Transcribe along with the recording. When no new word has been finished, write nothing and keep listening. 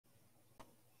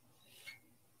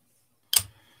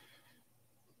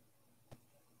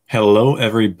Hello,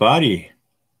 everybody.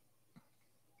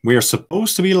 We are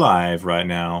supposed to be live right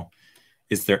now.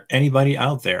 Is there anybody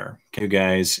out there? Can you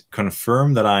guys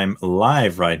confirm that I'm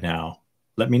live right now?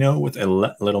 Let me know with a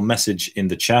little message in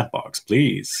the chat box,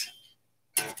 please.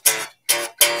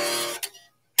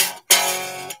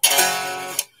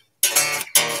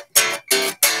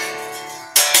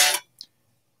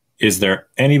 Is there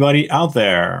anybody out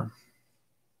there?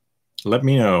 Let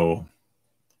me know.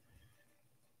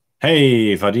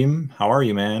 Hey, Vadim, how are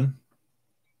you, man?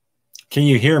 Can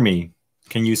you hear me?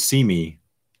 Can you see me?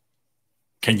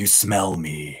 Can you smell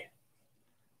me?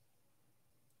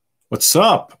 What's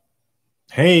up?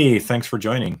 Hey, thanks for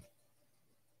joining.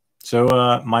 So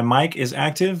my mic is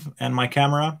active and my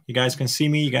camera. You guys can see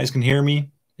me. You guys can hear me.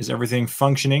 Is everything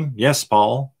functioning? Yes,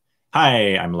 Paul.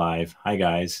 Hi, I'm live. Hi,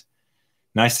 guys.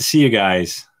 Nice to see you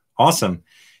guys. Awesome.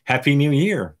 Happy New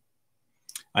Year.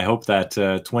 I hope that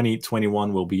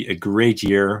 2021 will be a great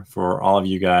year for all of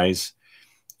you guys.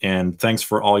 And thanks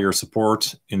for all your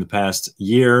support in the past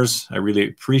years. I really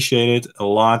appreciate it a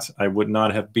lot. I would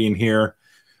not have been here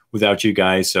without you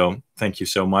guys. So thank you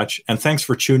so much. And thanks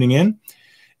for tuning in.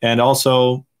 And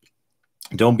also,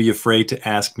 don't be afraid to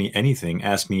ask me anything.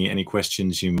 Ask me any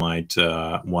questions you might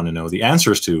want to know the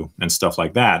answers to and stuff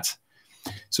like that.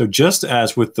 So just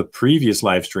as with the previous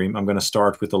live stream, I'm going to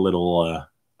start with a little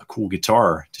a cool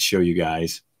guitar to show you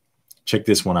guys. Check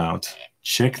this one out.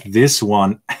 Check this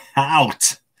one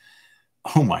out.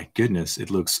 Oh my goodness, it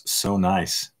looks so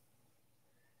nice.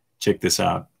 Check this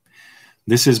out.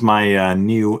 This is my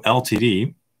new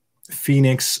LTD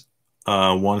Phoenix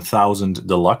 1000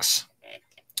 Deluxe.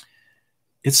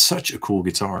 It's such a cool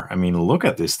guitar. I mean, look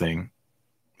at this thing.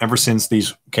 Ever since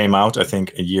these came out, I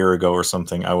think a year ago or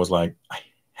something, I was like, I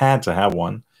had to have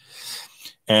one.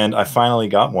 And I finally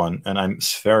got one, and I'm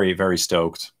very, very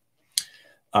stoked.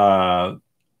 So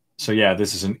yeah,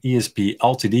 this is an ESP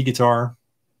LTD guitar.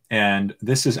 And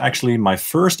this is actually my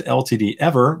first LTD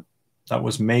ever that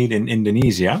was made in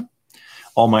Indonesia.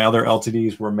 All my other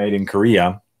LTDs were made in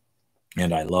Korea,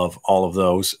 and I love all of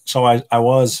those. So I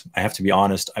have to be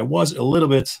honest, I was a little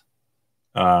bit,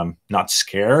 not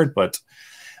scared, but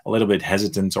a little bit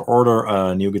hesitant to order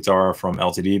a new guitar from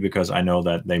LTD because I know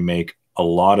that they make a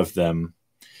lot of them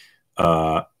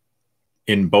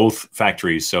in both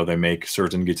factories. So they make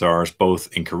certain guitars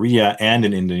both in Korea and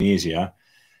in Indonesia.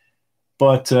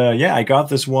 But yeah, I got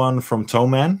this one from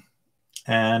Toman,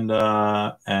 and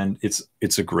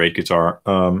it's a great guitar.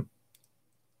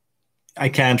 I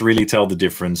can't really tell the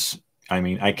difference. I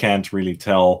mean, I can't really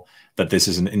tell that this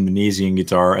is an Indonesian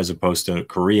guitar as opposed to a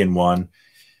Korean one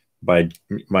by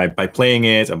playing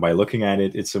it and by looking at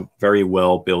it. It's a very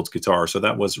well built guitar, so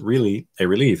that was really a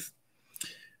relief.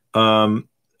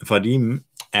 Vadim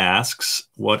asks,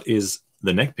 what is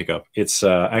the neck pickup? It's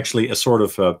actually a sort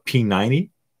of a P90.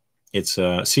 It's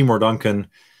a Seymour Duncan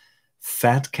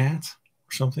Fat Cat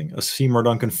or something. A Seymour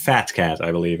Duncan Fat Cat,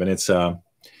 I believe, and it's a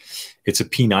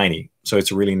P90. So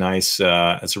it's a really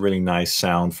nice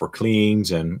sound for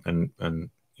cleans and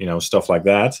you know, stuff like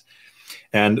that.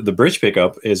 And the bridge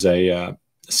pickup is a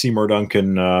Seymour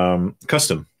Duncan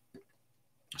custom.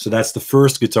 So that's the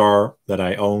first guitar that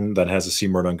I own that has a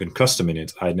Seymour Duncan custom in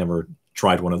it. I'd never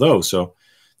tried one of those, so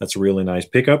that's a really nice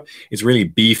pickup. It's really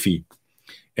beefy,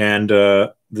 and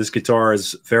this guitar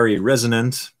is very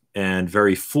resonant and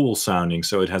very full sounding.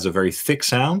 So it has a very thick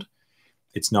sound.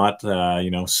 It's not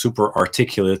you know, super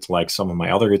articulate like some of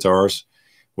my other guitars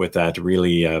with that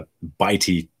really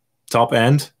bitey top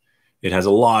end. It has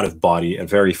a lot of body, a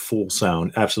very full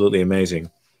sound, absolutely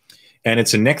amazing. And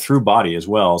it's a neck through body as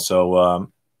well. So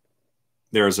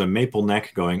there's a maple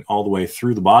neck going all the way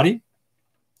through the body.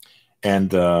 And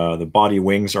the body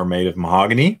wings are made of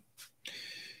mahogany.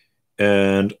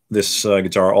 And this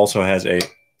guitar also has a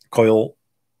coil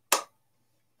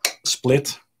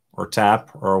split or tap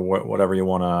or whatever you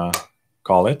want to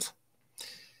call it.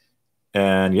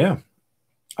 And yeah,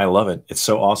 I love it. It's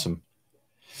so awesome.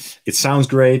 It sounds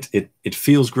great. It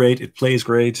feels great. It plays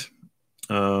great.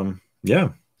 Yeah.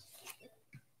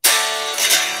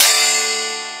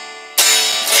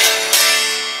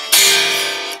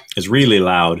 It's really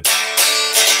loud.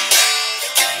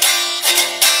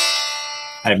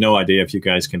 I have no idea if you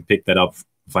guys can pick that up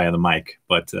via the mic,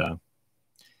 but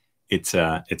it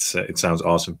sounds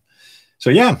awesome. So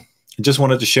yeah, I just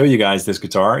wanted to show you guys this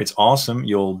guitar. It's awesome.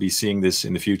 You'll be seeing this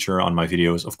in the future on my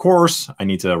videos. Of course, I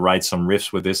need to write some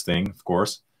riffs with this thing, of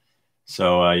course.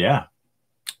 So yeah,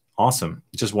 awesome.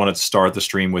 Just wanted to start the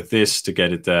stream with this to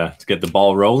get it to get the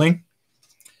ball rolling.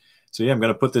 So yeah, I'm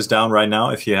going to put this down right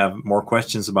now. If you have more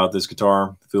questions about this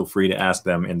guitar, feel free to ask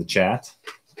them in the chat.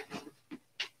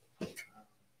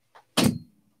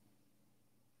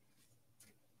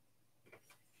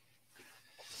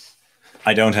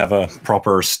 I don't have a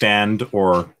proper stand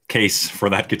or case for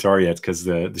that guitar yet because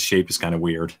the shape is kind of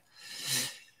weird.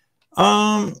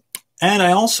 And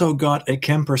I also got a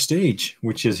Kemper stage,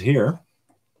 which is here.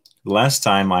 Last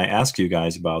time I asked you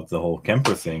guys about the whole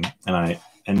Kemper thing, and I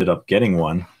ended up getting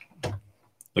one.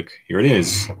 Look, here it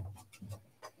is.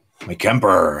 My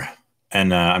Kemper.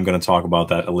 And I'm going to talk about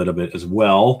that a little bit as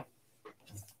well.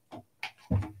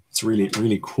 It's really,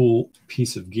 really cool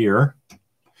piece of gear.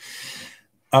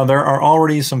 There are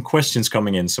already some questions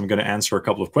coming in, so I'm going to answer a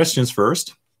couple of questions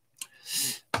first.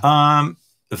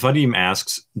 Vadim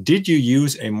asks, did you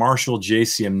use a Marshall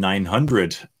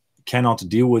JCM800? Cannot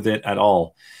deal with it at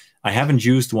all. I haven't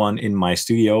used one in my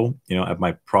studio, you know, at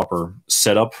my proper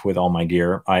setup with all my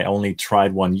gear. I only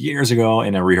tried one years ago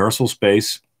in a rehearsal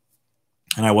space,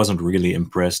 and I wasn't really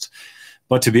impressed.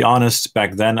 But to be honest,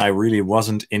 back then I really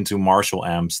wasn't into Marshall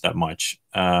amps that much.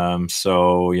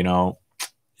 So, you know,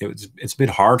 it's a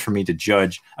bit hard for me to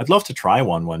judge. I'd love to try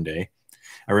one day.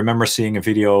 I remember seeing a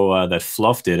video that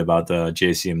Fluff did about the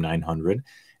JCM800,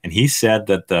 and he said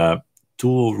that the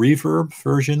Tool Reverb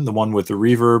version, the one with the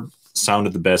reverb,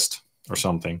 sounded the best or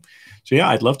something. So yeah,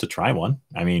 I'd love to try one.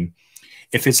 I mean,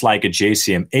 if it's like a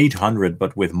JCM800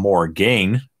 but with more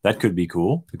gain, that could be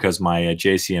cool, because my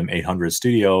JCM800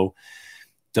 Studio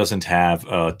doesn't have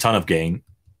a ton of gain.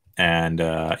 And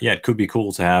yeah, it could be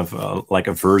cool to have like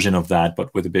a version of that,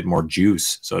 but with a bit more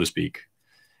juice, so to speak.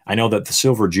 I know that the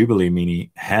Silver Jubilee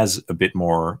Mini has a bit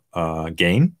more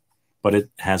gain, but it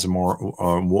has a more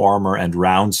warmer and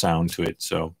round sound to it.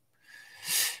 So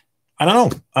I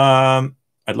don't know.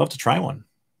 I'd love to try one.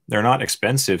 They're not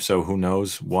expensive, so who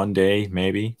knows? One day,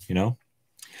 maybe, you know.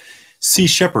 C.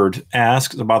 Shepherd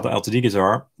asks about the LTD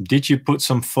guitar. Did you put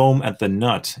some foam at the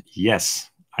nut? Yes,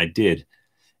 I did.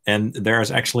 And there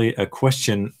is actually a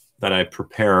question that I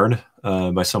prepared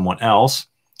by someone else.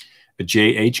 A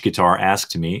JH Guitar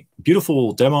asked me,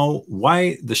 beautiful demo,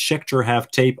 why the Schecter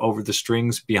have tape over the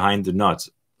strings behind the nut?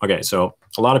 Okay, so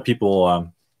a lot of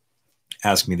people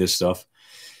ask me this stuff.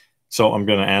 So I'm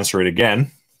going to answer it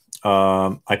again.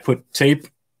 I put tape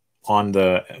on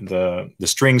the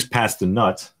strings past the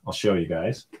nut. I'll show you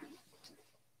guys.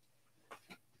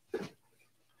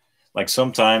 Like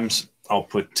sometimes I'll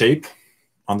put tape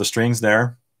on the strings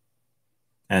there,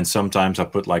 and sometimes I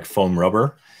put like foam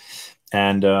rubber.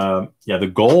 And yeah, the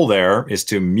goal there is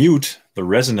to mute the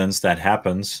resonance that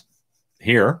happens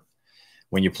here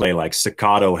when you play like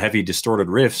staccato, heavy, distorted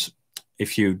riffs.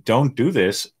 If you don't do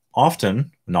this,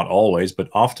 often, not always, but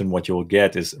often what you'll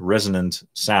get is resonant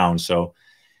sound. So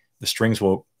the strings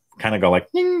will kind of go like,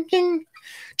 ding, ding,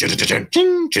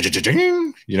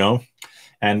 you know,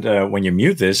 and when you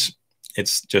mute this,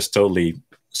 it's just totally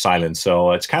silent.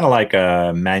 So it's kind of like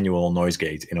a manual noise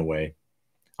gate in a way.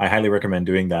 I highly recommend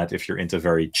doing that if you're into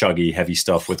very chuggy, heavy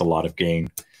stuff with a lot of gain.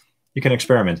 You can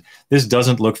experiment. This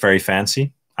doesn't look very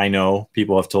fancy. I know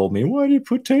people have told me, why do you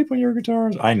put tape on your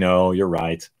guitars? I know, you're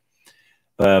right.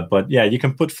 But yeah, you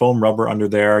can put foam rubber under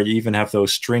there. You even have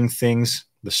those string things,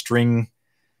 the string,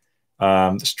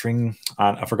 I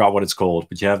forgot what it's called,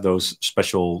 but you have those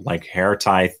special like hair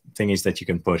tie thingies that you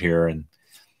can put here. And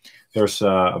there's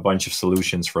a bunch of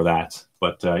solutions for that.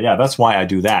 But yeah, that's why I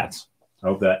do that. I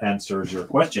hope that answers your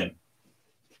question.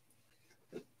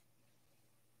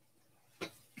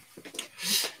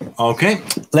 Okay,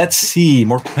 let's see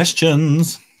more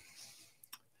questions.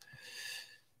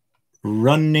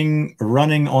 Running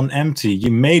on empty. You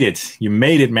made it. You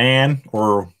made it, man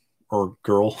or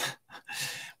girl.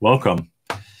 Welcome.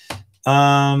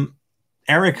 Eric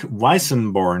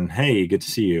Weissenborn. Hey, good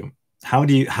to see you. How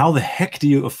the heck do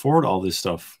you afford all this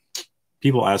stuff?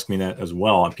 People ask me that as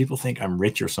well. And people think I'm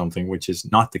rich or something, which is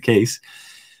not the case.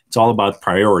 It's all about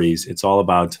priorities. It's all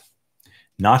about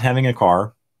not having a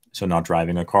car, so not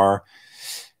driving a car,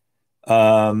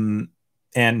 and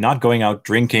not going out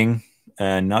drinking,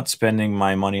 not spending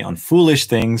my money on foolish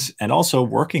things, and also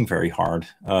working very hard.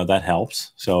 That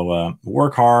helps. So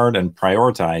work hard and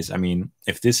prioritize. I mean,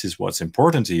 if this is what's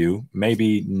important to you,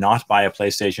 maybe not buy a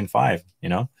PlayStation 5, you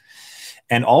know?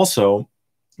 And also,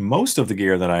 most of the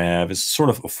gear that I have is sort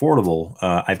of affordable.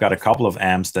 I've got a couple of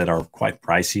amps that are quite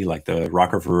pricey, like the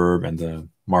Rocker Verb and the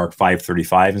Mark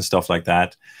 535 and stuff like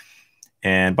that.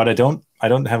 But I don't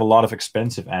have a lot of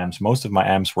expensive amps. Most of my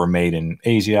amps were made in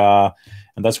Asia,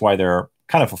 and that's why they're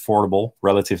kind of affordable,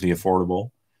 relatively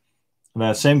affordable. And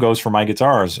the same goes for my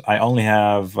guitars. I only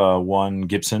have one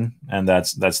Gibson, and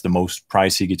that's the most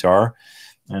pricey guitar.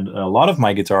 And a lot of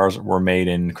my guitars were made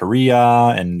in Korea,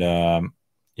 and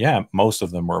yeah, most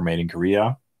of them were made in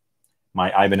Korea.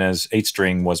 My Ibanez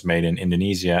 8-string was made in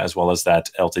Indonesia, as well as that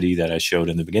LTD that I showed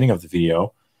in the beginning of the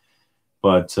video.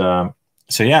 But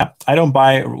So yeah, I don't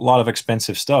buy a lot of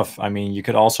expensive stuff. I mean, you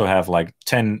could also have like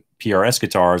 10 PRS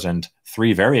guitars and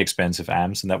 3 very expensive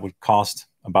amps, and that would cost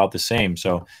about the same.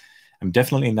 So I'm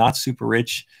definitely not super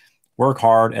rich. Work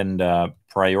hard and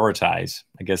prioritize.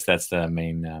 I guess that's the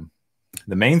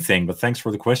main thing. But thanks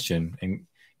for the question, and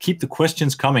keep the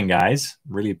questions coming, guys.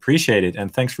 Really appreciate it.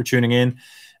 And thanks for tuning in.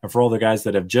 And for all the guys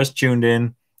that have just tuned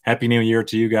in, Happy New Year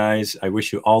to you guys. I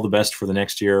wish you all the best for the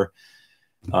next year.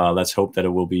 Let's hope that it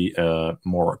will be a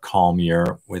more calm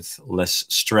year with less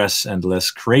stress and less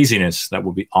craziness. That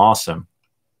will be awesome.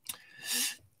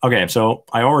 Okay, so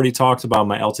I already talked about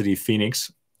my LTD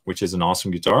Phoenix, which is an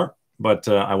awesome guitar, but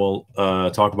I will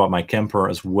talk about my Kemper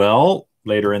as well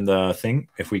later in the thing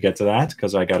if we get to that,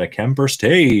 because I got a Kemper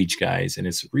stage, guys, and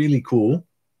it's really cool.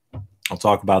 I'll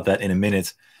talk about that in a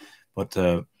minute, but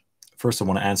first I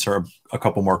want to answer a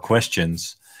couple more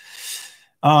questions.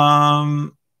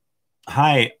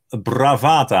 Hi,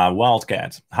 Bravata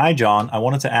Wildcat. Hi, John. I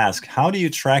wanted to ask, how do you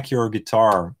track your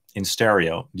guitar in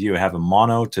stereo? Do you have a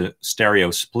mono to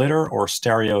stereo splitter or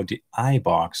stereo DI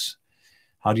box?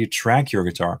 How do you track your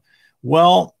guitar?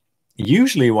 Well,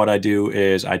 usually what I do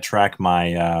is I track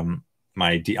my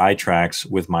my DI tracks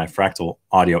with my Fractal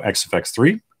Audio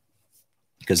XFX3,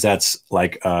 because that's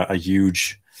like a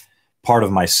huge part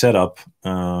of my setup.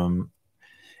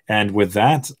 And with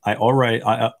that, I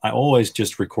always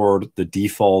just record the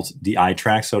default DI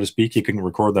tracks, so to speak. You can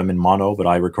record them in mono, but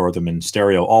I record them in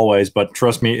stereo always. But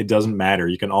trust me, it doesn't matter.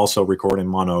 You can also record in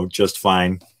mono just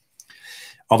fine.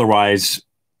 Otherwise,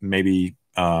 maybe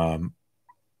make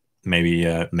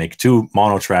 2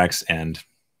 mono tracks and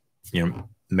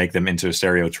make them into a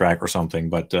stereo track or something.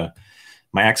 But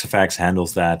my XFX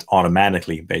handles that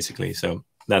automatically, basically. So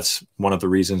that's one of the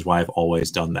reasons why I've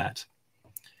always done that.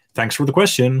 Thanks for the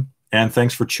question, and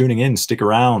thanks for tuning in. Stick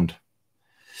around.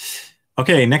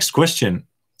 Okay, next question.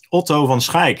 Otto van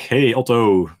Schaik. Hey,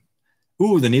 Otto.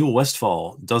 Ooh, the Neil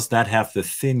Westphal. Does that have the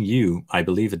thin U? I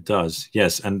believe it does.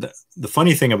 Yes, and the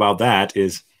funny thing about that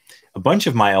is a bunch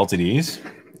of my LTDs,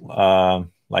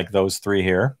 like those 3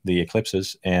 here, the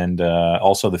Eclipses, and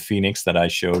also the Phoenix that I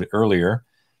showed earlier,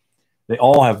 they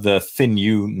all have the thin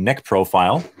U neck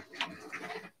profile.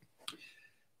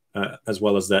 As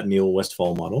well as that Neil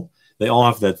Westphal model. They all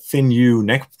have that thin U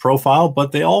neck profile,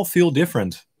 but they all feel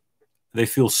different. They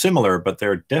feel similar, but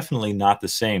they're definitely not the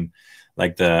same.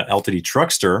 Like the LTD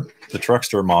Truckster, the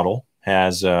Truckster model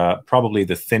has probably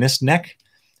the thinnest neck,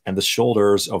 and the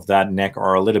shoulders of that neck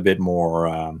are a little bit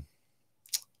more,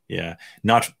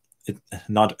 not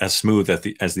as smooth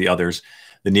as the others.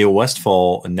 The Neil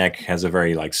Westphal neck has a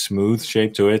very like smooth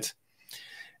shape to it.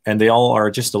 And they all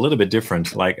are just a little bit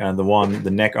different. Like the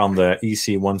neck on the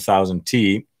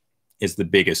EC1000T is the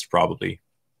biggest probably,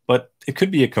 but it could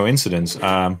be a coincidence.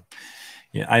 I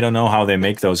don't know how they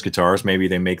make those guitars. Maybe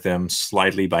they make them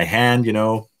slightly by hand,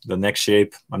 the neck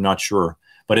shape. I'm not sure,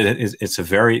 but it's a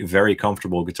very, very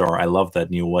comfortable guitar. I love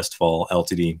that Neil Westphal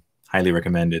LTD. Highly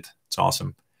recommend it. It's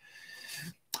awesome.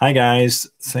 Hi guys,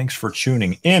 thanks for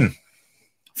tuning in.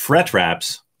 Fret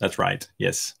wraps. That's right.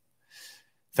 Yes.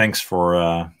 Thanks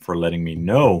for letting me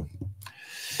know.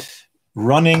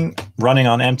 Running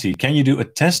on empty. Can you do a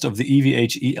test of the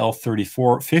EVH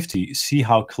EL3450? See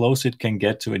how close it can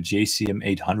get to a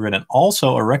JCM800 and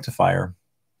also a rectifier.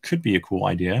 Could be a cool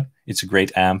idea. It's a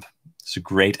great amp. It's a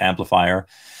great amplifier.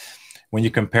 When you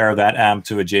compare that amp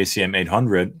to a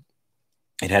JCM800,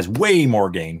 it has way more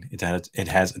gain. It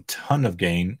has a ton of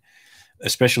gain.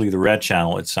 Especially the red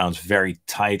channel, it sounds very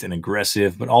tight and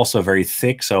aggressive, but also very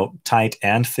thick. So tight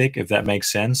and thick, if that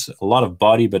makes sense. A lot of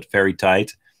body, but very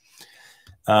tight.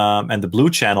 And the blue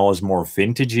channel is more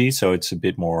vintagey, so it's a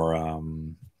bit more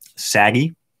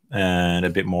saggy and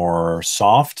a bit more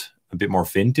soft, a bit more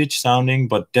vintage sounding,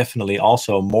 but definitely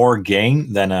also more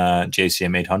gain than a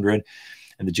JCM800.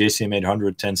 And the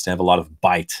JCM800 tends to have a lot of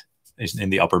bite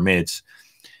in the upper mids.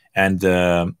 And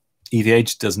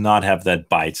EVH does not have that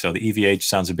bite, so the EVH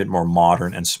sounds a bit more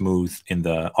modern and smooth in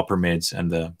the upper mids and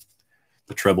the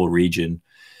treble region.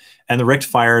 And the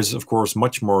rectifier is, of course,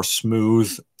 much more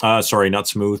smooth. Sorry, not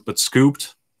smooth, but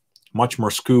scooped. Much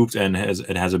more scooped, and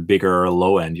it has a bigger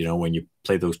low end. When you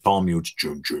play those palm mutes,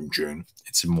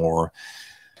 it's more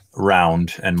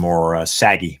round and more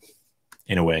saggy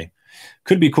in a way.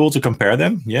 Could be cool to compare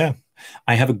them. Yeah.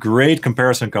 I have a great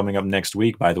comparison coming up next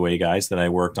week, by the way, guys, that I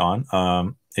worked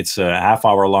on. It's a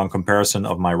half-hour-long comparison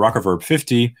of my Rockerverb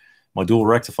 50, my dual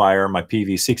rectifier, my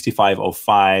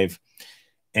PV6505,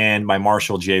 and my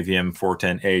Marshall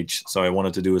JVM410H. So I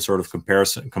wanted to do a sort of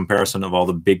comparison of all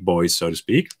the big boys, so to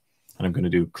speak. And I'm going to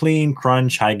do clean,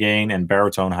 crunch, high gain, and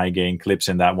baritone high gain clips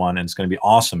in that one, and it's going to be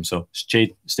awesome. So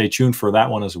stay tuned for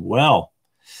that one as well.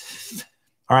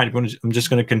 All right, I'm just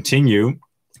going to continue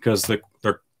because there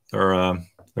are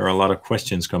a lot of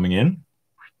questions coming in.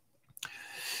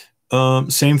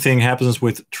 Same thing happens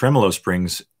with tremolo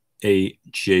springs,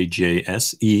 EJJS,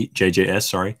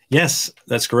 sorry. Yes,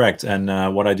 that's correct.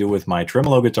 And what I do with my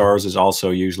tremolo guitars is also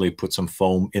usually put some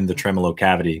foam in the tremolo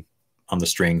cavity on the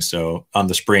strings, so on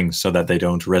the springs, so that they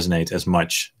don't resonate as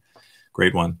much.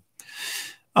 Great one.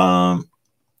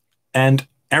 And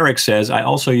Eric says, I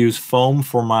also use foam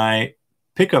for my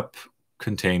pickup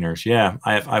containers. Yeah,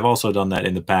 I've also done that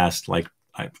in the past. Like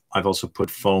I've also put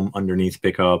foam underneath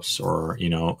pickups, or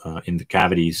in the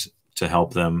cavities to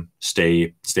help them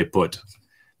stay put.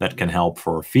 That can help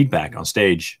for feedback on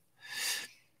stage.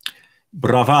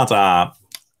 Bravata,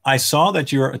 I saw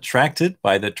that you're attracted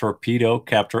by the Torpedo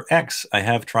Captor X. I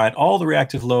have tried all the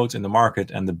reactive loads in the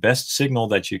market, and the best signal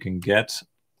that you can get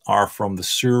are from the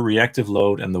Sur reactive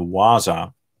load and the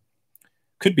Waza.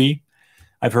 Could be.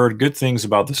 I've heard good things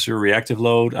about the Sur reactive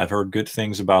load. I've heard good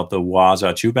things about the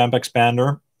Waza tube amp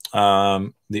expander.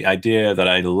 The idea that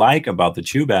I like about the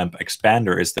tube amp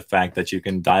expander is the fact that you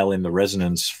can dial in the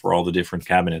resonance for all the different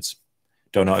cabinets.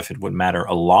 Don't know if it would matter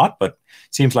a lot, but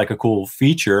it seems like a cool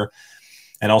feature.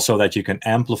 And also that you can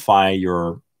amplify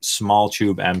your small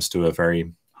tube amps to a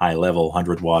very high level,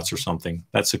 100 watts or something.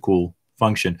 That's a cool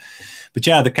function. But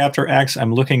yeah, the Captor X,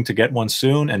 I'm looking to get one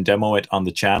soon and demo it on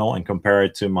the channel and compare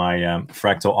it to my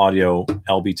Fractal Audio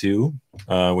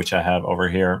LB2, which I have over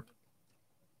here.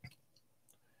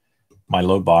 My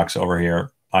load box over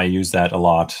here. I use that a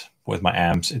lot with my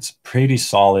amps. It's pretty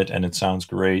solid and it sounds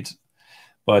great.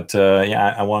 But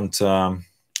yeah, I want to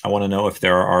know if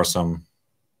there are some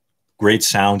great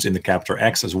sounds in the Captor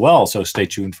X as well. So stay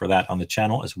tuned for that on the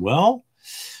channel as well.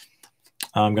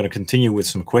 I'm going to continue with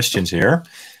some questions here.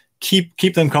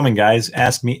 Keep them coming, guys.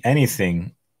 Ask me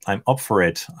anything. I'm up for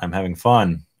it. I'm having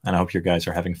fun. And I hope you guys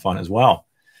are having fun as well.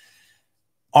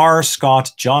 R.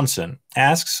 Scott Johnson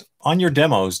asks, on your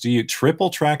demos, do you triple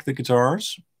track the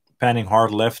guitars, panning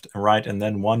hard left and right, and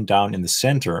then one down in the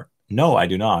center? No, I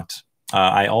do not.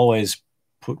 I always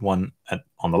put one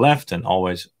on the left and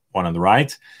always one on the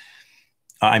right.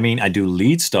 I mean, I do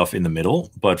lead stuff in the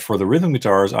middle, but for the rhythm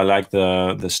guitars, I like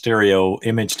the stereo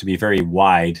image to be very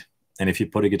wide. And if you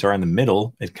put a guitar in the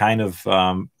middle, it kind of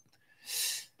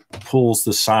pulls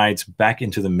the sides back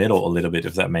into the middle a little bit,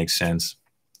 if that makes sense.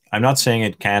 I'm not saying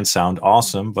it can sound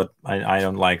awesome, but I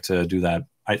don't like to do that.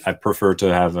 I prefer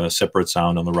to have a separate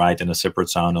sound on the right and a separate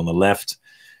sound on the left,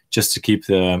 just to keep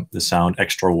the sound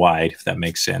extra wide, if that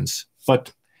makes sense.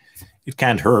 But it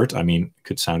can't hurt. I mean, it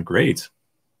could sound great.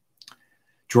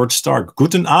 George Stark,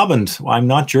 Guten Abend. Well, I'm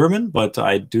not German, but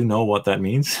I do know what that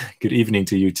means. Good evening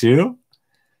to you too.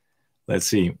 Let's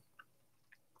see.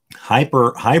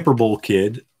 Hyperbole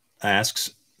Kid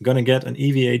asks, gonna get an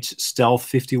EVH Stealth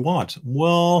 50 watt.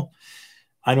 Well,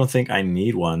 I don't think I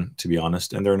need one, to be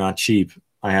honest, and they're not cheap.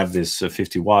 I have this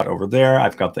 50 watt over there.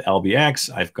 I've got the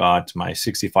LBX. I've got my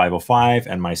 6505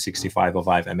 and my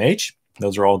 6505 MH.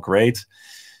 Those are all great.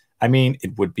 I mean,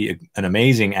 it would be an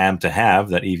amazing amp to have,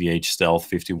 that EVH Stealth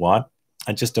 50 watt.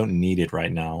 I just don't need it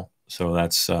right now. So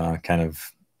that's kind of,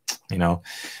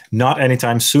 not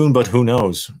anytime soon, but who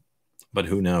knows? But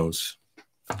who knows?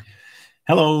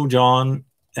 Hello, John.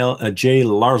 J.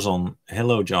 Larson.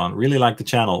 Hello, John. Really like the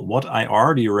channel. What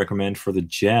IR do you recommend for the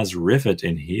Jazz Rivet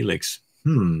in Helix?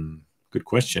 Good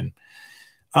question.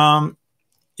 For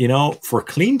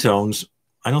clean tones,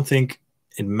 I don't think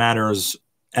it matters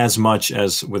as much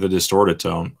as with a distorted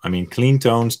tone. I mean, clean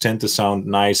tones tend to sound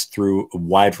nice through a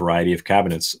wide variety of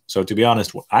cabinets. So to be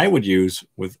honest, what I would use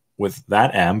with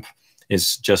that amp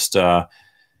is just like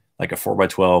a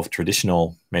 4x12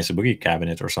 traditional Mesa Boogie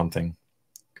cabinet or something.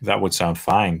 That would sound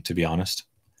fine, to be honest.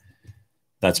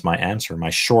 That's my answer, my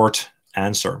short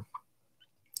answer.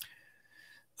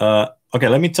 Okay,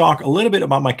 let me talk a little bit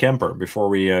about my Kemper before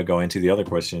we go into the other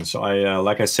questions. So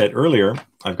like I said earlier,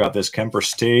 I've got this Kemper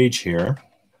stage here.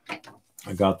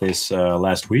 I got this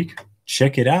last week.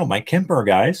 Check it out, my Kemper,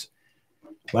 guys.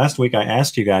 Last week I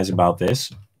asked you guys about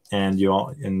this, and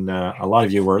a lot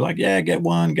of you were like, "Yeah, get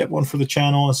one for the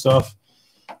channel and stuff."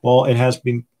 Well, it has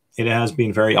been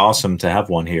very awesome to have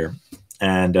one here,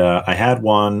 and I had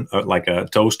one like a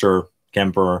toaster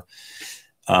Kemper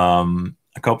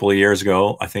a couple of years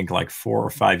ago. I think like 4 or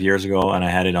 5 years ago, and I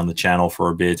had it on the channel for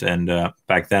a bit. And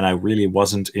back then, I really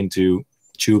wasn't into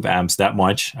tube amps that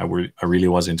much. I really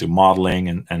was into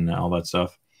modeling and all that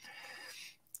stuff.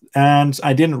 And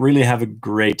I didn't really have a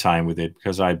great time with it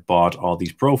because I bought all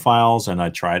these profiles and I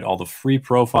tried all the free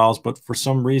profiles, but for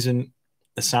some reason,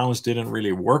 the sounds didn't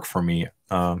really work for me.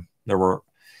 There were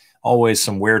always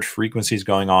some weird frequencies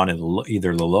going on in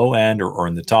either the low end or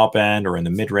in the top end or in the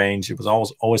mid-range. It was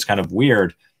always kind of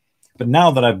weird. But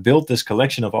now that I've built this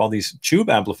collection of all these tube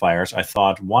amplifiers, I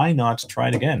thought, why not try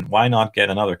it again? Why not get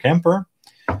another Kemper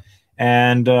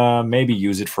and maybe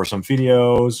use it for some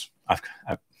videos?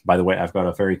 By the way, I've got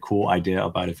a very cool idea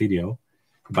about a video,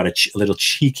 about a little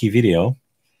cheeky video.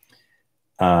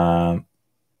 I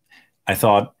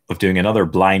thought of doing another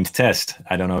blind test.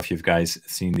 I don't know if you guys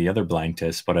seen the other blind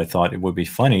test, but I thought it would be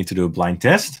funny to do a blind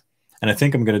test. And I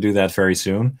think I'm going to do that very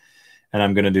soon. And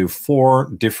I'm going to do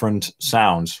 4 different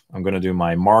sounds. I'm going to do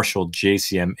my Marshall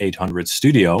JCM800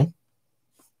 Studio,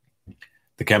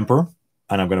 the Kemper,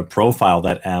 and I'm going to profile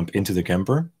that amp into the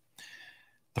Kemper,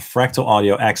 the Fractal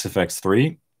Audio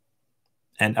XFX3,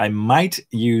 and I might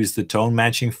use the tone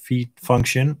matching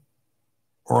function,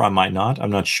 or I might not.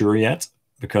 I'm not sure yet,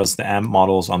 because the amp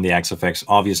models on the XFX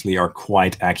obviously are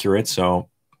quite accurate, so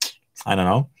I don't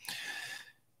know.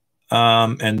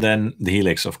 And then the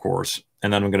Helix, of course.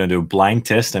 And then I'm going to do a blind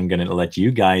test. I'm going to let you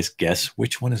guys guess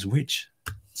which one is which.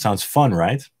 Sounds fun,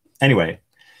 right? Anyway,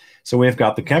 so we've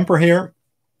got the Kemper here,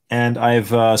 and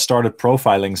I've started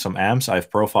profiling some amps.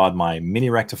 I've profiled my mini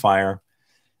rectifier.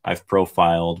 I've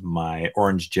profiled my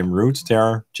orange Jim Root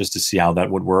there just to see how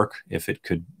that would work, if it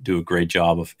could do a great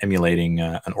job of emulating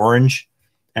an orange.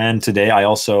 And today I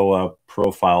also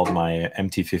profiled my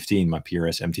MT15, my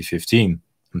PRS MT15.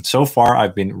 And so far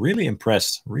I've been really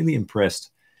impressed, really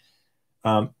impressed.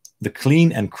 The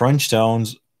clean and crunch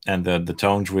tones and the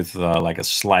tones with like a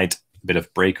slight bit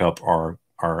of breakup are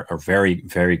very,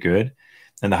 very good.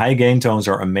 And the high gain tones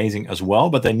are amazing as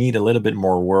well, but they need a little bit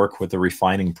more work with the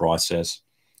refining process.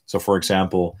 So for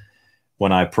example,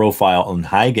 when I profile a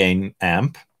high gain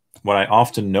amp, what I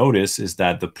often notice is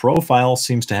that the profile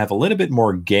seems to have a little bit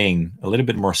more gain, a little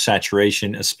bit more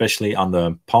saturation, especially on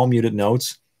the palm muted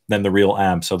notes than the real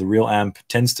amp. So the real amp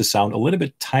tends to sound a little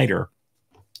bit tighter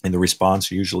in the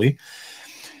response usually.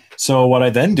 So what I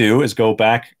then do is go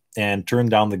back and turn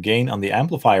down the gain on the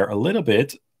amplifier a little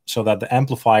bit so that the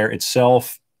amplifier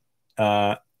itself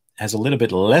has a little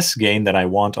bit less gain than I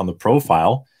want on the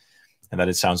profile, and that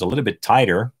it sounds a little bit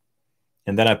tighter.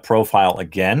 And then I profile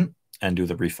again and do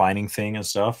the refining thing and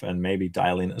stuff, and maybe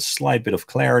dial in a slight bit of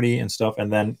clarity and stuff.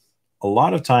 And then a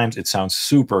lot of times it sounds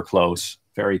super close,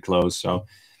 very close. So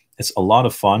it's a lot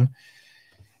of fun.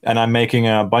 And I'm making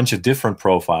a bunch of different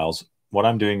profiles. What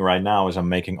I'm doing right now is I'm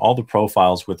making all the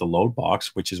profiles with the load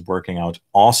box, which is working out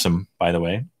awesome, by the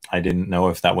way. I didn't know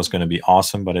if that was going to be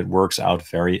awesome, but it works out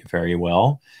very, very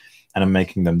well. And I'm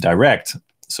making them direct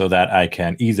so that I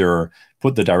can either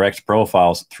put the direct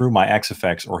profiles through my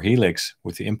XFX or Helix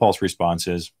with the impulse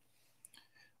responses,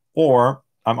 or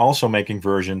I'm also making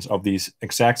versions of these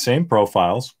exact same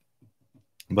profiles,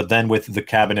 but then with the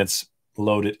cabinets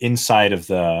loaded inside of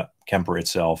the Kemper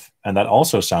itself. And that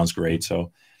also sounds great.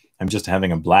 So I'm just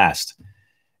having a blast.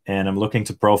 And I'm looking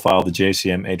to profile the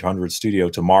JCM800 Studio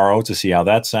tomorrow to see how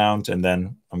that sounds. And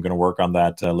then I'm going to work on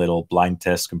that little blind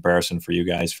test comparison for you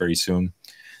guys very soon.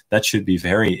 That should be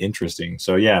very interesting.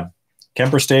 So yeah,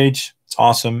 Kemper stage, it's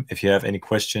awesome. If you have any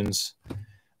questions,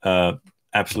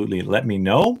 absolutely let me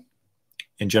know.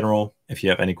 In general, if you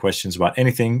have any questions about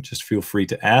anything, just feel free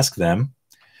to ask them.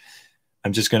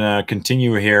 I'm just going to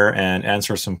continue here and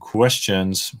answer some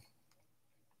questions.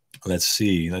 Let's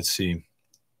see.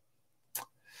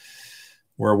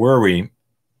 Where were we?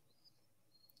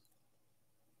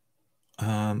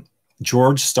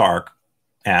 George Stark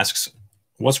asks,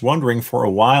 was wondering for a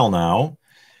while now,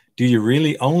 do you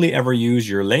really only ever use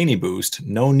your Laney boost?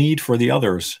 No need for the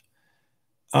others?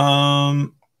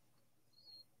 Well,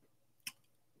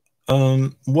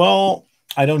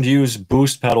 I don't use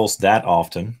boost pedals that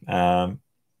often. I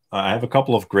have a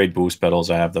couple of great boost pedals.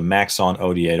 I have the Maxon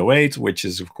OD808, which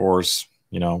is, of course,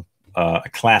 you know, a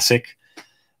classic.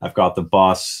 I've got the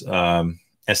Boss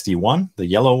SD1, the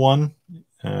yellow one,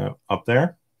 up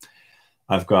there.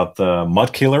 I've got the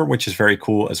Mud Killer, which is very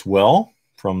cool as well,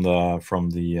 from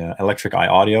the Electric Eye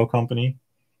Audio company.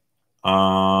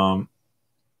 I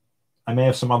may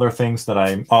have some other things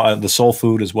that the Soul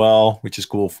Food as well, which is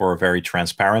cool for a very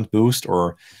transparent boost,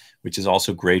 or which is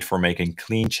also great for making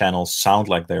clean channels sound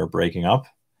like they're breaking up.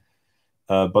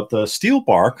 But the Steel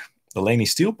Bark, the Laney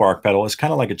Steel Bark pedal, is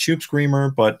kind of like a Tube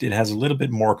Screamer, but it has a little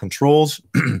bit more controls,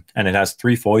 and it has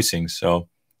 3 voicings, so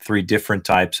 3 different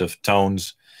types of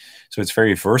tones. So it's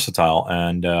very versatile,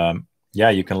 and yeah,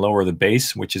 you can lower the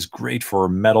bass, which is great for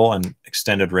metal and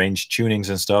extended range tunings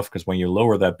and stuff, because when you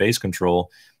lower that bass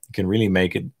control, you can really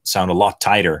make it sound a lot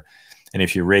tighter. And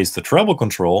if you raise the treble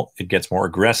control, it gets more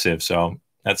aggressive. So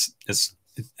it's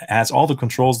has all the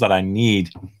controls that I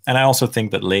need. And I also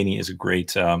think that Laney is a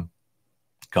great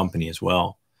company as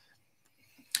well.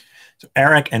 So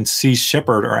Eric and C.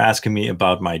 Shepard are asking me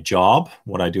about my job,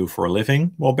 what I do for a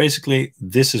living. Well, basically,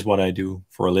 this is what I do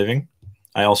for a living.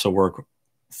 I also work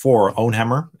for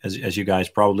Ownhammer, as you guys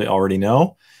probably already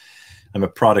know. I'm a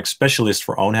product specialist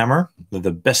for Ownhammer,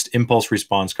 the best impulse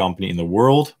response company in the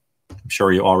world. I'm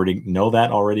sure you already know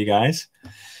that already, guys.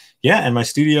 Yeah, and my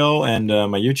studio and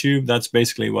my YouTube, that's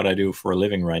basically what I do for a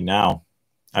living right now.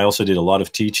 I also did a lot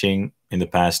of teaching in the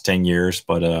past 10 years,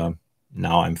 but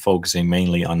now I'm focusing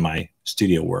mainly on my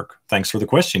studio work. Thanks for the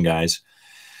question, guys.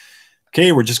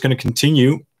 Okay, we're just going to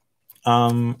continue.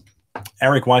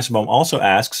 Eric Weissenbaum also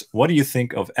asks, what do you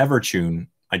think of Evertune?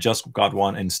 I just got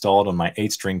one installed on my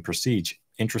 8-string Prestige.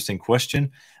 Interesting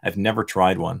question. I've never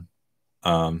tried one.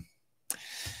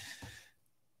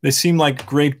 They seem like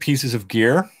great pieces of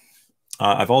gear.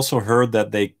 I've also heard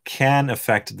that they can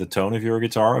affect the tone of your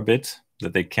guitar a bit,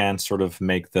 that they can sort of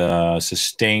make the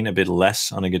sustain a bit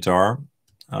less on a guitar.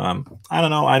 I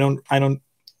don't know. I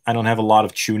don't have a lot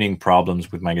of tuning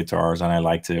problems with my guitars, and I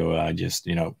like to just,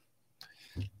 you know,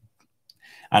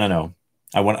 I don't know.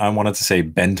 I wanted to say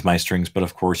bend my strings, but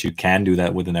of course you can do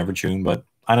that with an Evertune. But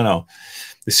I don't know.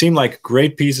 They seem like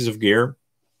great pieces of gear,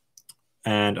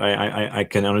 and I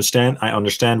can understand. I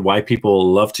understand why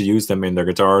people love to use them in their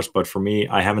guitars, but for me,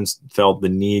 I haven't felt the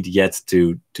need yet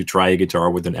to try a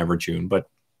guitar with an Evertune. But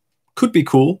could be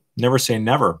cool. Never say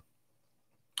never.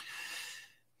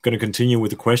 Going to continue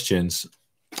with the questions.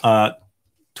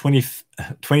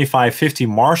 2550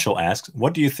 Marshall asks,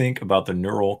 what do you think about the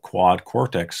Neural Quad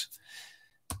Cortex?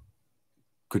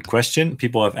 Good question.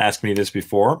 People have asked me this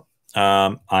before.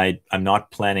 I'm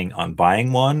not planning on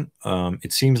buying one.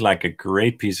 It seems like a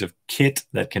great piece of kit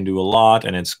that can do a lot,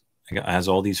 and it has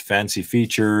all these fancy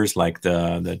features like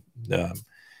the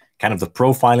kind of the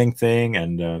profiling thing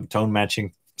and tone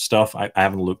matching stuff. I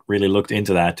haven't really looked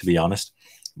into that, to be honest,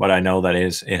 but I know that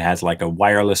it has like a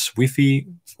wireless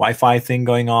Wi-Fi thing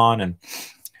going on, and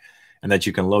that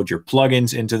you can load your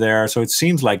plugins into there. So it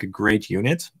seems like a great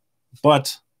unit,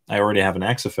 but I already have an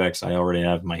XFX. I already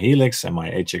have my Helix and my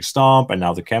HX Stomp and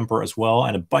now the Kemper as well,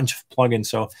 and a bunch of plugins.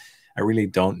 So I really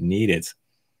don't need it.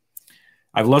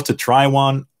 I'd love to try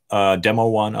one, demo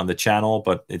one on the channel,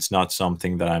 but it's not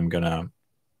something that I'm going to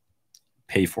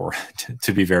pay for,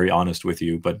 to be very honest with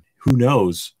you. But who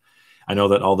knows? I know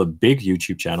that all the big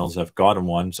YouTube channels have gotten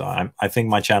one. So I think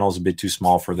my channel is a bit too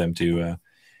small for them to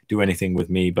do anything with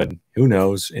me, but who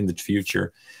knows in the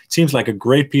future. It seems like a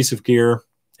great piece of gear.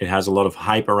 It has a lot of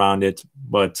hype around it,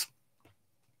 but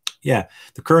yeah,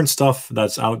 the current stuff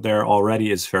that's out there already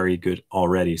is very good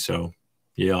already. So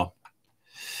yeah.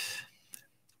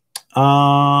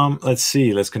 Let's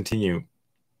see. Let's continue.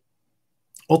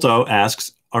 Otto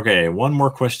asks, okay, one more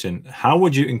question. How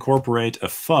would you incorporate a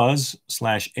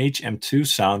fuzz/HM2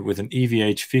 sound with an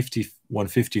EVH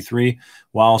 5153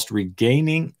 whilst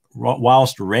reining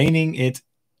it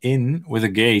in with a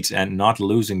gate and not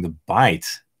losing the bite?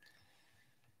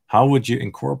 How would you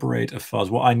incorporate a fuzz?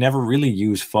 Well, I never really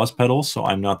use fuzz pedals, so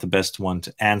I'm not the best one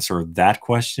to answer that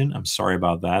question. I'm sorry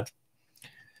about that.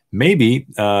 Maybe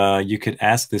you could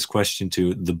ask this question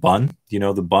to the Bun. You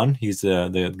know the Bun? He's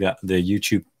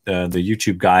the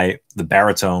YouTube guy, the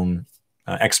baritone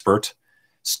expert,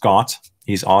 Scott.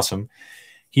 He's awesome.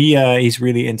 He's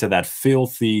really into that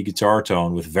filthy guitar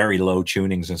tone with very low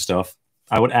tunings and stuff.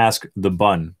 I would ask the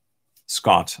Bun,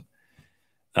 Scott,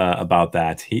 about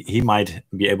that. He might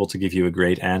be able to give you a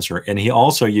great answer. And he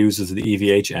also uses the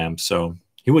EVH amp, so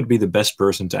he would be the best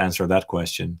person to answer that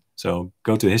question. So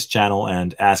go to his channel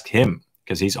and ask him,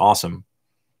 because he's awesome.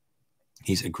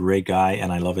 He's a great guy,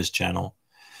 and I love his channel.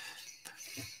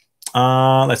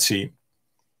 Let's see.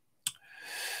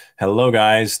 Hello,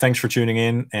 guys. Thanks for tuning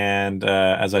in. And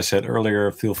as I said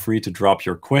earlier, feel free to drop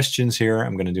your questions here.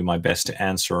 I'm going to do my best to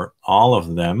answer all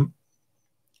of them.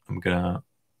 I'm going to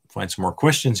find some more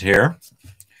questions here.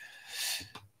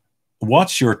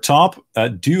 What's your top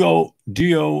Duo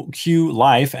Q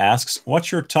Live asks,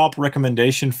 what's your top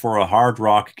recommendation for a hard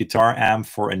rock guitar amp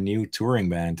for a new touring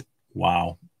band?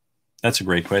 Wow, that's a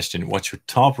great question. What's your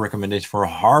top recommendation for a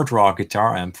hard rock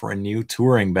guitar amp for a new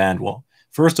touring band? Well,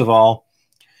 first of all,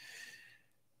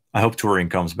 I hope touring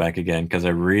comes back again, because I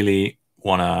really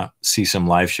want to see some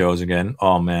live shows again.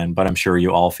 Oh man, but I'm sure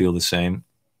you all feel the same.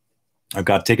 I've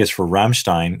got tickets for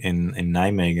Rammstein in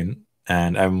Nijmegen,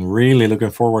 and I'm really looking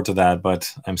forward to that,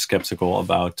 but I'm skeptical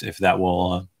about if that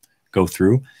will go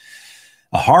through.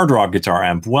 A hard rock guitar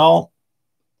amp. Well,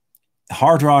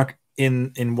 hard rock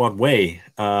in what way?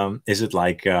 Is it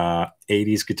like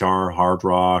 80s guitar hard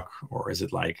rock, or is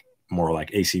it like more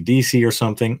like AC/DC or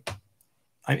something,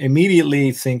 I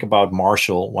immediately think about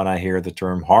Marshall when I hear the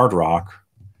term hard rock.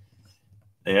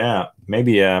 Yeah,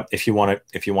 maybe if you want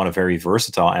a very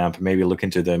versatile amp, maybe look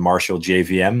into the Marshall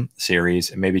JVM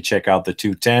series and maybe check out the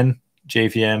 210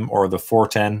 JVM or the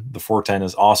 410. The 410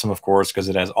 is awesome, of course, because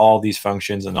it has all these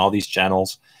functions and all these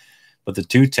channels. But the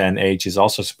 210H is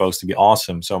also supposed to be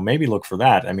awesome. So maybe look for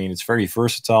that. I mean, it's very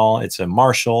versatile. It's a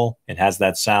Marshall. It has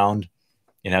that sound.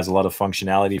 It has a lot of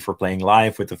functionality for playing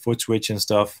live with the foot switch and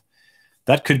stuff.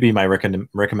 That could be my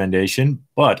recommendation.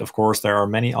 But of course, there are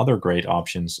many other great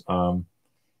options.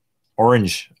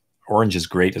 Orange is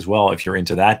great as well if you're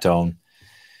into that tone.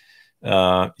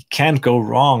 You can't go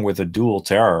wrong with a dual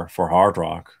terror for hard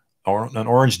rock. Or an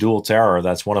orange dual terror.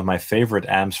 That's one of my favorite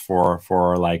amps for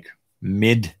like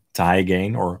mid to high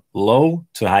gain or low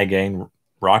to high gain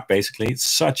rock. Basically, it's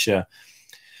such a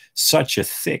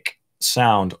thick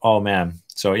sound. Oh man!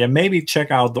 So yeah, maybe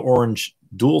check out the orange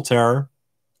dual terror,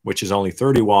 which is only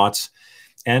 30 watts.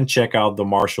 And check out the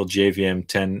Marshall JVM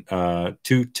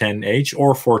 210H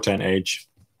or 410H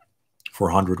for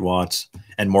 100 watts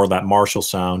and more that Marshall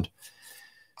sound.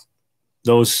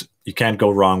 Those, you can't go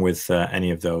wrong with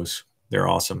any of those. They're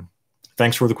awesome.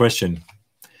 Thanks for the question.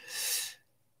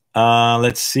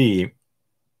 Let's see.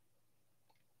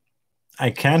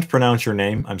 I can't pronounce your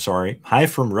name. I'm sorry. Hi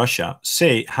from Russia.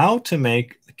 Say how to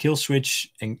make the kill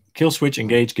switch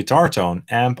engage guitar tone,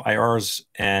 amp, IRs,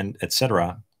 and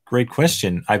etc. Great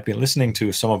question. I've been listening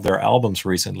to some of their albums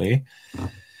recently.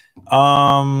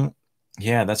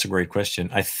 Yeah, that's a great question.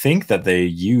 I think that they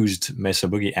used Mesa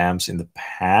Boogie amps in the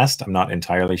past. I'm not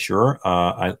entirely sure.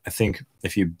 I think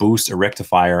if you boost a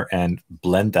rectifier and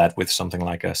blend that with something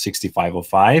like a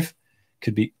 6505,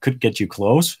 could get you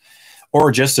close,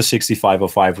 or just a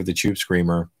 6505 with a tube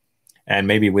screamer, and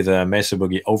maybe with a Mesa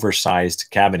Boogie oversized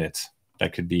cabinet.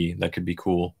 That could be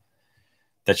cool.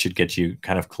 That should get you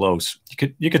kind of close.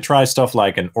 You could try stuff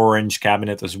like an orange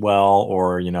cabinet as well,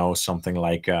 or something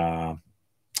like a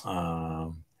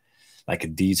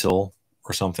diesel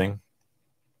or something,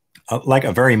 like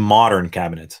a very modern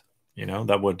cabinet.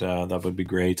 That would be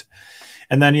great.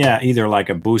 And then yeah, either like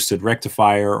a boosted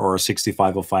rectifier or a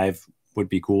 6505 would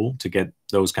be cool to get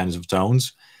those kinds of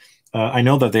tones. I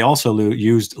know that they also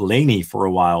used Laney for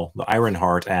a while, the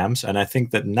Ironheart amps, and I think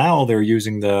that now they're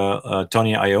using the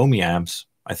Tony Iommi amps.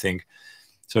 I think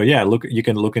so. Yeah, you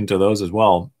can look into those as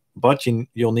well. But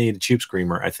you'll need a tube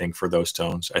screamer, I think, for those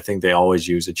tones. I think they always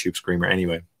use a tube screamer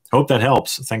anyway. Hope that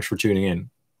helps. Thanks for tuning in.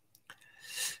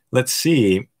 Let's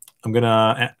see. I'm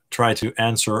gonna try to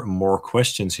answer more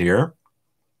questions here.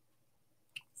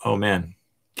 Oh man,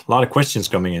 a lot of questions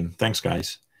coming in. Thanks,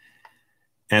 guys.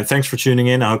 And thanks for tuning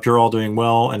in. I hope you're all doing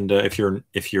well. And if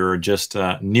you're just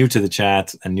new to the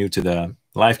chat and new to the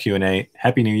live Q&A,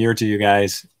 Happy New Year to you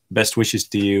guys. Best wishes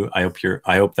to you. I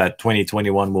hope that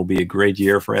 2021 will be a great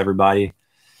year for everybody.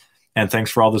 And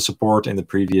thanks for all the support in the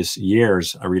previous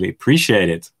years. I really appreciate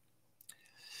it.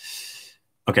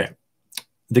 Okay.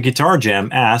 The Guitar Jam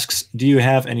asks, do you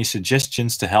have any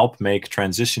suggestions to help make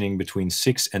transitioning between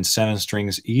 6 and 7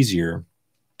 strings easier?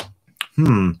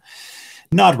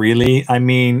 Not really. I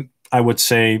mean, I would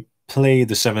say play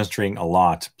the 7 string a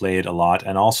lot, play it a lot,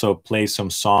 and also play some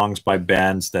songs by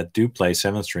bands that do play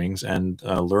 7 strings and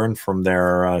learn from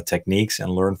their techniques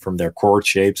and learn from their chord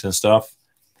shapes and stuff.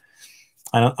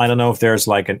 I don't know if there's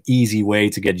like an easy way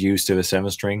to get used to a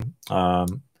 7 string.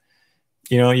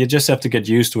 You just have to get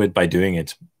used to it by doing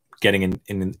it, getting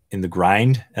in the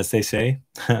grind, as they say,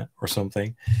 or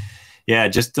something. Yeah,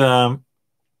 just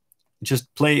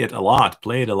play it a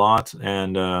lot,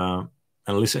 and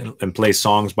listen and play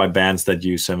songs by bands that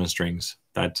use 7 strings.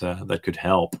 That could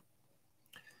help.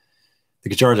 The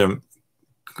Guitar Jam,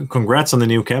 congrats on the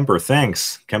new Kemper.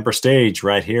 Thanks. Kemper stage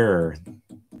right here.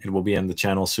 It will be on the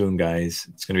channel soon, guys.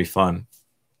 It's going to be fun.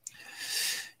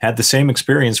 Had the same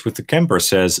experience with the Kemper,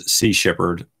 says Sea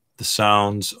Shepherd. The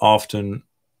sounds often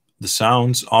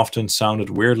sounded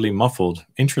weirdly muffled.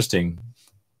 Interesting.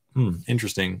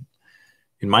 Interesting.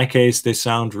 In my case, they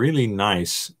sound really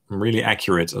nice, really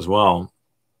accurate as well.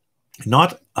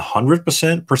 Not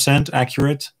 100%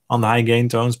 accurate on the high gain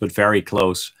tones, but very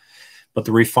close. But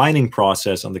the refining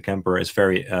process on the Kemper is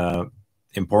very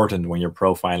important when you're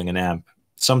profiling an amp.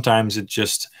 Sometimes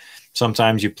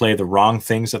you play the wrong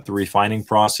things at the refining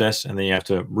process, and then you have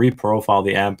to reprofile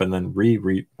the amp and then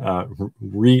refine,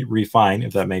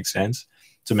 if that makes sense,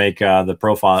 to make the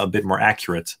profile a bit more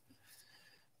accurate.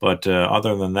 But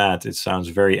other than that, it sounds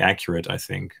very accurate, I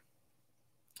think.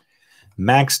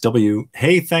 Max W.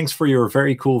 Hey, thanks for your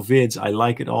very cool vids. I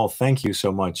like it all. Thank you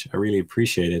so much. I really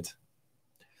appreciate it.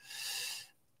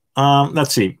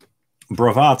 Let's see.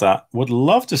 Bravata would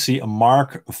love to see a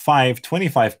Mark V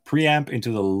 25 preamp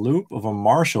into the loop of a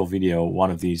Marshall video one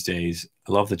of these days.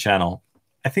 I love the channel.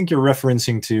 I think you're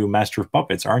referencing to Master of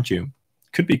Puppets, aren't you?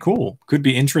 Could be cool. Could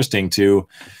be interesting to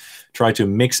try to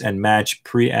mix and match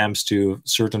preamps to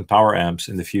certain power amps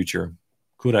in the future.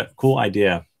 Cool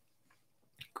idea.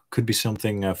 Could be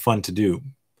something fun to do.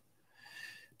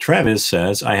 Travis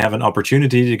says, I have an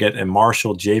opportunity to get a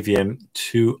Marshall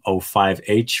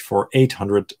JVM210H for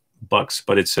 $800,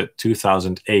 but it's a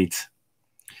 2008.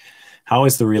 How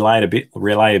is the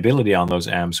reliability on those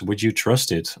amps? Would you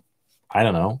trust it? I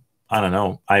don't know.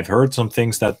 I've heard some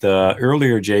things that the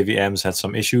earlier JVMs had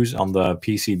some issues on the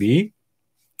PCB.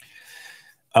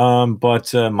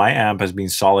 But my amp has been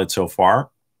solid so far.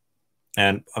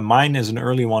 And mine is an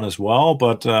early one as well,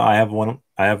 but I have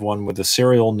one with a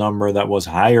serial number that was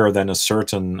higher than a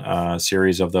certain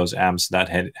series of those amps that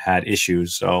had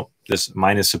issues. So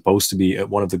mine is supposed to be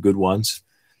one of the good ones.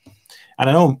 I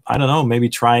don't know. Maybe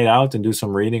try it out and do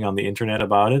some reading on the internet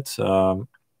about it.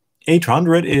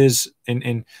 800 is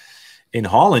in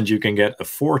Holland. You can get a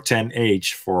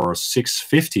 410H for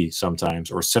 650 sometimes,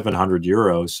 or 700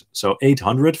 euros. So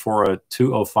 800 for a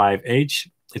 205H.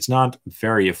 It's not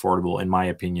very affordable, in my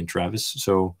opinion, Travis.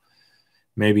 So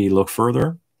maybe look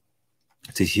further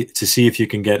to see if you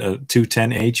can get a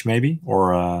 210H maybe,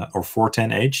 or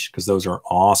 410H, because those are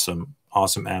awesome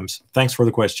amps. Thanks for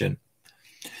the question.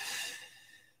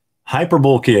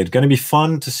 Hyperbole Kid, going to be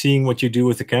fun to seeing what you do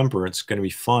with the Kemper. It's going to be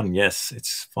fun. Yes,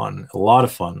 it's fun. A lot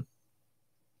of fun.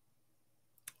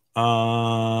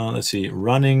 Let's see,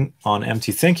 running on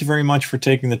empty. Thank you very much for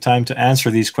taking the time to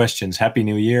answer these questions. Happy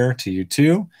New Year to you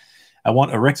too. I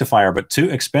want a rectifier, but too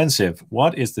expensive.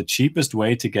 What is the cheapest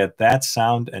way to get that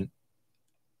sound and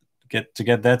get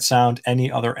that sound?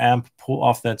 Any other amp pull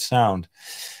off that sound?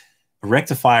 A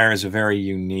rectifier is a very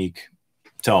unique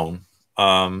tone.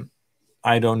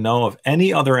 I don't know of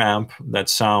any other amp that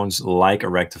sounds like a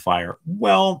rectifier.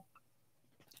 Well,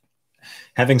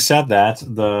 having said that,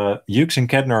 the Hughes &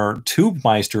 Kettner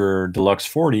Tubemeister Deluxe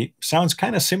 40 sounds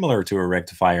kind of similar to a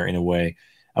rectifier in a way.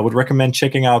 I would recommend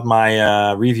checking out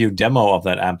my review demo of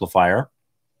that amplifier,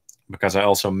 because I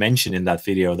also mentioned in that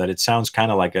video that it sounds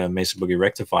kind of like a Mesa Boogie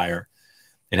rectifier.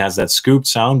 It has that scooped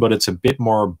sound, but it's a bit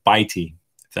more bitey,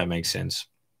 if that makes sense.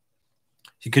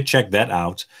 You could check that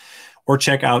out, or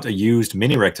check out a used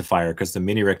mini rectifier, because the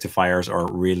mini rectifiers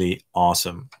are really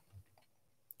awesome.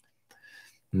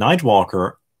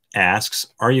 Nightwalker asks,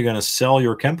 are you going to sell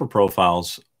your Kemper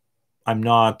profiles? I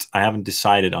haven't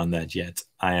decided on that yet.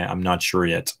 I'm not sure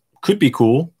yet. Could be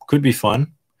cool, could be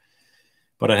fun,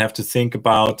 but I'd have to think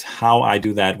about how I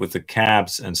do that with the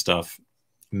cabs and stuff.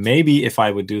 Maybe if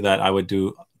I would do that, I would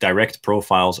do direct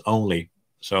profiles only,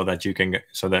 so that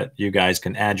you guys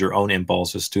can add your own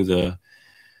impulses to the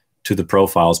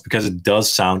profiles, because it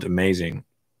does sound amazing.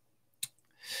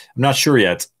 I'm not sure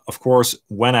yet. Of course,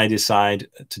 when I decide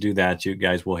to do that, you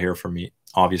guys will hear from me,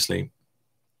 obviously.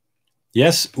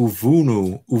 Yes,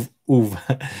 Uvunu.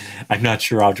 I'm not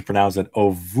sure how to pronounce that.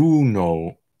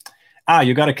 Ovuno. Ah,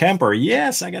 you got a Kemper.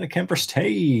 Yes, I got a Kemper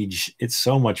stage. It's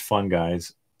so much fun,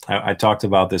 guys. I talked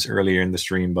about this earlier in the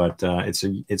stream, but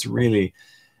it's really,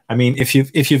 I mean, if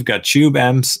you've got tube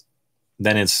amps,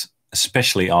 then it's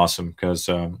especially awesome, because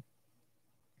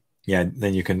yeah,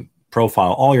 then you can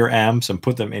profile all your amps and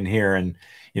put them in here, and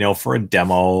for a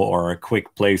demo or a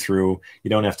quick playthrough, you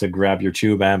don't have to grab your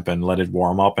tube amp and let it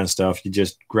warm up and stuff. You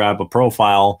just grab a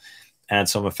profile, add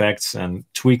some effects, and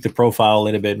tweak the profile a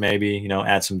little bit, maybe,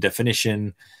 add some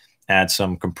definition, add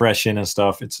some compression and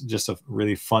stuff. It's just a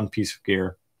really fun piece of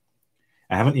gear.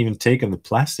 I haven't even taken the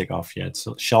plastic off yet,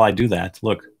 so shall I do that?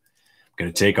 Look, I'm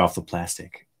going to take off the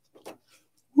plastic.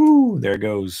 Woo, there it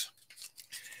goes.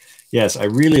 Yes, I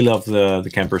really love the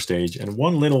Kemper stage. And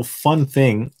one little fun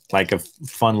thing, like a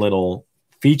fun little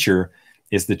feature,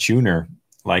 is the tuner.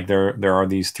 Like there are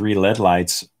these 3 LED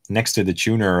lights next to the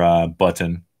tuner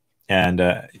button. And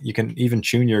you can even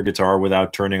tune your guitar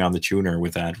without turning on the tuner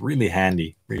with that. Really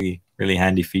handy, really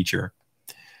handy feature.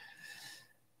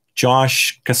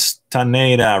 Josh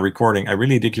Castaneda recording. I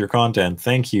really dig your content.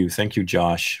 Thank you,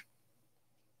 Josh.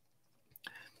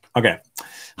 Okay.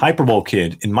 Hyperbole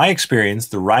Kid, in my experience,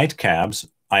 the right cabs,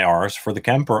 IRs, for the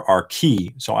Kemper are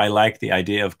key. So I like the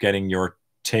idea of getting your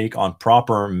take on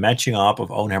proper matching up of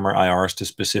Ownhammer IRs to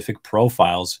specific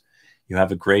profiles. You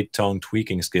have a great tone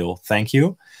tweaking skill. Thank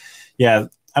you. Yeah,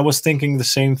 I was thinking the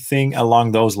same thing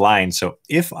along those lines. So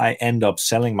if I end up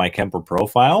selling my Kemper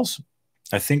profiles,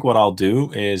 I think what I'll do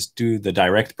is do the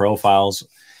direct profiles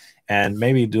and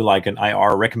maybe do like an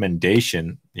IR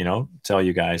recommendation, you know, tell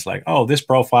you guys like, oh, this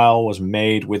profile was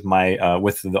made with my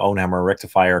with the Ownhammer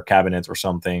rectifier cabinet or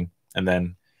something. And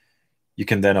then you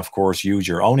can then, of course, use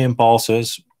your own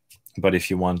impulses. But if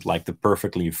you want like the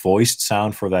perfectly voiced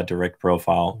sound for that direct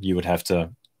profile, you would have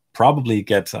to probably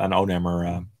get an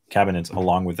Ownhammer cabinet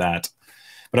along with that.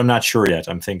 But I'm not sure yet.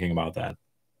 I'm thinking about that.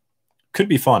 Could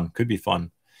be fun. Could be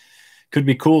fun. Could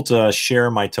be cool to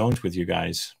share my tones with you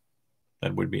guys.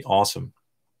 That would be awesome.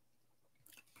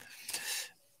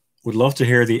 Would love to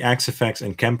hear the XFX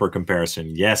and Kemper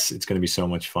comparison. Yes, it's going to be so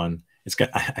much fun. It's got,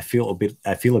 I feel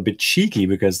a bit cheeky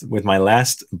because with my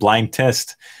last blind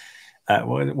test, it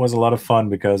was a lot of fun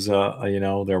because you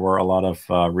know, there were a lot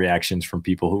of reactions from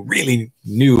people who really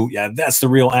knew, yeah, that's the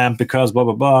real amp because blah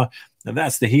blah blah, and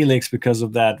that's the Helix because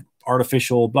of that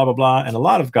artificial blah blah blah, and a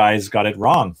lot of guys got it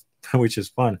wrong, which is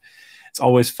fun. It's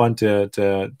always fun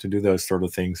to do those sort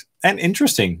of things, and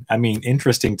interesting. I mean,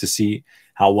 interesting to see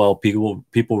how well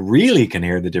people really can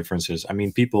hear the differences. I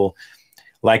mean, people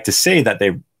like to say that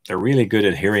they're really good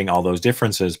at hearing all those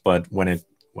differences, but when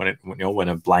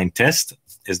a blind test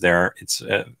is there,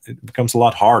 it becomes a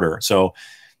lot harder. So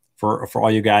for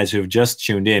all you guys who've just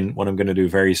tuned in, what I'm going to do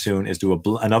very soon is do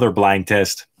another blind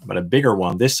test, but a bigger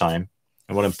one this time.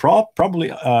 And what I'm probably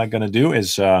going to do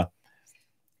is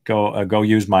go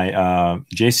use my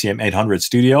JCM800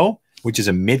 Studio, which is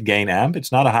a mid-gain amp.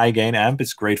 It's not a high-gain amp.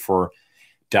 It's great for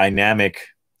dynamic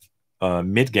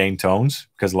mid-gain tones,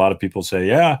 because a lot of people say,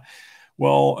 yeah,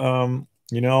 well,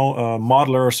 you know,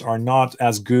 modelers are not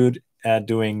as good at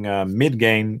doing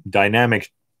mid-gain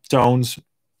dynamic tones.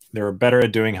 They're better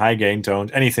at doing high-gain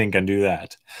tones. Anything can do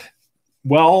that.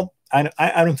 Well,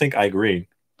 I don't think I agree.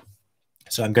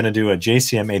 So I'm going to do a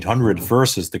JCM800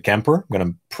 versus the Kemper. I'm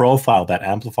going to profile that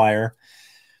amplifier.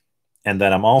 And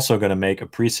then I'm also going to make a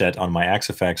preset on my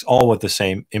XFX, all with the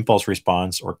same impulse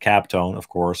response or cap tone, of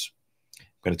course. I'm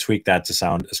going to tweak that to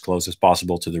sound as close as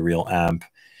possible to the real amp.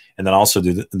 And then also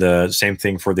do the same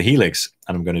thing for the Helix.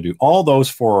 And I'm going to do all those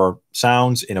 4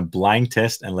 sounds in a blind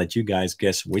test and let you guys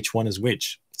guess which one is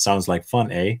which. Sounds like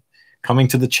fun, eh? Coming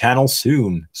to the channel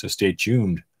soon, so stay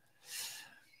tuned.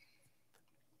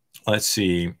 Let's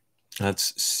see. I'm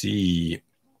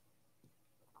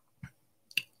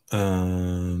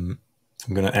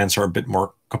going to answer a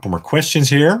couple more questions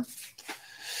here.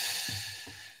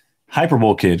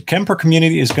 Hyperbole Kid, Kemper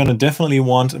community is going to definitely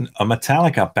want a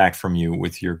Metallica pack from you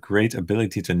with your great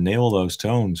ability to nail those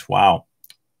tones. Wow.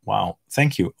 Wow.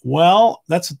 Thank you. Well,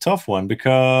 that's a tough one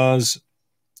because,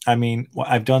 I mean,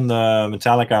 I've done the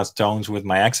Metallica tones with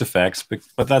my XFX,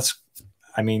 but that's,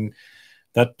 I mean,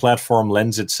 that platform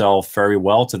lends itself very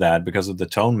well to that because of the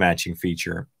tone matching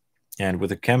feature. And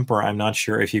with a Kemper, I'm not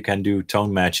sure if you can do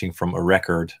tone matching from a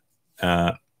record.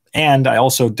 And I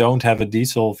also don't have a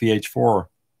diesel VH4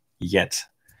 yet.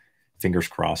 Fingers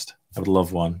crossed. I would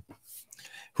love one.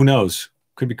 Who knows?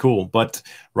 Could be cool. But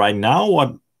right now,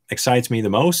 what excites me the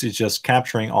most is just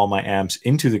capturing all my amps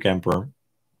into the Kemper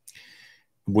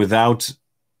without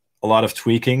a lot of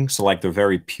tweaking. So like the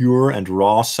very pure and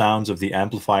raw sounds of the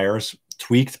amplifiers,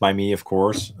 tweaked by me, of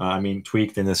course. I mean,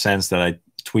 tweaked in the sense that I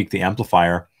tweak the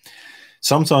amplifier.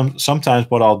 Sometimes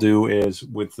what I'll do is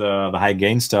with the high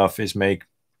gain stuff is make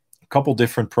a couple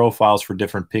different profiles for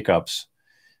different pickups.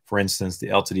 For instance, the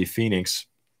LTD Phoenix,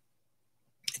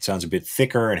 it sounds a bit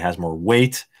thicker. It has more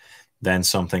weight than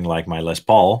something like my Les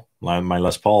Paul. My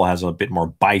Les Paul has a bit more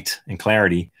bite and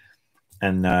clarity.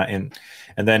 And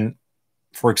then,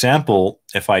 for example,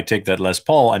 if I take that Les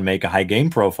Paul and make a high gain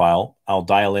profile, I'll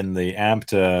dial in the amp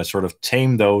to sort of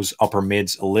tame those upper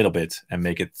mids a little bit and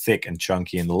make it thick and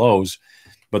chunky in the lows.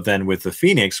 But then with the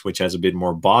Phoenix, which has a bit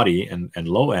more body and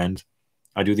low end,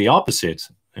 I do the opposite.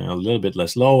 A little bit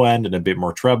less low end and a bit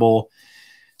more treble.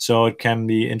 So it can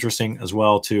be interesting as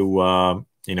well to,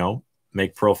 you know,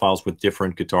 make profiles with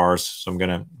different guitars. So I'm going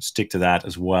to stick to that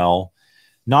as well.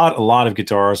 Not a lot of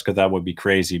guitars because that would be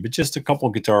crazy, but just a couple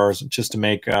of guitars just to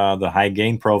make the high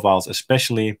gain profiles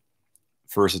especially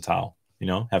versatile, you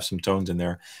know, have some tones in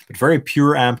there. But very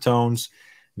pure amp tones,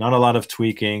 not a lot of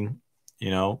tweaking,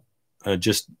 you know,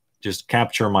 just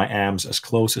capture my amps as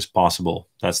close as possible.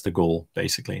 That's the goal,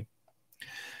 basically.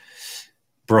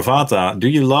 Bravata, do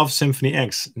you love Symphony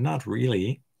X? Not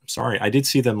really. Sorry, I did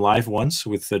see them live once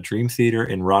with the Dream Theater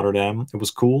in Rotterdam. It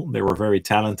was cool. They were very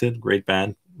talented, great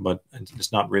band, but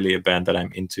it's not really a band that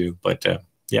I'm into. But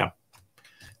yeah,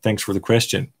 thanks for the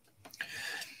question.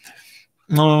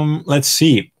 Let's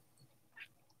see.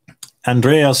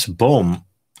 Andreas Bohm,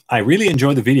 I really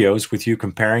enjoy the videos with you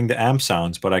comparing the amp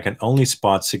sounds, but I can only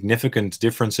spot significant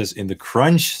differences in the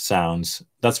crunch sounds.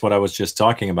 That's what I was just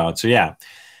talking about. So yeah,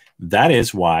 that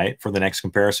is why for the next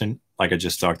comparison, like I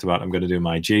just talked about, I'm going to do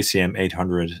my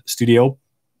JCM800 Studio.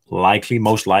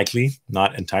 Most likely,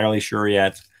 not entirely sure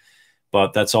yet.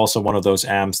 But that's also one of those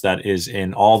amps that is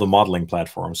in all the modeling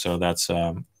platforms. So that's,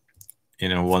 you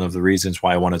know, one of the reasons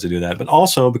why I wanted to do that. But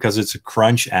also because it's a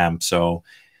crunch amp, so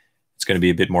it's going to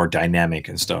be a bit more dynamic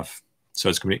and stuff. So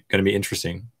it's going to be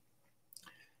interesting.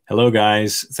 Hello,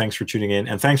 guys. Thanks for tuning in.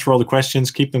 And thanks for all the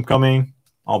questions. Keep them coming.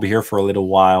 I'll be here for a little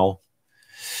while.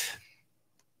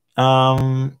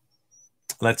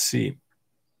 Let's see.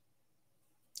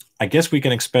 I guess we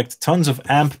can expect tons of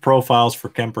amp profiles for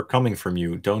Kemper coming from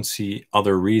you. Don't see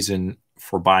other reason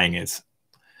for buying it.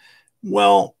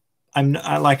 Well,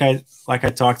 like I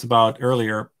talked about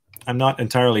earlier, I'm not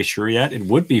entirely sure yet. It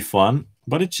would be fun,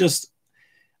 but it's just,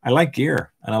 I like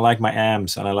gear and I like my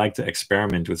amps and I like to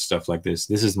experiment with stuff like this.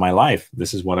 This is my life.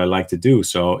 This is what I like to do.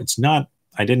 So it's not,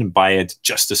 I didn't buy it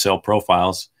just to sell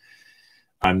profiles.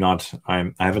 I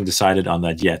haven't decided on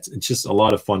that yet. It's just a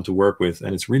lot of fun to work with,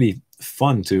 and it's really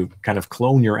fun to kind of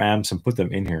clone your amps and put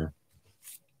them in here.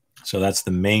 So that's the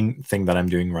main thing that I'm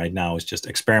doing right now, is just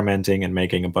experimenting and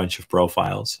making a bunch of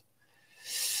profiles.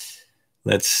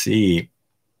 Let's see.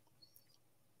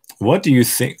 What do you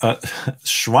think?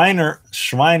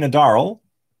 Schweinedarl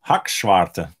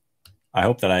Hackschwarte. I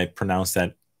hope that I pronounced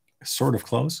that sort of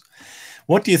close.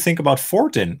 What do you think about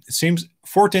Fortin?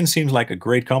 Fortin seems like a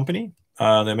great company.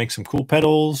 They make some cool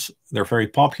pedals. They're very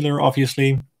popular,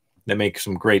 obviously. They make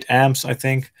some great amps, I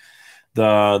think.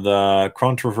 The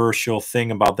controversial thing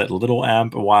about that little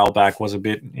amp a while back was a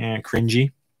bit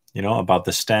cringy, you know, about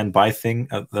the standby thing,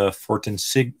 the Fortin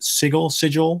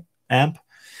Sigil amp.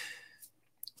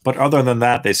 But other than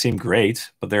that, they seem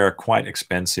great, but they're quite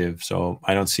expensive. So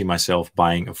I don't see myself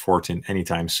buying a Fortin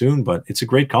anytime soon, but it's a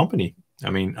great company.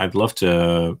 I mean, I'd love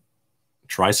to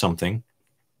try something.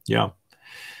 Yeah.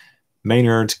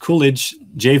 Maynard Coolidge,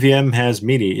 JVM has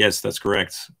MIDI. Yes, that's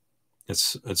correct.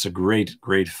 It's a great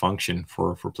function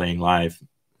for playing live.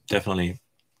 Definitely.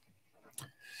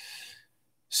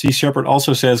 C. Shepard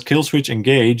also says Killswitch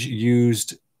Engage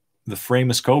used the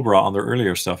Framus Cobra on their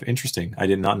earlier stuff. Interesting. I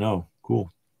did not know.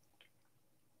 Cool.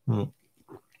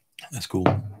 That's cool.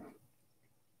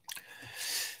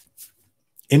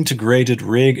 Integrated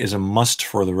rig is a must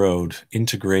for the road.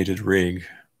 Integrated rig.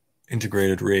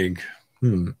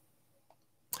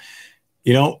 You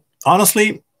know,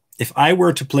 honestly, if I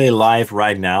were to play live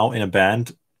right now in a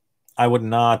band, I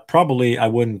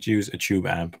wouldn't use a tube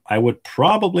amp. I would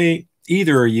probably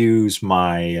either use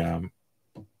my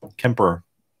Kemper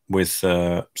with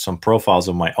some profiles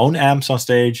of my own amps on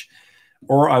stage,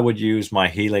 or I would use my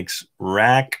Helix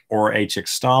rack or HX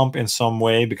Stomp in some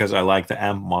way, because I like the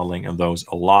amp modeling of those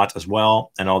a lot as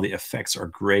well, and all the effects are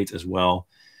great as well.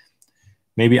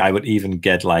 Maybe I would even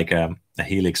get like a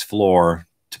Helix floor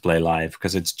to play live,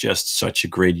 because it's just such a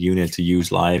great unit to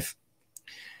use live.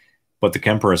 But the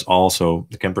Kemper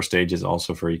stage is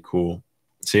also very cool.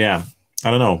 So yeah,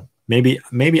 I don't know. Maybe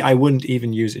I wouldn't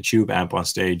even use a tube amp on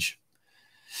stage.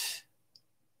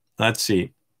 Let's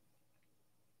see.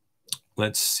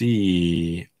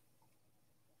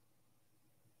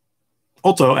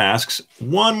 Otto asks,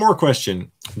 one more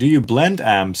question. Do you blend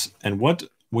amps, and what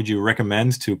would you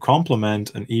recommend to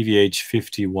complement an EVH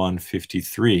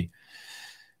 5153?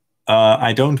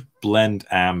 I don't blend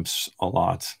amps a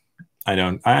lot.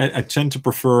 I tend to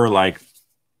prefer like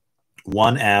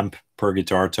one amp per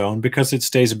guitar tone, because it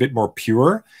stays a bit more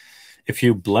pure. If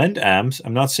you blend amps,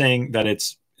 I'm not saying that it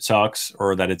sucks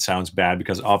or that it sounds bad,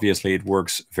 because obviously it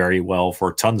works very well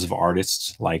for tons of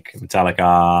artists like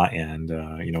Metallica and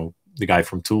you know, the guy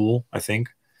from Tool, I think.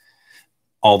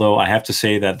 Although I have to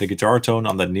say that the guitar tone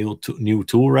on the new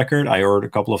Tool record, I heard a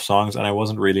couple of songs and I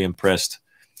wasn't really impressed.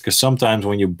 Because sometimes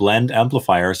when you blend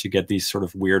amplifiers, you get these sort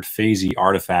of weird phasey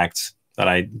artifacts that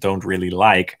I don't really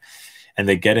like. And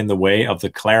they get in the way of the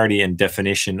clarity and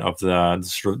definition of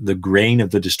the grain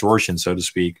of the distortion, so to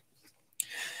speak.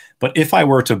 But if I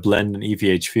were to blend an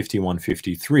EVH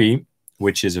 5153,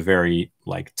 which is a very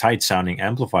like tight sounding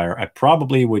amplifier, I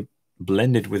probably would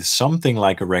blend it with something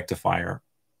like a rectifier,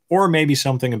 or maybe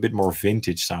something a bit more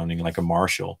vintage sounding like a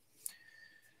Marshall.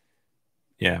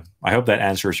 Yeah, I hope that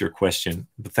answers your question.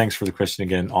 But thanks for the question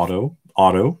again, Otto.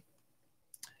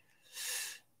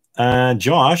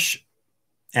 Josh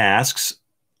asks,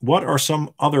 what are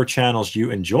some other channels you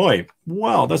enjoy?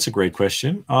 Well, that's a great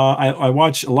question. I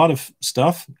watch a lot of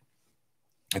stuff.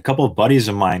 A couple of buddies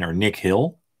of mine are Nick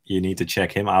Hill. You need to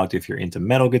check him out if you're into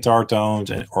metal guitar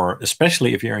tones, or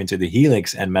especially if you're into the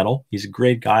Helix and metal. He's a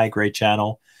great guy, great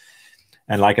channel.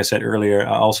 And like I said earlier,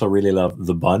 I also really love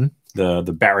The Bun.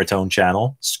 the baritone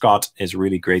channel. Scott is a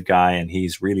really great guy, and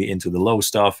he's really into the low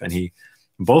stuff. And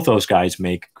both those guys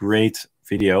make great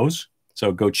videos.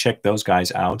 So go check those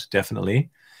guys out, definitely.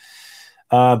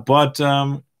 But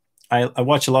I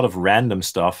watch a lot of random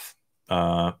stuff.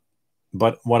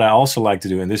 But what I also like to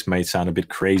do, and this may sound a bit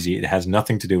crazy, it has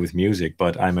nothing to do with music,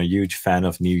 but I'm a huge fan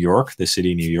of New York, the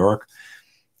city New York.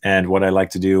 And what I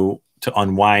like to do to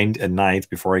unwind at night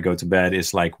before I go to bed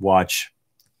is like watch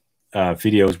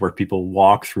videos where people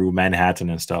walk through Manhattan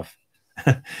and stuff.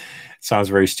 It sounds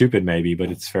very stupid maybe, but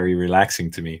it's very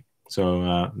relaxing to me.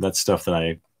 So that's stuff that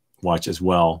I watch as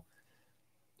well.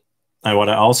 And what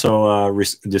I also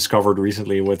discovered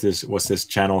recently was this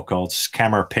channel called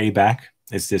Scammer Payback.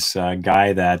 It's this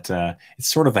guy that it's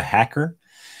sort of a hacker,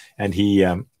 and he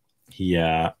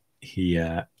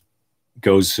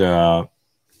goes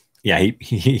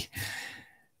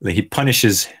he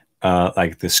punishes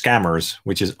like the scammers,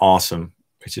 which is awesome.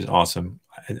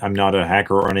 I'm not a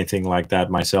hacker or anything like that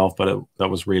myself, but that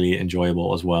was really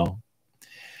enjoyable as well.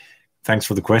 Thanks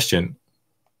for the question.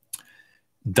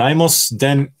 Dimos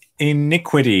Den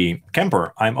Iniquity.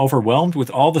 Kemper, I'm overwhelmed with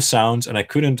all the sounds and I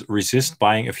couldn't resist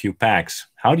buying a few packs.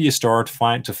 How do you start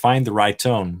to find the right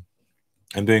tone?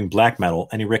 I'm doing black metal.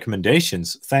 Any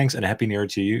recommendations? Thanks, and Happy New Year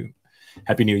to you.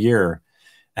 Happy New Year.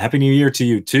 Happy New Year to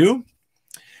you too.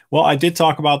 Well, I did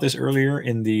talk about this earlier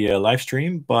in the live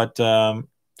stream, but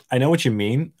I know what you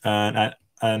mean.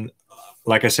 And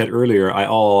like I said earlier, I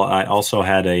also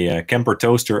had a Kemper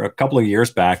toaster a couple of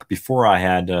years back before I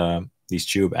had these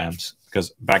tube amps, because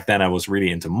back then I was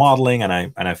really into modeling, and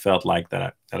I felt like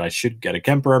that I should get a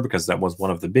Kemper because that was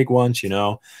one of the big ones, you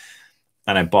know.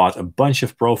 And I bought a bunch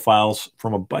of profiles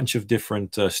from a bunch of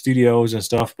different studios and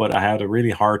stuff, but I had a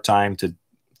really hard time to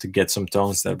get some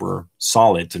tones that were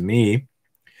solid to me.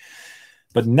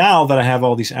 But now that I have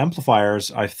all these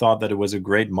amplifiers, I thought that it was a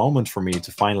great moment for me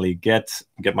to finally get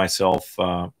myself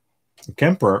a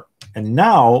Kemper. And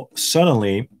now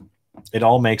suddenly it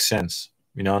all makes sense.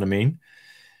 You know what I mean?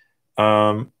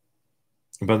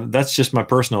 But that's just my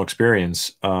personal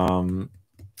experience.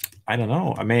 I don't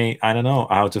know. I don't know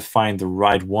how to find the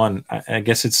right one. I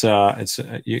guess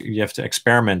you have to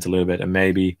experiment a little bit and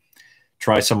maybe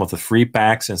try some of the free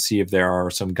packs and see if there are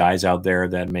some guys out there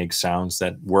that make sounds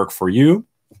that work for you.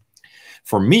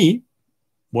 For me,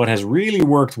 what has really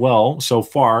worked well so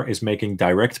far is making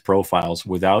direct profiles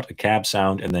without a cab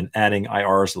sound and then adding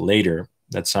IRs later.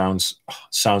 That sounds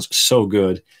so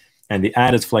good. And the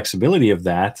added flexibility of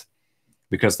that,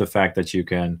 because the fact that you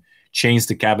can change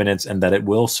the cabinets and that it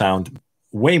will sound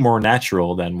way more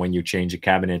natural than when you change a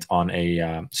cabinet on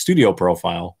a studio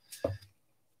profile.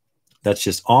 That's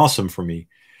just awesome for me.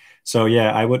 So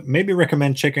yeah, I would maybe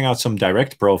recommend checking out some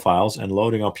direct profiles and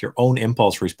loading up your own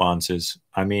impulse responses.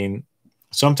 I mean,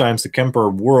 sometimes the Kemper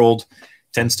world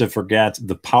tends to forget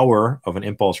the power of an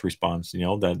impulse response, you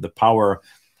know, the power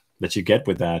that you get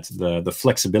with that, the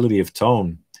flexibility of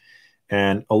tone.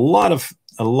 And a lot of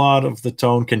the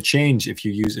tone can change if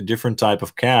you use a different type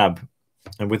of cab.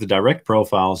 And with the direct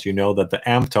profiles, you know that the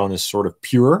amp tone is sort of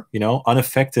pure, you know,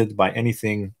 unaffected by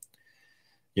anything,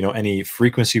 you know, any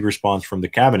frequency response from the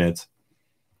cabinet.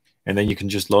 And then you can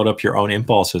just load up your own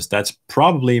impulses. That's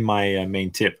probably my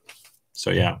main tip. So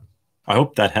yeah, I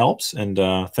hope that helps. And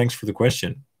thanks for the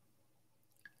question.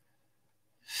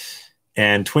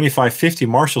 And 2550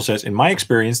 Marshall says, in my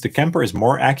experience, the Kemper is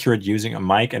more accurate using a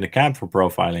mic and a cab for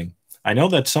profiling. I know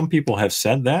that some people have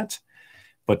said that,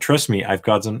 but trust me, I've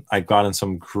gotten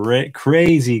some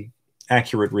crazy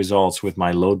accurate results with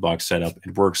my load box setup.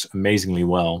 It works amazingly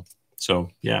well. So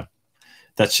yeah,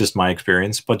 that's just my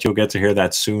experience, but you'll get to hear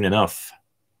that soon enough,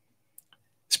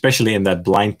 especially in that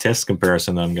blind test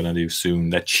comparison that I'm going to do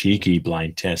soon, that cheeky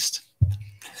blind test.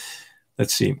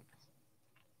 Let's see.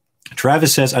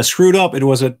 Travis says, I screwed up. It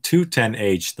was a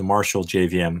 210H, the Marshall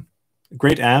JVM.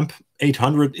 Great amp.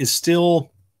 800 is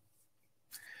still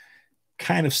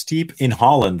kind of steep in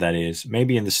Holland, that is.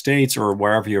 Maybe in the States or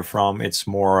wherever you're from, it's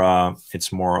more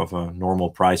of a normal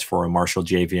price for a Marshall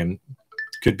JVM.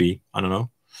 Could be, I don't know.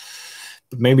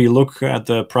 But maybe look at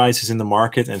the prices in the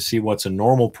market and see what's a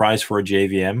normal price for a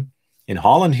JVM. In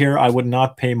Holland here, I would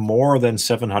not pay more than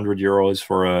 700 euros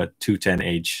for a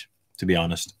 210H, to be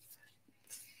honest.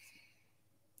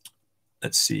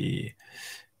 Let's see.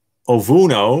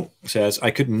 Ovuno says,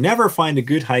 I could never find a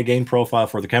good high gain profile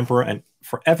for the Kemper, and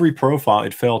for every profile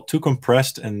it felt too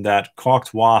compressed and that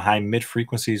cocked wah high mid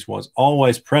frequencies was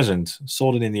always present.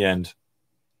 Sold it in the end.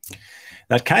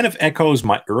 That kind of echoes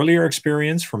my earlier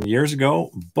experience from years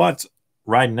ago, but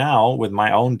right now with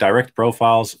my own direct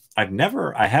profiles, I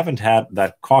haven't had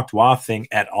that cocked wah thing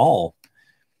at all.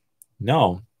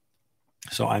 No.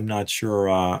 So I'm not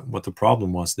sure what the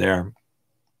problem was there.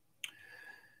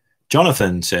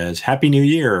 Jonathan says, Happy New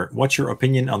Year. What's your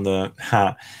opinion on the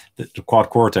Quad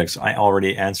Cortex? I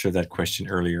already answered that question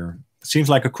earlier. It seems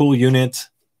like a cool unit.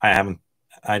 I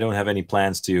don't have any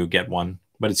plans to get one,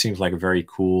 but it seems like a very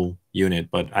cool unit,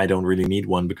 but I don't really need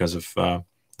one because of the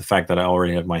fact that I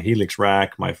already have my Helix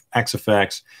rack, my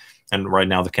XFX, and right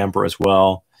now the Kemper as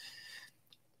well.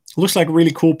 It looks like a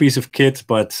really cool piece of kit,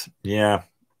 but yeah,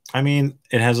 I mean,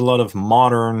 it has a lot of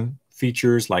modern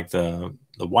features like the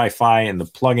Wi-Fi and the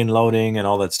plug-in loading and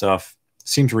all that stuff.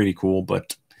 Seems really cool,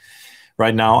 but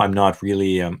right now I'm not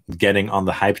really getting on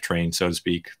the hype train, so to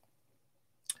speak.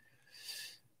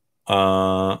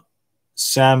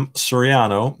 Sam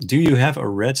Soriano, do you have a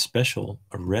red special?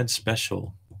 A red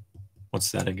special?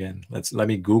 What's that again? Let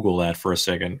me Google that for a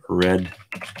second. Red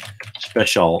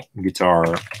special guitar.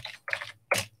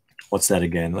 What's that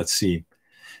again? Let's see.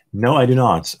 No, I do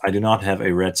not. I do not have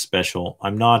a red special.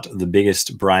 I'm not the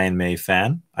biggest Brian May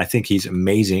fan. I think he's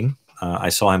amazing. I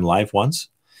saw him live once,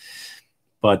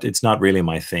 but it's not really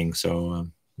my thing. So,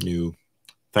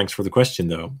 thanks for the question,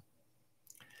 though.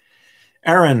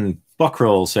 Aaron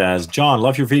Buckrill says, John,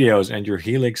 love your videos and your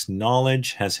Helix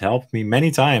knowledge has helped me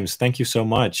many times. Thank you so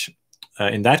much.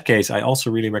 In that case, I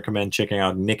also really recommend checking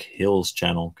out Nick Hill's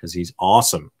channel because he's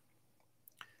awesome.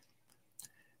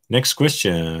 Next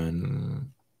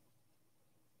question.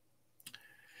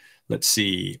 Let's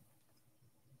see.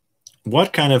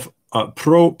 What kind of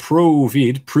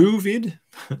ProVid?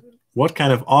 What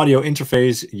kind of audio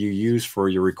interface you use for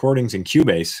your recordings in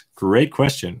Cubase? Great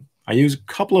question. I use a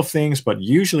couple of things, but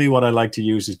usually what I like to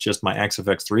use is just my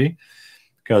XFX3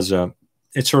 because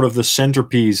it's sort of the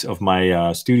centerpiece of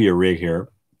my studio rig here.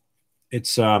 It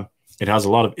has a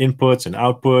lot of inputs and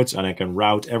outputs, and I can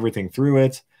route everything through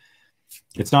it.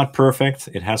 It's not perfect.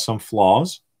 It has some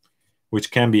flaws,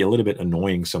 which can be a little bit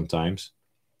annoying sometimes.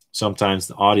 Sometimes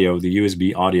the audio, the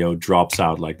USB audio drops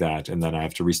out like that, and then I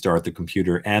have to restart the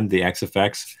computer and the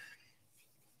XFX.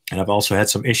 And I've also had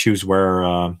some issues where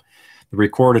the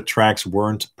recorded tracks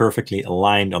weren't perfectly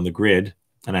aligned on the grid,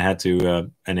 and I had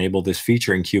to enable this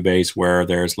feature in Cubase where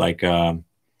there's like an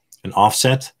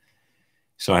offset.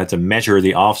 So I had to measure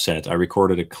the offset. I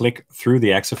recorded a click through the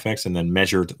XFX and then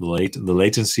measured the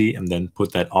latency and then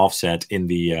put that offset in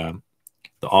the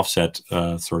offset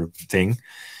sort of thing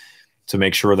to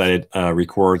make sure that it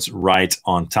records right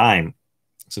on time.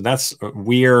 So that's a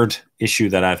weird issue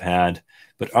that I've had.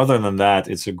 But other than that,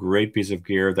 it's a great piece of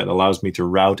gear that allows me to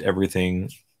route everything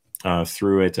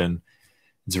through it. And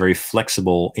it's a very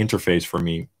flexible interface for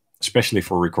me, especially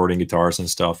for recording guitars and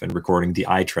stuff and recording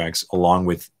DI tracks along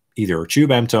with either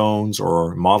tube amp tones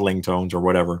or modeling tones or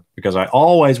whatever, because I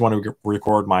always want to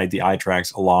record my DI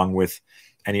tracks along with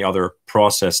any other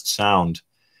processed sound.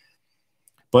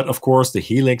 But of course, the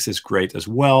Helix is great as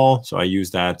well. So I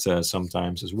use that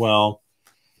sometimes as well.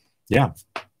 Yeah.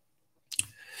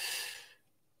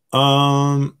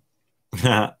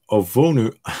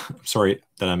 Ovonu, sorry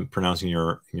that I'm pronouncing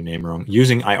your name wrong.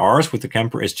 Using IRs with the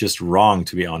Kemper is just wrong,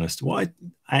 to be honest. Well,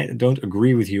 I don't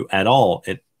agree with you at all.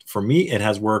 For me, it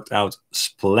has worked out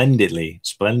splendidly.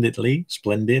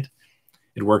 Splendid.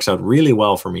 It works out really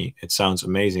well for me. It sounds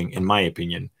amazing, in my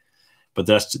opinion. But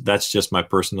that's just my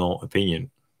personal opinion.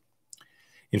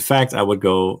 In fact, I would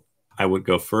go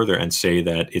further and say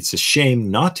that it's a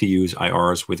shame not to use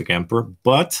IRs with the Kemper,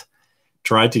 but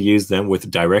try to use them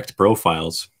with direct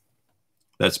profiles.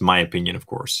 That's my opinion, of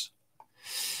course.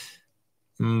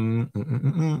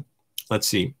 Let's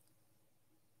see.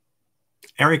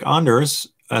 Eric Anders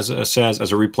says,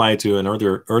 as a reply to an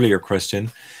earlier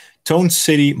question, Tone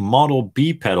City Model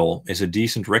B pedal is a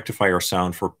decent rectifier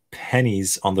sound for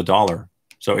pennies on the dollar.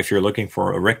 So if you're looking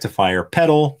for a rectifier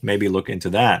pedal, maybe look into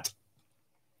that.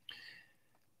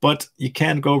 But you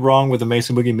can't go wrong with the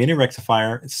Mesa Boogie Mini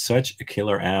Rectifier. It's such a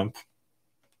killer amp.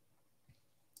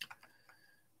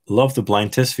 Love the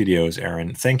blind test videos,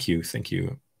 Aaron. Thank you. Thank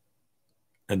you.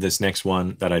 And this next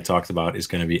one that I talked about is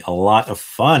going to be a lot of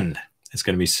fun. It's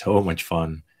going to be so much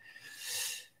fun.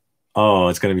 Oh,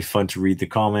 it's going to be fun to read the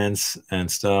comments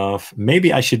and stuff.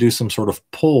 Maybe I should do some sort of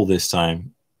poll this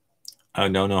time. I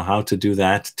don't know how to do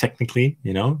that technically,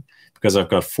 you know, because I've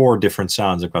got 4 different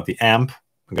sounds. I've got the amp.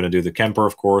 I'm going to do the Kemper,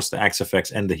 of course, the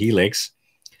XFX, and the Helix.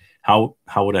 How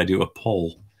would I do a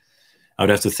poll? I would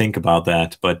have to think about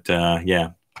that. But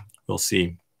yeah, we'll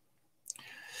see.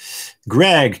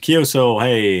 Greg Kioso,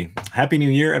 hey, Happy New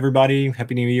Year, everybody.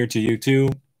 Happy New Year to you too.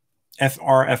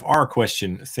 FRFR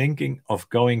question, thinking of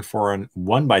going for an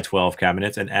 1x12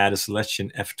 cabinet and add a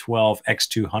Celestion F12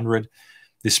 X200.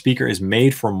 This speaker is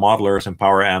made for modelers and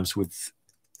power amps with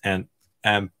an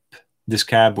amp this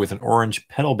cab with an orange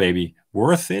pedal baby.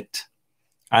 Worth it?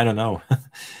 I don't know.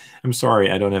 I'm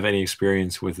sorry, I don't have any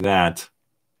experience with that.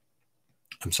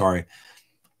 I'm sorry.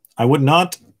 I would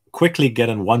not quickly get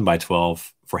an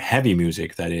 1x12 for heavy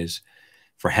music, that is.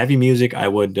 For heavy music, I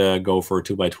would go for a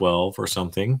 2x12 or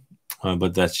something,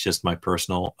 but that's just my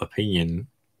personal opinion.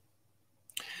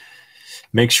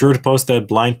 Make sure to post that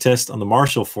blind test on the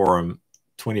Marshall forum.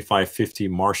 2550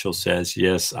 Marshall says,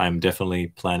 yes, I'm definitely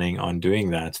planning on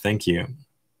doing that. Thank you.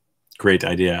 Great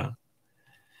idea.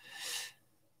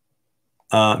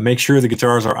 Make sure the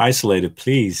guitars are isolated,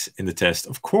 please, in the test.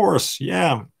 Of course,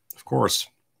 yeah, of course.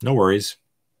 No worries.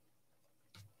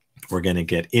 We're going to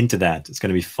get into that. It's going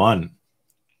to be fun.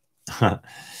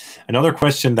 Another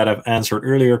question that I've answered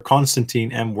earlier,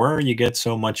 Constantine M., where you get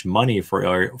so much money for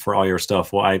all your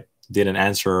stuff? Well, I did an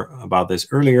answer about this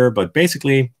earlier, but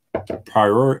basically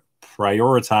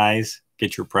prioritize,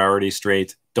 get your priorities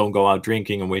straight. Don't go out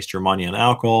drinking and waste your money on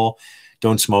alcohol.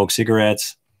 Don't smoke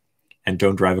cigarettes, and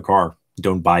don't drive a car.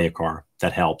 Don't buy a car.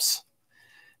 That helps.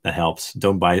 That helps.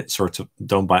 Don't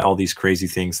buy all these crazy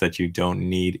things that you don't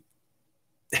need.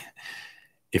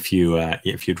 if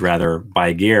you'd rather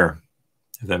buy gear,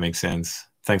 if that makes sense.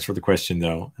 Thanks for the question,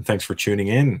 though, and thanks for tuning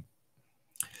in.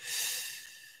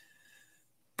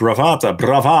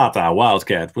 Bravata,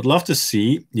 Wildcat. Would love to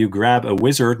see you grab a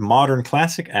Wizard Modern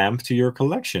Classic amp to your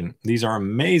collection. These are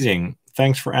amazing.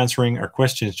 Thanks for answering our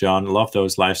questions, John. Love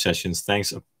those live sessions.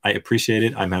 Thanks. I appreciate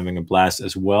it. I'm having a blast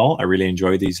as well. I really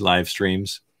enjoy these live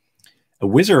streams. A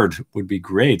Wizard would be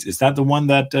great. Is that the one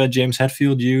that James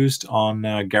Hetfield used on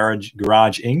Garage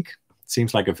Inc.?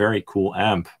 Seems like a very cool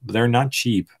amp, but they're not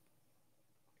cheap.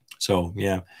 So,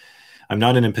 yeah. I'm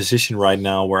not in a position right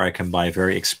now where I can buy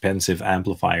very expensive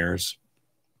amplifiers.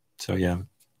 So, yeah.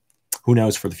 Who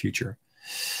knows for the future?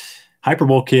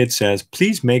 Hyperbole Kid says,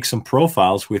 please make some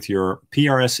profiles with your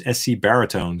PRS SC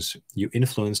baritones. You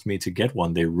influenced me to get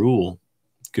one. They rule.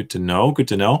 Good to know. Good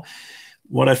to know.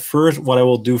 What I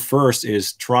will do first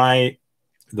is try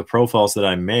the profiles that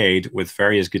I made with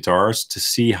various guitars to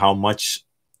see how much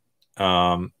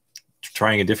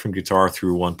trying a different guitar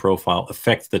through one profile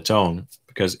affects the tone.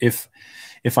 Because if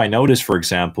I notice, for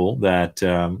example, that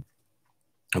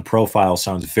a profile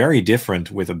sounds very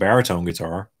different with a baritone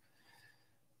guitar,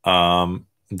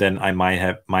 then I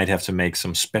might have to make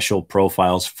some special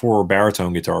profiles for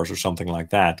baritone guitars or something like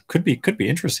that. Could be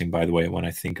interesting, by the way, when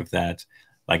I think of that.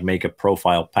 Like make a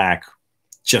profile pack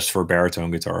just for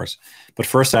baritone guitars. But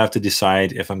first I have to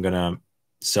decide if I'm going to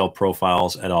sell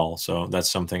profiles at all. So that's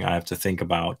something I have to think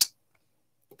about.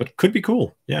 But could be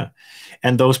cool, yeah.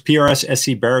 And those PRS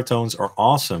SC baritones are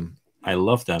awesome. I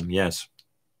love them, yes.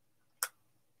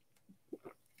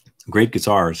 Great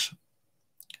guitars.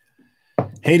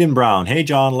 Hayden Brown. Hey,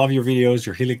 John, love your videos.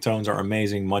 Your Helix tones are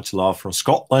amazing. Much love from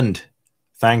Scotland.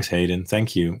 Thanks, Hayden.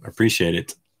 Thank you. Appreciate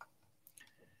it.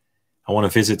 I want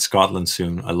to visit Scotland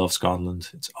soon. I love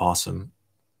Scotland. It's awesome.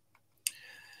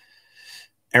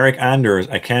 Eric Anders.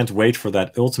 I can't wait for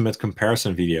that ultimate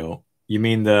comparison video. You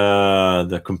mean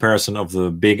the comparison of the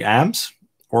big amps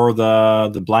or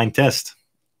the blind test?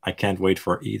 I can't wait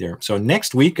for either. So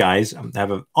next week, guys, I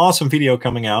have an awesome video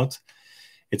coming out.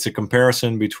 It's a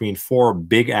comparison between 4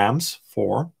 big amps,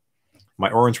 4. My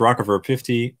Orange Rockerverb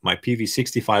 50, my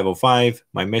PV6505,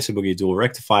 my Mesa Boogie Dual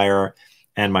Rectifier,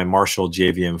 and my Marshall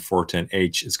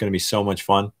JVM410H. It's going to be so much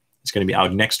fun. It's going to be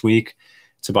out next week.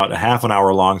 It's about a half an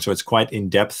hour long, so it's quite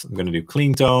in-depth. I'm going to do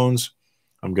clean tones.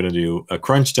 I'm going to do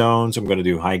crunch tones. I'm going to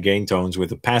do high gain tones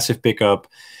with a passive pickup,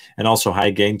 and also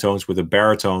high gain tones with a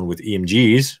baritone with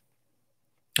EMGs.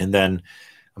 And then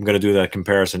I'm going to do that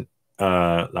comparison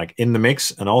like in the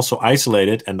mix and also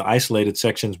isolated. And the isolated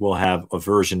sections will have a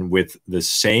version with the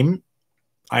same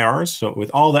IRs. So with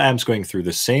all the amps going through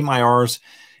the same IRs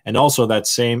and also that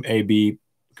same AB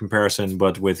comparison,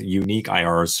 but with unique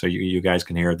IRs. So you guys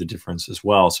can hear the difference as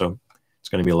well. So it's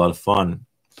going to be a lot of fun.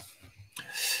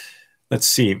 Let's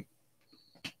see.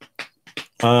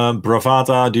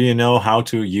 Bravata, do you know how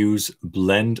to use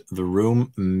blend the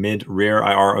room mid-rear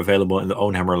IR available in the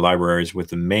Ownhammer libraries with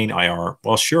the main IR?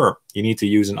 Well, sure. You need to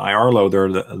use an IR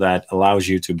loader that allows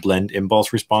you to blend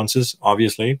impulse responses,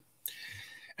 obviously.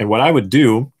 And what I would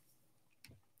do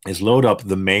is load up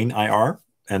the main IR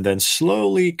and then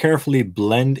slowly, carefully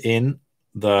blend in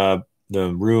the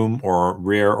room or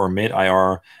rear or mid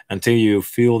IR until you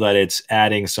feel that it's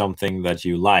adding something that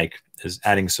you like. Is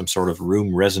adding some sort of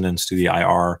room resonance to the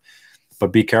IR,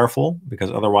 but be careful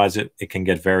because otherwise it can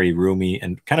get very roomy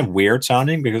and kind of weird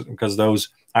sounding because those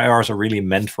IRs are really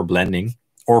meant for blending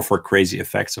or for crazy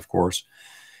effects, of course.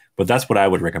 But that's what I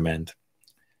would recommend.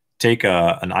 take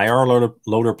an IR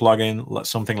loader plugin,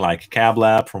 something like Cab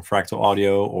Lab from Fractal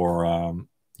Audio, or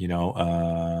you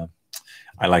know,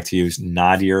 I like to use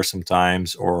Nadir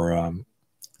sometimes, or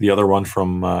the other one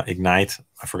from Ignite.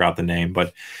 I forgot the name,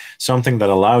 but something that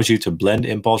allows you to blend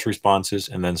impulse responses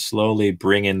and then slowly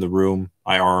bring in the room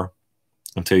IR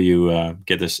until you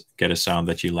get a sound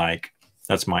that you like.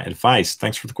 That's my advice.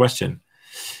 Thanks for the question.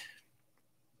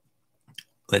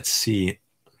 Let's see.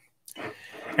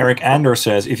 Eric Ander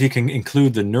says, if you can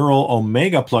include the Neural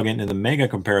Omega plugin in the Mega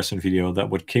comparison video, that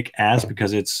would kick ass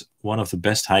because it's one of the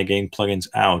best high gain plugins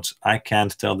out. I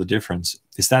can't tell the difference.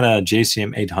 Is that a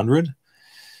JCM800?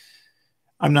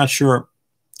 I'm not sure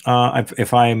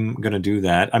if I'm going to do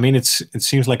that. I mean, it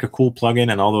seems like a cool plugin,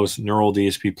 and all those Neural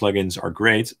DSP plugins are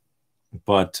great.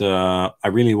 But I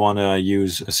really want to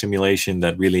use a simulation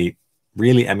that really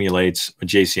emulates a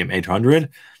JCM800.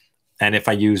 And if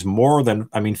I use more than,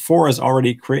 I mean, 4 is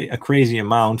already a crazy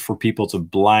amount for people to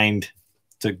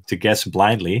guess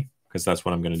blindly, because that's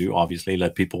what I'm going to do, obviously.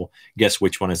 Let people guess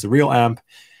which one is the real amp,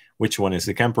 which one is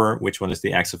the Kemper, which one is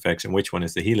the XFX, and which one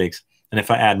is the Helix. And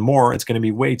if I add more, it's going to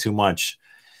be way too much.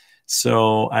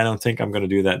 So I don't think I'm going to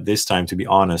do that this time, to be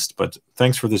honest. But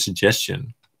thanks for the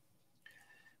suggestion.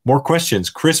 More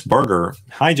questions. Chris Berger.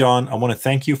 Hi, John. I want to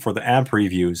thank you for the amp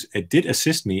reviews. It did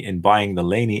assist me in buying the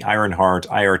Laney Ironheart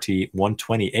IRT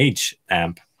 120H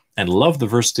amp and love the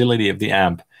versatility of the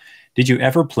amp. Did you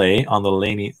ever play on the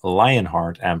Laney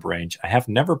Lionheart amp range? I have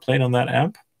never played on that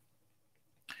amp.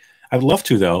 I'd love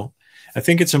to, though. I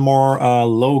think it's a more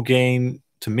low gain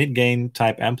to mid gain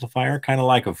type amplifier, kind of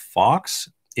like a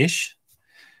Vox-ish.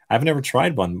 I've never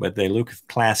tried one, but they look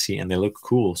classy and they look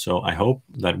cool. So I hope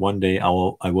that one day I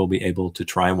will be able to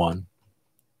try one.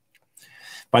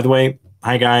 By the way,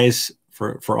 hi guys,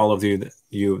 for all of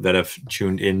you that have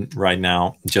tuned in right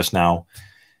now, just now,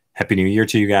 Happy New Year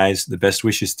to you guys. The best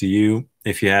wishes to you.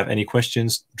 If you have any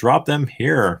questions, drop them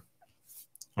here.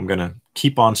 I'm going to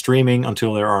keep on streaming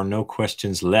until there are no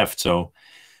questions left. So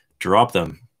drop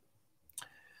them.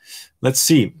 Let's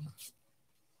see.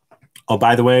 Oh,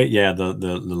 by the way, yeah,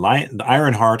 the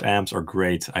Ironheart amps are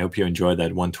great. I hope you enjoyed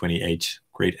that 120H.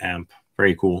 Great amp.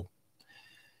 Very cool.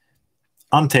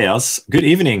 Anteas, good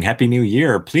evening. Happy New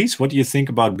Year. Please, what do you think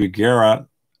about Bugera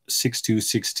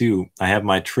 6262? I have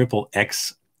my Triple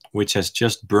X, which has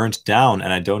just burnt down,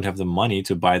 and I don't have the money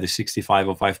to buy the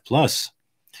 6505 Plus,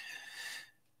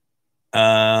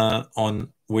 on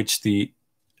which the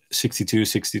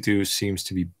 6262 seems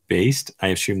to be based. I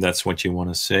assume that's what you want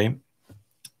to say.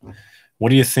 What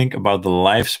do you think about the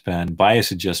lifespan, bias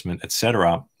adjustment,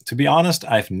 etc.? To be honest,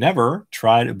 I've never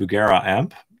tried a Bugera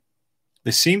amp.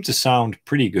 They seem to sound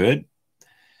pretty good,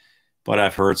 but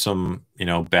I've heard some,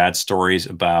 bad stories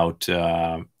about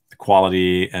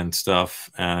quality and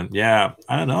stuff. And yeah,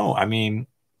 I don't know. I mean,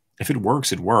 if it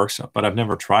works, it works. But I've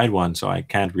never tried one, so I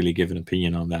can't really give an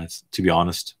opinion on that, to be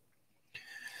honest.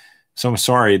 So I'm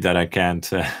sorry that I can't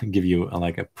give you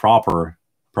a proper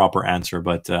answer,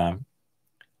 but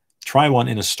try one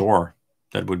in a store.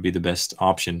 That would be the best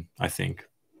option, I think.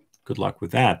 Good luck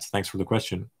with that. Thanks for the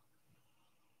question.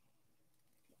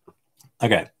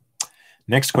 Okay,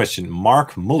 next question.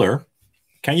 Mark Muller.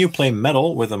 Can you play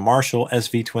metal with a Marshall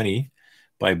SV20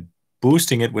 by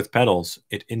boosting it with pedals?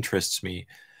 It interests me.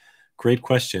 Great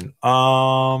question.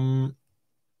 The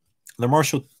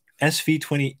Marshall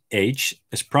SV20H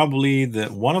is probably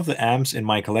one of the amps in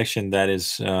my collection that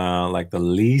is the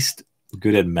least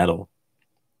good at metal,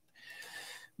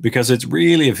 because it's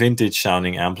really a vintage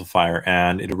sounding amplifier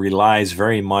and it relies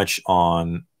very much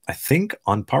on, I think,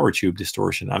 on power tube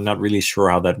distortion. I'm not really sure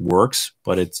how that works,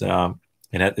 but it's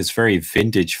very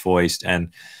vintage voiced,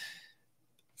 and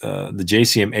the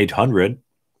JCM800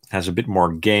 has a bit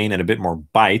more gain and a bit more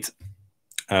bite.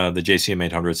 The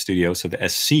JCM800 Studio, so the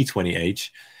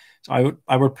SC20H. So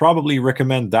I would probably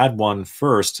recommend that one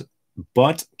first,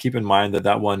 but keep in mind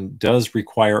that one does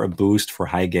require a boost for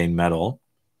high gain metal.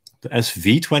 The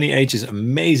SV20H is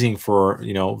amazing for,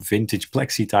 vintage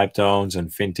plexi type tones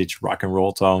and vintage rock and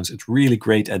roll tones. It's really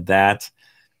great at that.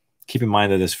 Keep in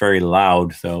mind that it's very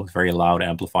loud, though, very loud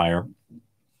amplifier.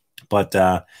 But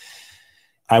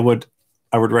I would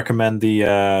recommend the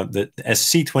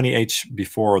SC20H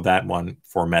before that one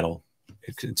for metal.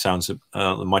 It sounds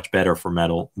much better for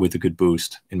metal with a good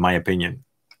boost, in my opinion.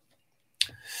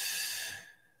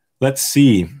 Let's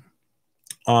see.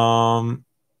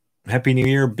 Happy New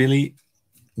Year, Billy.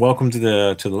 Welcome to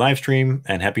the live stream,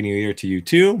 and Happy New Year to you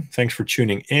too. Thanks for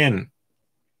tuning in.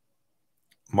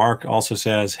 Mark also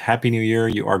says, Happy New Year.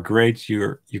 You are great.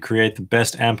 You create the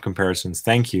best amp comparisons.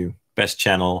 Thank you. Best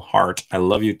channel, heart. I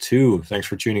love you too. Thanks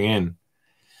for tuning in.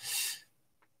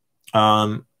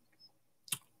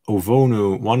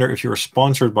 Ovonu, wonder if you're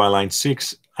sponsored by Line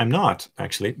 6. I'm not,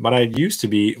 actually, but I used to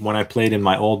be when I played in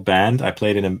my old band. I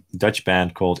played in a Dutch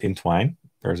band called Intwine.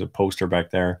 There's a poster back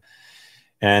there.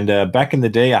 And back in the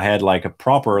day, I had like a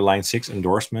proper Line 6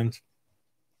 endorsement.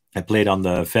 I played on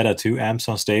the Veta 2 amps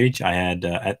on stage. I had,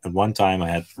 at one time, I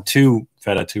had 2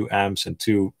 Veta 2 amps and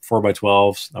 2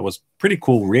 4x12s. That was pretty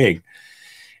cool rig.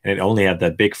 And it only had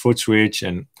that big foot switch,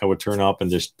 and I would turn up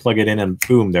and just plug it in, and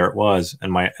boom, there it was.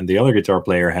 And the other guitar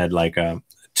player had like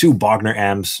 2 Bogner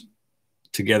amps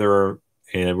together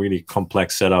in a really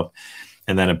complex setup,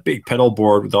 and then a big pedal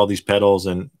board with all these pedals,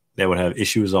 and they would have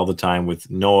issues all the time with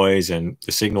noise and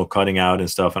the signal cutting out and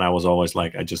stuff. And I was always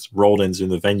like, I just rolled into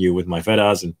the venue with my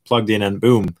Vetas and plugged in, and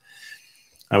boom,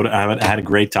 I had a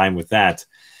great time with that.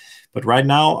 But right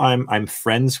now, I'm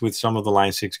friends with some of the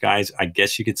Line 6 guys, I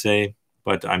guess you could say.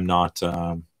 But I'm not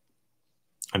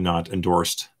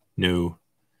endorsed. No.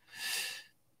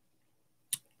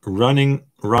 Running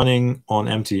on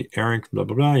empty. Eric, blah,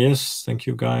 blah, blah. Yes, thank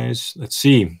you, guys. Let's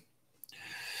see.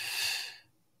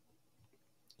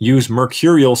 Use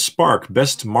Mercurial Spark.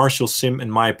 Best Marshall sim,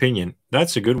 in my opinion.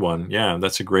 That's a good one. Yeah,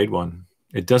 that's a great one.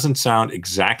 It doesn't sound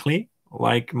exactly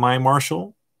like my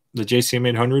Marshall, the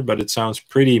JCM800, but it sounds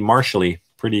pretty Marshall-y.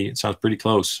 It sounds pretty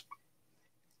close.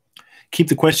 Keep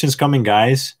the questions coming,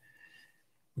 guys,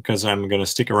 because I'm going to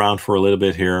stick around for a little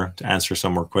bit here to answer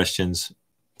some more questions.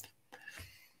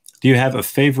 Do you have a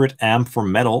favorite amp for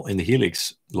metal in the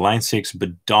Helix? The Line 6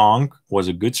 Bedonk was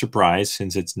a good surprise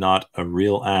since it's not a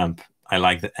real amp. I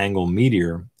like the Angle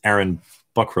Meteor. Aaron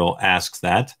Buckrill asks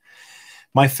that.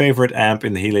 My favorite amp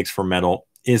in the Helix for metal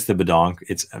is the Bedonk.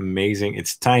 It's amazing.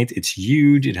 It's tight. It's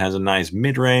huge. It has a nice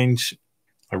mid-range.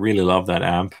 I really love that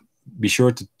amp. Be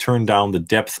sure to turn down the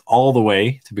depth all the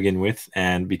way to begin with,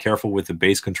 and be careful with the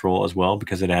bass control as well,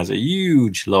 because it has a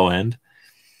huge low end.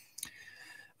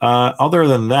 Other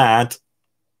than that,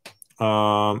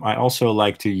 I also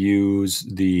like to use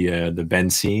the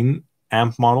Benzene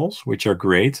amp models, which are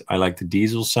great. I like the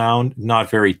diesel sound, not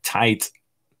very tight.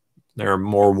 They're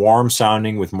more warm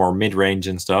sounding with more mid-range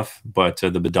and stuff, but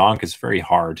the Bedonk is very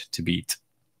hard to beat.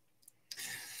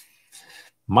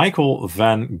 Michael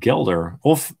van Gelder,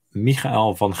 of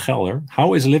Michael van Gelder.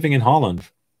 How is living in Holland?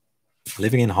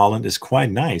 Living in Holland is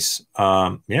quite nice.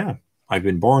 Yeah, I've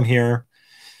been born here.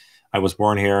 I was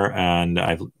born here, and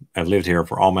I've lived here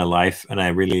for all my life, and I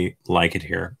really like it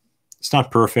here. It's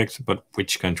not perfect, but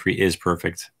which country is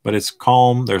perfect? But it's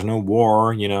calm. There's no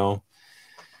war, you know,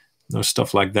 no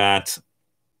stuff like that.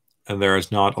 And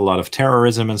there's not a lot of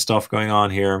terrorism and stuff going on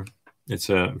here. It's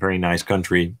a very nice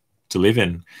country to live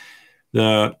in.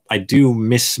 I do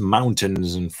miss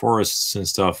mountains and forests and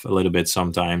stuff a little bit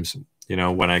sometimes, you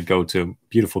know, when I go to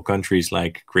beautiful countries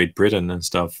like Great Britain and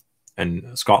stuff,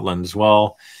 and Scotland as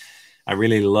well. I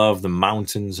really love the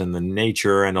mountains and the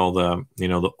nature and all the, you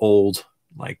know, the old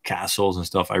like castles and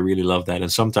stuff. I really love that.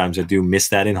 And sometimes I do miss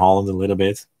that in Holland a little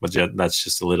bit, but that's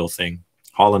just a little thing.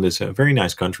 Holland is a very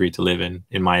nice country to live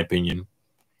in my opinion.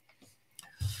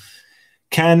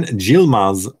 Can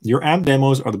Gilmaz, your amp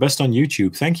demos are the best on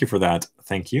YouTube. Thank you for that.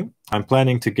 Thank you. I'm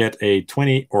planning to get a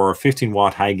 20 or 15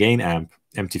 watt high gain amp.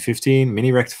 MT15,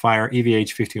 mini rectifier,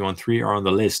 EVH 1513 are on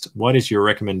the list. What is your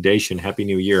recommendation? Happy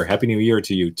New Year. Happy New Year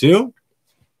to you too.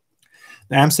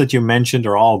 The amps that you mentioned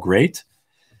are all great.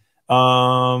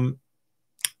 I'm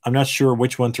not sure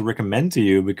which one to recommend to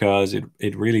you because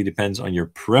it really depends on your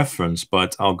preference,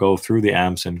 but I'll go through the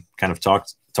amps and kind of talk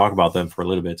about them for a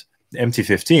little bit. The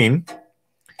MT15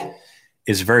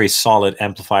 is a very solid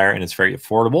amplifier, and it's very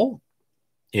affordable.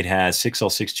 It has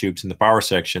 6L6 tubes in the power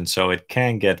section, so it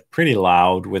can get pretty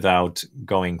loud without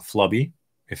going flubby,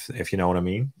 if you know what I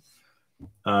mean.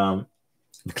 The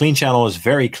clean channel is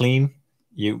very clean.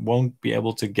 You won't be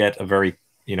able to get a very,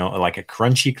 you know, like a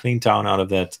crunchy clean tone out of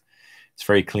that. It's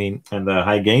very clean. And the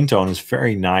high gain tone is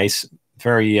very nice,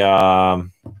 very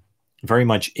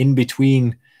much in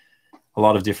between a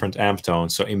lot of different amp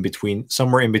tones. So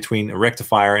somewhere in between a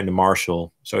rectifier and a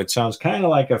Marshall. So it sounds kind of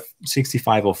like a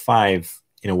 6505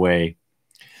 in a way,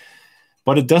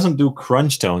 but it doesn't do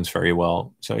crunch tones very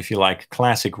well. So if you like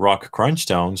classic rock crunch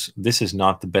tones, this is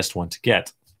not the best one to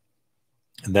get.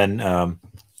 And then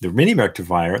the mini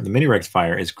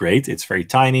rectifier is great. It's very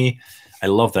tiny. I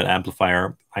love that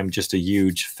amplifier. I'm just a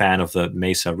huge fan of the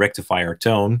Mesa rectifier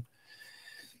tone.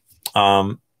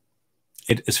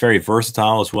 It is very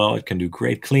versatile as well. It can do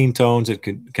great clean tones. It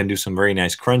can do some very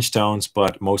nice crunch tones,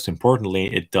 but most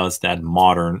importantly, it does that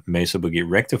modern Mesa Boogie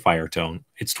rectifier tone.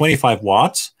 It's 25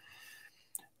 watts.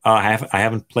 I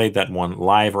haven't played that one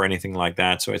live or anything like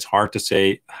that, so it's hard to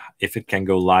say if it can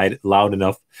go loud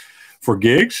enough for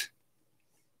gigs.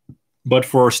 But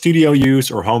for studio use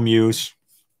or home use,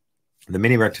 the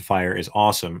mini rectifier is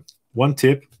awesome. One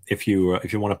tip, if you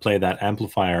want to play that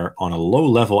amplifier on a low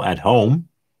level at home,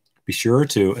 be sure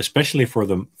to, especially for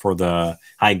the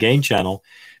high gain channel,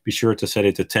 be sure to set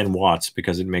it to 10 watts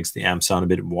because it makes the amp sound a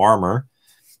bit warmer.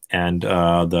 And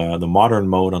the modern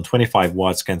mode on 25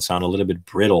 watts can sound a little bit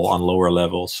brittle on lower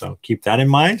levels. So keep that in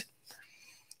mind.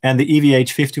 And the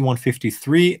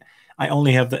EVH5153, I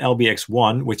only have the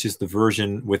LBX1, which is the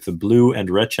version with the blue and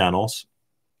red channels.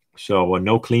 So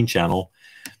no clean channel.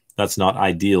 That's not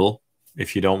ideal.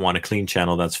 If you don't want a clean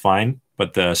channel, that's fine.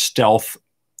 But the stealth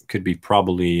could be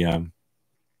probably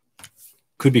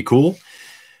could be cool.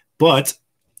 But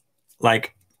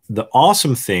like the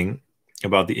awesome thing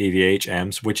about the AVH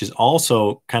amps, which is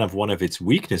also kind of one of its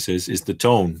weaknesses, is the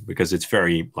tone, because it's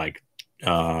very like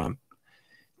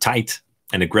tight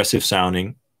and aggressive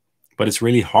sounding, but it's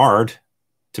really hard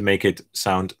to make it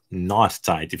sound not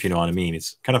tight, if you know what I mean.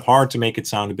 It's kind of hard to make it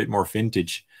sound a bit more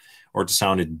vintage or to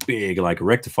sound it big like a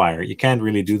rectifier. You can't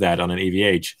really do that on an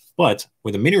AVH, but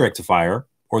with a mini rectifier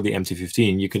or the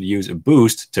MT15, you can use a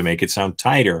boost to make it sound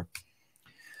tighter.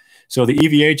 So the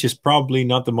EVH is probably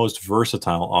not the most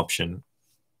versatile option.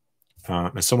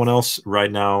 And someone else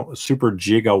right now, Super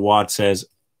Gigawatt, says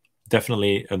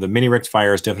definitely the mini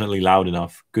rectifier is definitely loud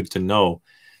enough. Good to know.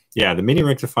 Yeah, the mini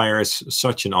rectifier is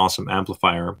such an awesome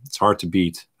amplifier. It's hard to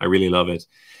beat. I really love it.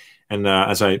 And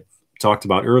as I talked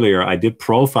about earlier, I did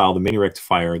profile the mini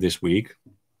rectifier this week.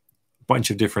 A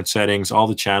bunch of different settings, all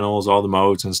the channels, all the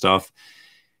modes and stuff.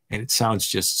 And it sounds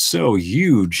just so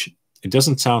huge. It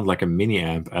doesn't sound like a mini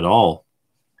amp at all.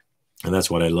 And that's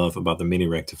what I love about the mini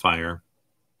rectifier.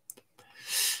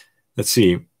 Let's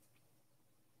see.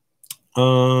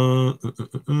 Super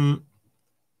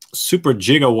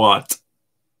Gigawatt.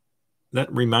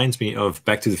 That reminds me of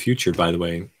Back to the Future, by the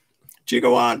way.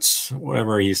 Gigawatts,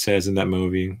 whatever he says in that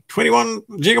movie. 21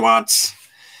 gigawatts.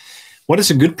 What is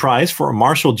a good price for a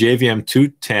Marshall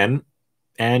JVM210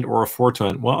 and or a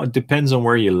 410? Well, it depends on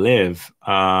where you live.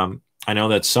 I know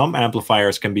that some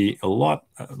amplifiers can be a lot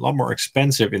more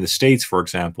expensive in the States, for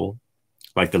example,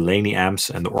 like the Laney amps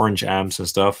and the Orange amps and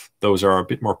stuff. Those are a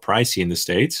bit more pricey in the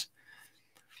States.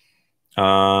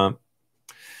 But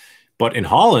in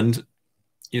Holland,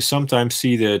 you sometimes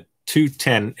see the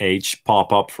 210H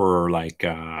pop up for like,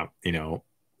 you know,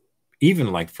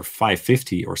 even like for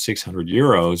 550 or 600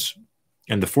 euros.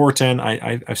 And the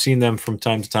 410, I've seen them from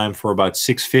time to time for about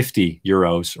 650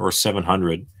 euros or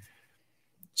 700.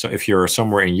 So if you're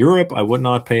somewhere in Europe, I would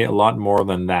not pay a lot more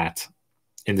than that.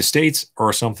 In the States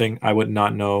or something, I would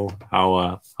not know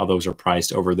how those are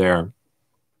priced over there.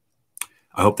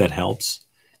 I hope that helps.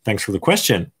 Thanks for the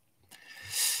question.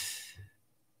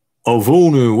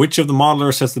 Ovonu, which of the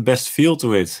modelers has the best feel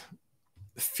to it?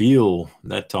 Feel,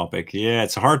 that topic. Yeah,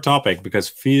 it's a hard topic because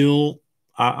feel,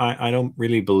 I don't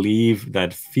really believe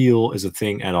that feel is a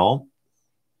thing at all.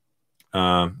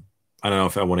 I don't know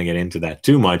if I want to get into that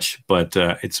too much, but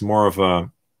it's more of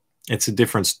a, it's a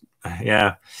different,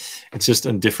 yeah, it's just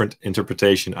a different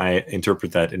interpretation. I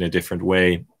interpret that in a different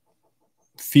way.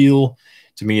 Feel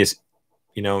to me is,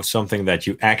 you know, something that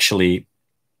you actually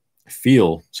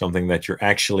feel, something that you're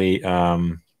actually,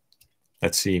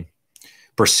 let's see,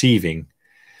 perceiving.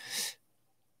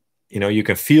 You know, you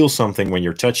can feel something when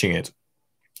you're touching it,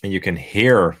 and you can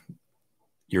hear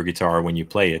your guitar when you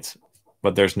play it.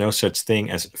 But there's no such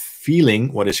thing as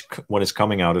feeling what is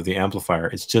coming out of the amplifier.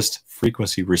 It's just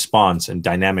frequency response and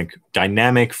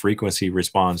dynamic frequency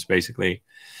response, basically.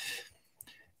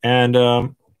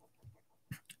 And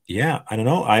yeah, I don't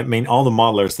know. I mean, all the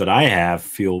modelers that I have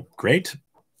feel great.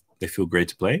 They feel great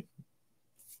to play.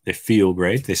 They feel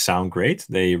great. They sound great.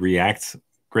 They react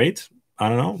great. I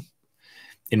don't know.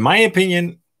 In my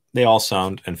opinion, they all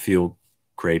sound and feel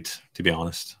great, to be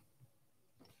honest.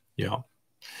 Yeah.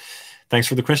 Thanks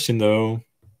for the question, though.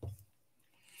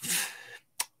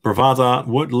 Bravata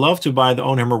would love to buy the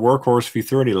Ownhammer Workhorse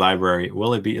V30 library.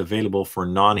 Will it be available for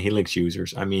non-Helix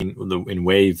users? I mean,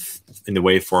 in the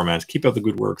wave format. Keep up the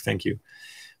good work. Thank you.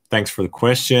 Thanks for the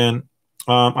question.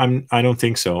 I don't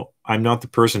think so. I'm not the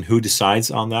person who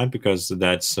decides on that, because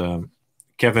that's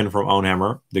Kevin from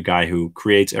Ownhammer, the guy who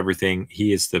creates everything.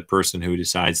 He is the person who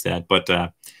decides that. But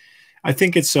I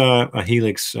think it's a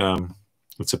Helix.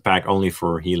 It's a pack only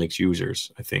for Helix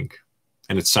users, I think.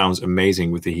 And it sounds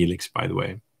amazing with the Helix, by the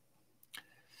way.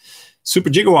 Super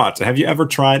Gigawatt, have you ever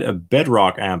tried a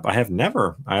Bedrock amp? I have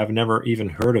never. I have never even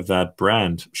heard of that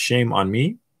brand. Shame on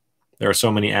me. There are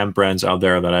so many amp brands out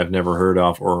there that I've never heard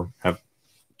of or have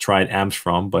tried amps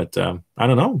from, but I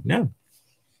don't know. Yeah,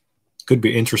 could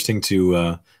be interesting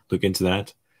to look into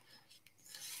that.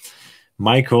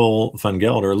 Michael van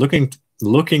Gelder, looking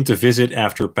to visit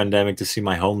after pandemic to see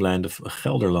my homeland of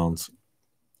Gelderland.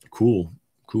 Cool.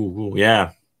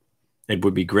 Yeah, it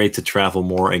would be great to travel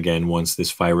more again once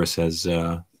this virus has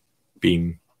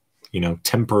been,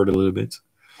 tempered a little bit.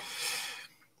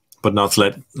 But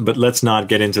let's not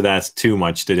get into that too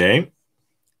much today.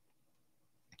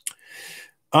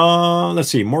 Let's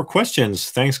see, more questions.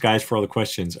 Thanks, guys, for all the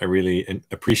questions. I really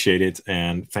appreciate it,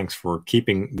 and thanks for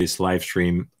keeping this live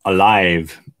stream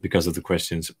alive because of the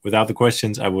questions. Without the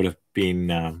questions, I would have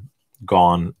been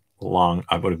gone long.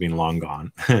 I would have been long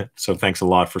gone. So thanks a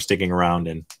lot for sticking around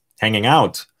and hanging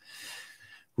out.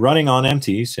 Running on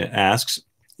Empty asks,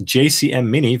 JCM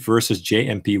Mini versus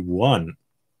JMP1.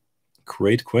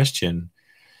 Great question.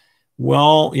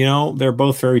 Well, they're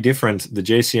both very different. The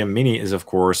JCM Mini is, of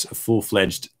course, a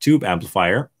full-fledged tube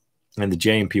amplifier, and the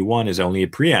JMP1 is only a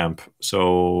preamp.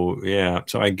 So, yeah,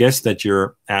 so I guess that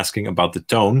you're asking about the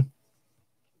tone.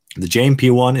 The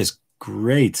JMP1 is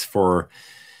great for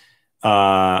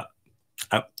more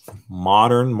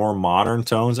modern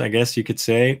tones, I guess you could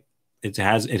say. It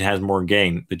has more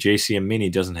gain. The JCM Mini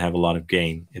doesn't have a lot of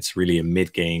gain. It's really a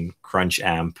mid-gain crunch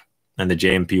amp. And the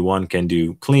JMP1 can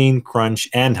do clean, crunch,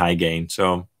 and high gain.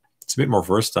 So it's a bit more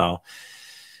versatile.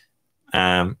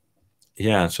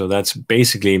 Yeah, so that's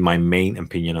basically my main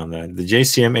opinion on that. The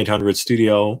JCM800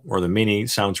 Studio or the Mini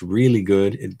sounds really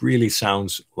good. It really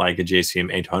sounds like a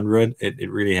JCM800.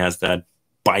 It really has that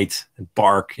bite and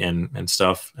bark and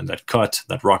stuff, and that cut,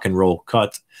 that rock and roll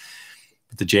cut.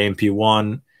 But the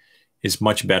JMP1 is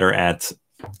much better at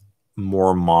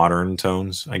more modern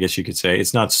tones, I guess you could say.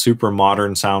 It's not super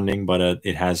modern sounding, but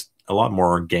it has a lot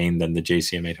more gain than the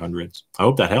JCM800s. I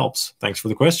hope that helps. Thanks for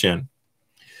the question.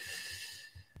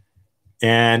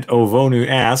 And Ovonu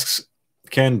asks,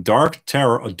 can Dark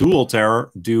Terror, a Dual Terror,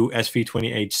 do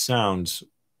SV20H sounds?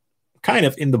 Kind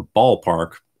of in the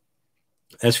ballpark.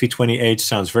 SV20H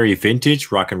sounds very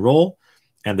vintage, rock and roll.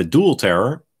 And the Dual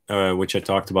Terror, which I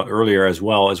talked about earlier as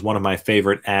well, is one of my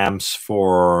favorite amps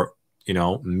for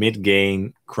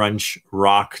mid-gain crunch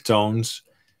rock tones,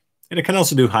 and it can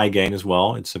also do high gain as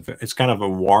well. It's kind of a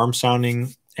warm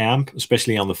sounding amp,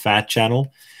 especially on the fat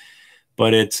channel,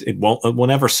 but it will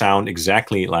never sound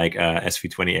exactly like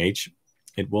SV20H.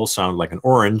 It will sound like an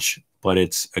orange, but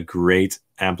it's a great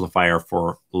amplifier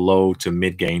for low to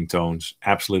mid-gain tones.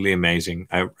 Absolutely amazing.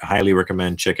 I highly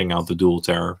recommend checking out the Dual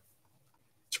Terror.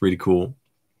 It's really cool.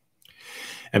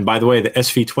 And by the way, the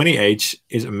SV20H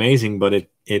is amazing, but it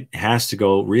has to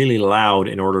go really loud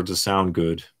in order to sound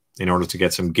good, in order to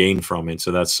get some gain from it.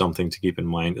 So that's something to keep in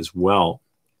mind as well.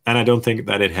 And I don't think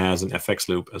that it has an FX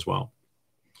loop as well.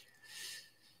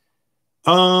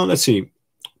 Let's see.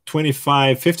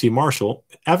 2550 Marshall.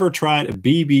 Ever tried a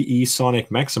BBE Sonic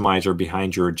Maximizer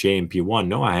behind your JMP1?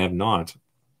 No, I have not.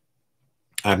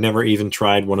 I've never even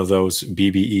tried one of those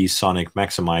BBE Sonic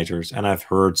Maximizers, and I've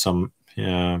heard some...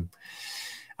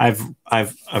 I've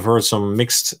heard some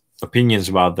mixed opinions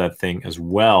about that thing as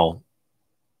well.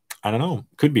 I don't know.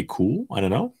 Could be cool. I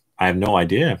don't know. I have no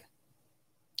idea.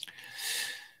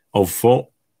 Ovonu.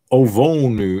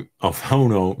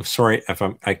 Sorry if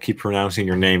I keep pronouncing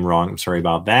your name wrong. I'm sorry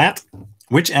about that.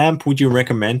 Which amp would you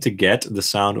recommend to get the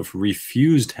sound of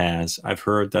Refused has? I've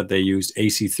heard that they used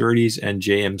AC30s and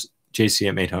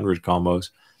JCM800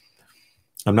 combos.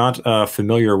 I'm not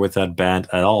familiar with that band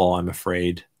at all, I'm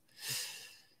afraid.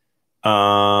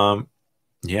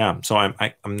 Yeah, so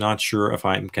I'm not sure if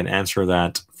I can answer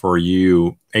that for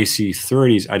you.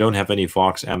 AC30s, I don't have any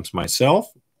Vox amps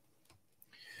myself.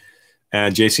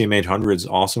 JCM800 is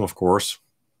awesome, of course.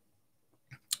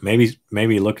 Maybe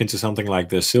look into something like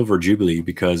the Silver Jubilee,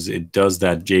 because it does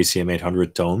that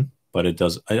JCM800 tone, but it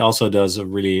also does a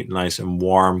really nice and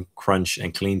warm crunch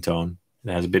and clean tone.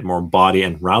 It has a bit more body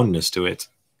and roundness to it,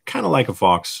 kind of like a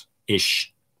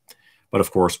Vox-ish, but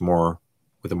of course more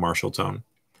with a Marshall tone.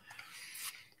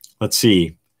 Let's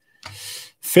see.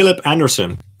 Philip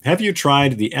Anderson. Have you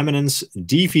tried the Eminence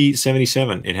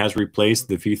DV77? It has replaced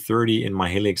the V30 in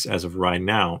my Helix as of right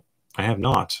now. I have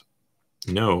not.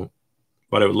 No.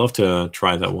 But I would love to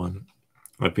try that one.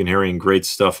 I've been hearing great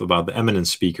stuff about the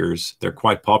Eminence speakers. They're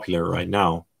quite popular right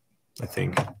now, I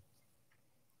think.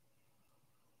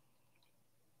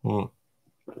 Well,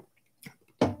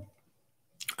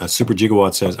 Super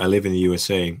Gigawatt says, I live in the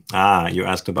USA. Ah, you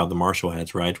asked about the Marshall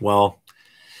heads, right? Well,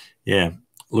 yeah,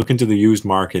 look into the used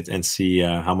market and see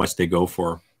how much they go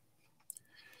for.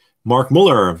 Mark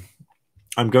Muller,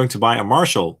 I'm going to buy a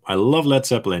Marshall. I love Led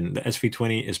Zeppelin. The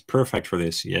SV20 is perfect for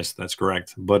this. Yes, that's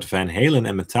correct. But Van Halen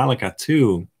and Metallica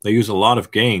too, they use a lot of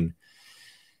gain.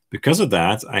 Because of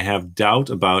that, I have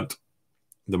doubt about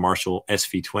the Marshall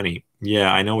SV20.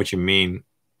 Yeah, I know what you mean.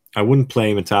 I wouldn't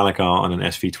play Metallica on an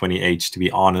SV20H, to be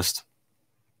honest.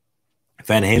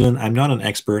 Van Halen, I'm not an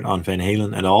expert on Van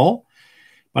Halen at all,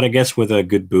 but I guess with a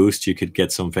good boost, you could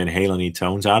get some Van Halen-y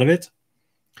tones out of it.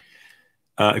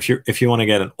 If you want to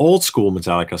get an old school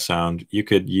Metallica sound, you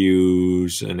could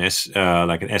use an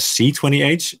like an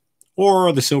SC20H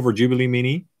or the Silver Jubilee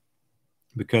Mini,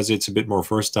 because it's a bit more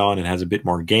versatile and it has a bit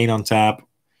more gain on tap.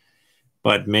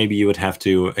 But maybe you would have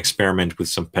to experiment with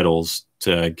some pedals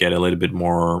to get a little bit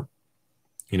more,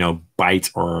 you know, bite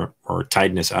or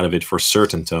tightness out of it for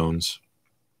certain tones.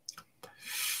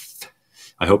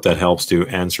 I hope that helps to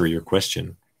answer your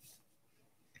question.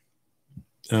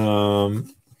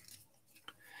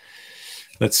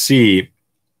 Let's see.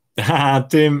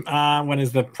 Tim, when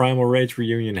is the Primal Rage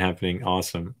reunion happening?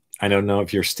 Awesome. I don't know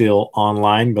if you're still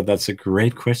online, but that's a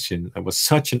great question. That was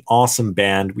such an awesome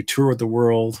band. We toured the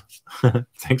world.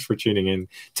 Thanks for tuning in.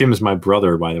 Tim is my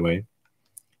brother, by the way.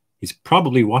 He's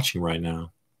probably watching right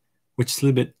now, which is a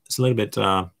little bit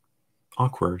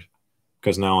awkward,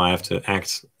 because now I have to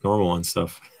act normal and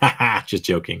stuff. Just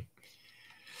joking.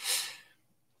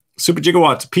 Super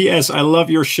Gigawatt. P.S. I love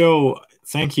your show.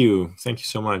 Thank you. Thank you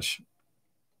so much.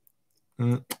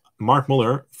 Mark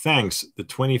Muller. Thanks. The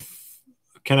 20.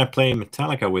 Can I play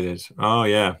Metallica with it? Oh,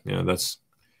 yeah. Yeah, that's...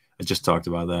 I just talked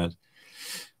about that.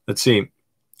 Let's see.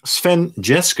 Sven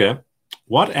Jeske.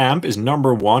 What amp is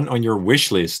 #1 on your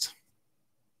wish list?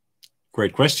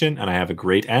 Great question, and I have a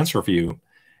great answer for you.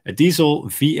 A Diesel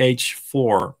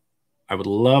VH4. I would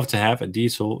love to have a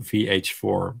Diesel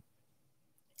VH4.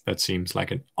 That seems like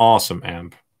an awesome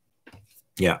amp.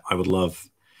 Yeah, I would love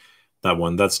that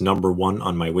one. That's #1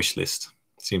 on my wish list.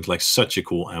 Seems like such a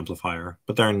cool amplifier,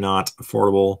 but they're not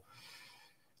affordable.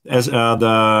 As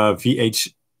the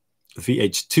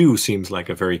VH2 seems like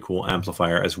a very cool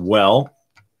amplifier as well.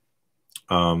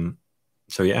 So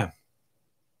yeah,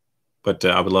 but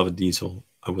I would love a Diesel.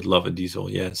 I would love a Diesel,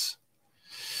 yes.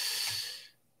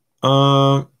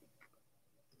 I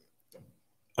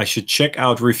should check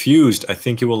out Refused. I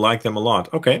think you will like them a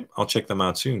lot. Okay, I'll check them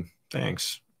out soon.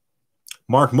 Thanks.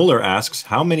 Mark Muller asks,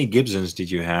 how many Gibsons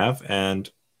did you have? And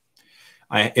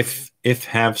if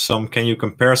have some, can you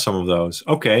compare some of those?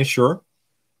 Okay, sure.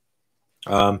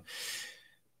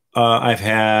 I've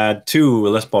had 2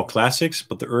 Les Paul Classics,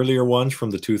 but the earlier ones from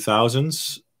the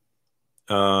 2000s.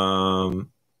 And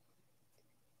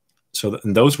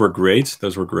those were great.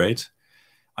 Those were great.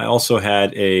 I also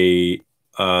had a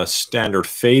standard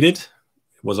faded.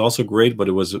 It was also great, but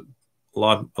it was a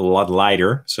lot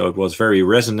lighter. So it was very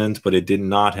resonant, but it did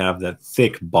not have that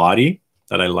thick body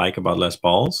that I like about Les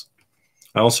Pauls.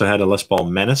 I also had a Les Paul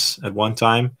Menace at one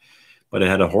time, but it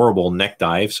had a horrible neck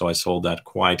dive, so I sold that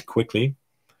quite quickly.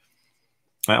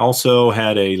 I also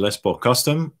had a Les Paul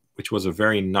Custom, which was a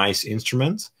very nice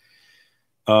instrument.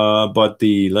 But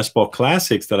the Les Paul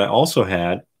Classics that I also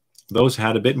had, those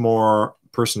had a bit more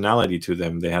personality to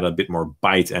them. They had a bit more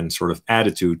bite and sort of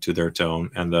attitude to their tone,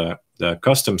 and the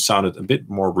Custom sounded a bit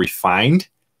more refined.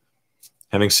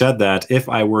 Having said that, if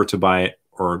I were to buy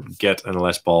or get a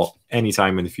Les Paul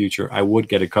anytime in the future, I would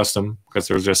get a Custom, because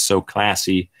they're just so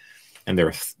classy and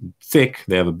they're thick.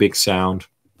 They have a big sound.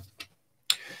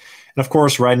 And of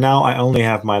course, right now, I only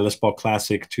have my Les Paul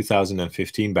Classic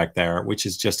 2015 back there, which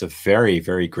is just a very,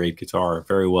 very great guitar.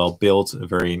 Very well built, a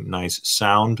very nice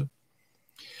sound.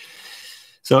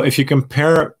 So if you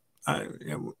compare,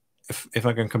 if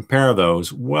I can compare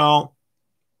those, well,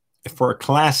 for a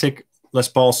classic Les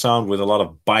Paul sound with a lot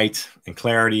of bite and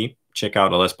clarity, check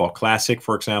out a Les Paul Classic,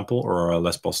 for example, or a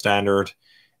Les Paul Standard.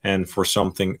 And for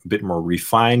something a bit more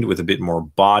refined with a bit more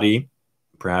body,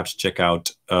 perhaps check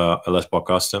out a Les Paul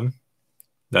Custom.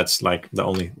 That's like the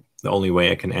only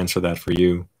way I can answer that for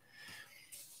you.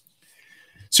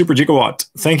 Super Gigawatt,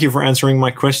 thank you for answering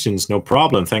my questions. No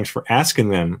problem. Thanks for asking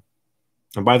them.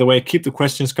 And by the way, keep the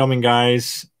questions coming,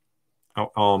 guys.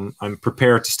 I'm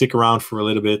prepared to stick around for a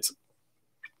little bit.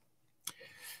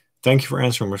 Thank you for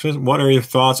answering my questions. What are your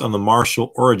thoughts on the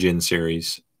Marshall Origin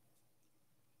series?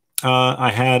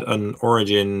 I had an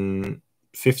Origin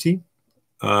 50.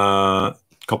 A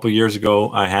couple of years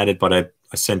ago, I had it, but I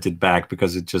sent it back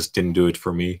because it just didn't do it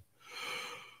for me.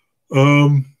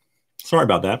 Sorry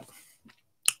about that.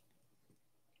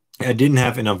 I didn't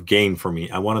have enough gain for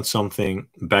me. I wanted something.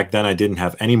 Back then, I didn't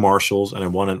have any Marshalls, and I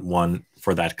wanted one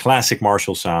for that classic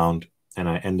Marshall sound. And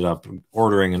I ended up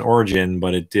ordering an Origin,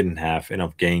 but it didn't have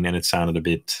enough gain, and it sounded a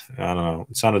bit, I don't know,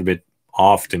 it sounded a bit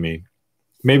off to me.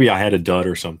 Maybe I had a dud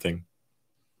or something.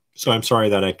 So I'm sorry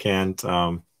that I can't,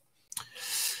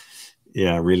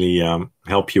 really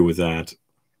help you with that.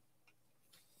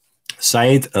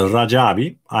 Said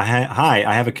Rajabi. Hi,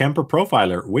 I have a Kemper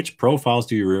profiler. Which profiles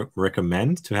do you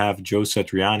recommend to have Joe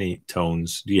Satriani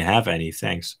tones? Do you have any?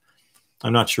 Thanks.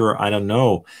 I'm not sure. I don't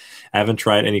know. I haven't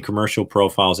tried any commercial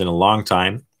profiles in a long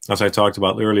time. As I talked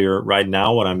about earlier, right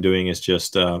now what I'm doing is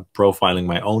just profiling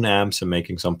my own amps and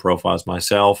making some profiles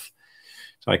myself.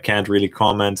 So I can't really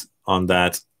comment on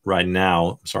that right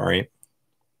now. Sorry.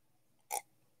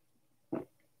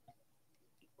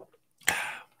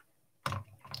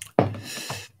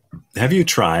 Have you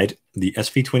tried the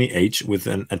SV20H with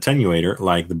an attenuator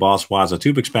like the Boss Waza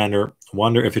tube expander?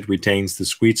 Wonder if it retains the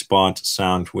sweet spot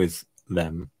sound with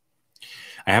them.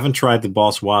 I haven't tried the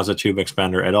Boss Waza tube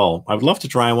expander at all. I would love to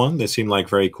try one. They seem like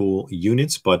very cool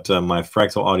units, but my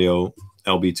Fractal Audio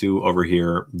LB2 over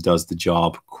here does the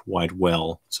job quite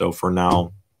well. So for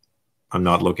now, I'm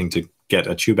not looking to get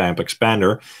a tube amp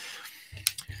expander.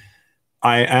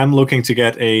 I am looking to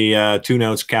get a 2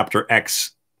 Notes Captor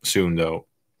X soon, though,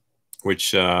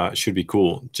 which should be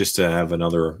cool, just to have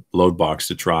another load box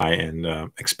to try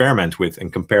and experiment with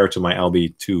and compare to my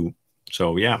LB2.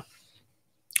 So yeah,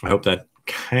 I hope that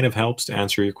kind of helps to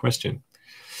answer your question.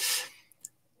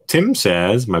 Tim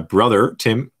says, my brother,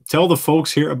 Tim, tell the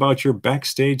folks here about your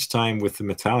backstage time with the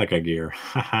Metallica gear.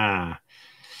 Haha.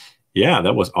 Yeah,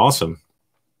 that was awesome.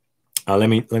 Let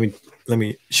me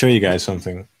show you guys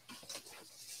something.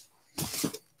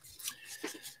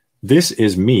 This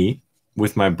is me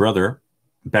with my brother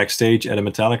backstage at a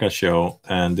Metallica show,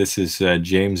 and this is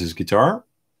James's guitar,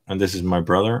 and this is my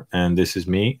brother, and this is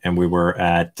me, and we were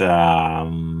at that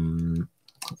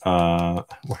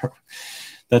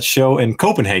show in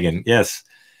Copenhagen. Yes,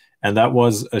 and that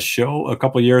was a show a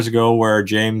couple years ago where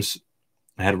James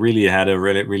had a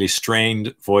really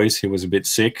strained voice. He was a bit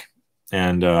sick,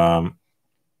 and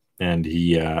his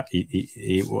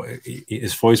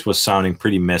voice was sounding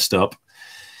pretty messed up,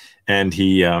 and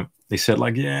he said,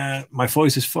 like, yeah, my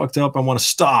voice is fucked up. I want to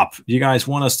stop. You guys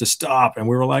want us to stop? And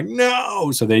we were like,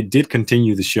 no. So they did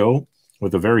continue the show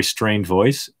with a very strained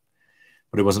voice,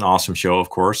 but it was an awesome show, of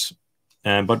course.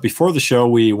 But before the show,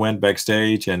 we went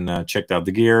backstage and checked out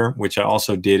the gear, which I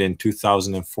also did in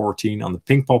 2014 on the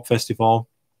Pink Pop Festival.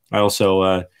 I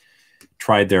also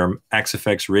tried their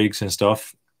XFX rigs and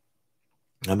stuff,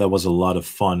 and that was a lot of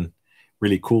fun.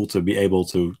 Really cool to be able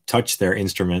to touch their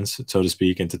instruments, so to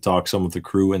speak, and to talk some of the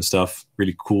crew and stuff.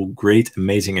 Really cool, great,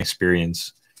 amazing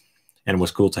experience. And it was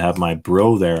cool to have my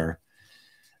bro there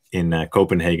in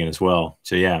Copenhagen as well.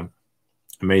 So yeah,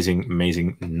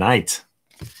 amazing night.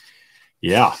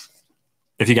 Yeah.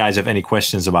 If you guys have any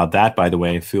questions about that, by the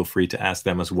way, feel free to ask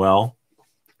them as well.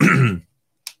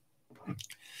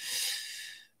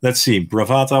 Let's see.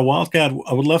 Bravata Wildcat,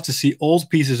 I would love to see old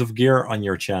pieces of gear on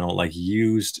your channel, like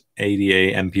used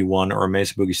ADA MP1 or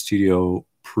Mesa Boogie Studio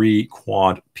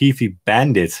pre-quad PV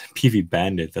Bandit. PV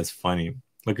Bandit, that's funny.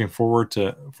 Looking forward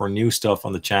for new stuff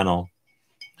on the channel.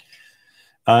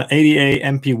 ADA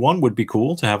MP1 would be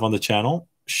cool to have on the channel.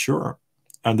 Sure.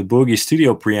 And the Boogie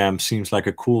Studio preamp seems like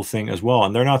a cool thing as well.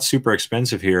 And they're not super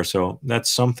expensive here. So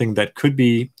that's something that could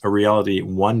be a reality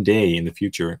one day in the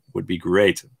future. Would be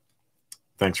great.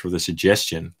 Thanks for the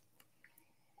suggestion.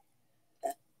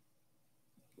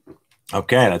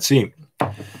 Okay, let's see.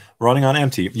 Running on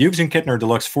empty. Hughes and Kettner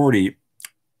Deluxe 40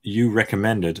 you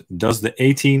recommended. Does the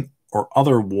 18 or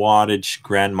other wattage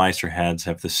Grandmeister heads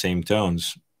have the same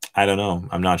tones? I don't know.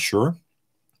 I'm not sure.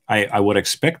 I would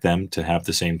expect them to have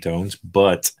the same tones,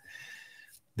 but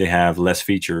they have less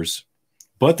features.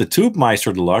 But the Tube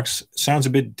Meister Deluxe sounds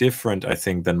a bit different, I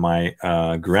think, than my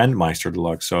Grandmeister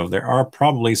Deluxe. So there are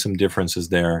probably some differences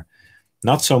there.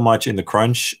 Not so much in the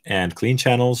crunch and clean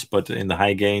channels, but in the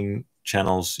high gain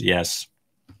channels, yes.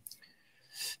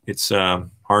 It's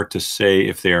hard to say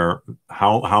if they're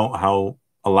how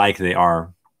alike they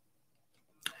are.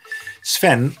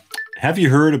 Sven, have you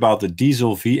heard about the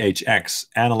Diesel VHX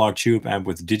analog tube amp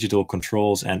with digital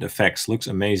controls and effects? Looks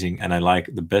amazing, and I like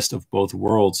the best of both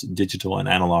worlds digital and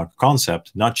analog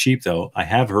concept. Not cheap, though. I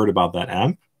have heard about that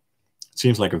amp. It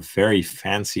seems like a very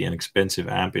fancy and expensive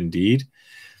amp indeed.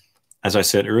 As I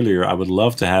said earlier, I would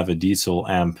love to have a diesel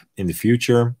amp in the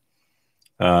future,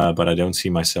 but I don't see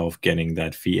myself getting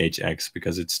that VHX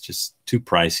because it's just too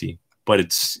pricey. But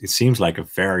it seems like a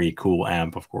very cool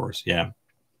amp, of course. Yeah.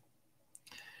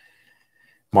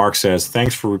 Mark says,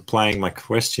 thanks for replying my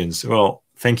questions. Well,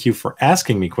 thank you for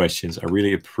asking me questions. I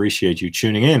really appreciate you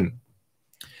tuning in.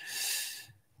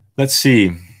 Let's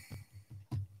see.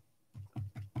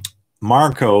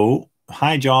 Marco,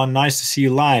 hi, John. Nice to see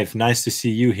you live. Nice to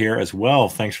see you here as well.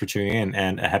 Thanks for tuning in,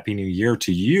 and a happy new year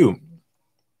to you.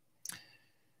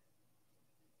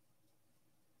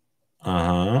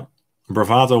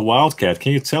 Bravado Wildcat,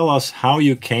 can you tell us how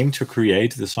you came to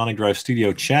create the Sonic Drive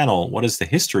Studio channel? What is the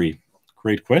history?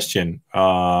 Great question.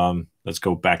 Let's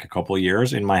go back a couple of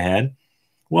years in my head.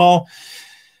 Well,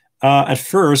 at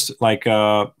first, like,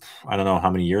 I don't know how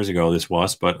many years ago this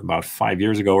was, but about 5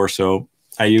 years ago or so,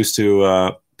 I used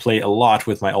to play a lot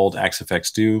with my old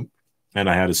XFX2, and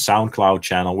I had a SoundCloud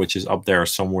channel, which is up there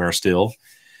somewhere still.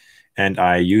 And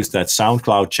I used that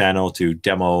SoundCloud channel to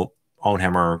demo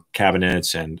Ownhammer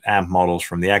cabinets and amp models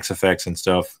from the XFX and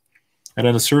stuff. And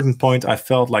at a certain point, I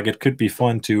felt like it could be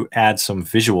fun to add some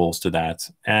visuals to that,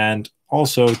 and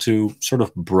also to sort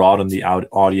of broaden the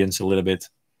audience a little bit.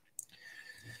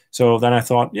 So then I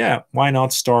thought, yeah, why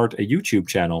not start a YouTube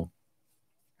channel?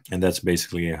 And that's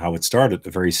basically how it started.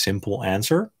 A very simple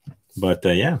answer. But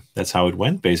yeah, that's how it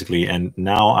went, basically. And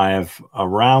now I have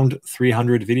around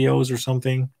 300 videos or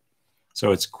something.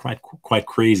 So it's quite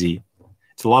crazy.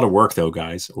 It's a lot of work, though,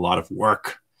 guys. A lot of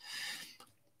work.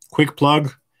 Quick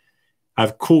plug. I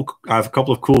have a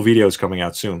couple of cool videos coming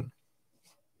out soon.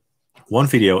 One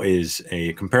video is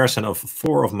a comparison of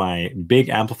 4 of my big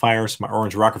amplifiers, my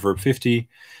Orange Rockerverb 50,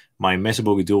 my Mesa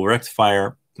Boogie Dual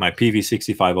Rectifier, my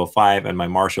PV6505, and my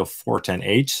Marshall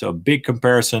 410H. So a big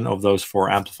comparison of those 4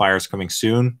 amplifiers coming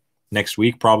soon, next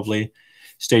week probably.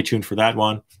 Stay tuned for that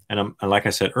one. And like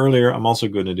I said earlier, I'm also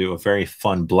going to do a very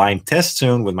fun blind test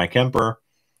soon with my Kemper,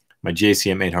 my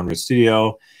JCM800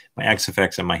 Studio, my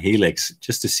XFX, and my Helix,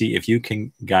 just to see if you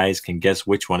guys can guess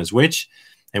which one is which,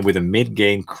 and with a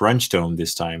mid-gain crunch tone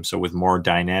this time, so with more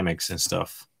dynamics and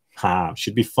stuff.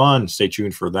 Should be fun. Stay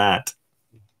tuned for that.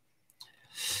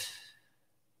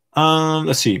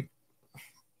 Let's see.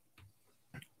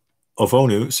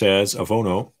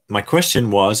 Ovono, my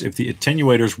question was if the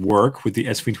attenuators work with the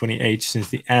SV20H, since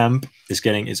the amp is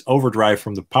getting its overdrive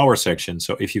from the power section.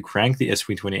 So if you crank the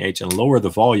SV20H and lower the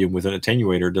volume with an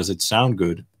attenuator, does it sound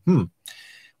good?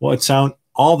 Well,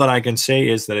 all that I can say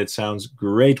is that it sounds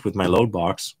great with my load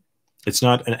box. It's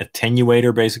not an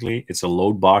attenuator, basically. It's a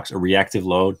load box, a reactive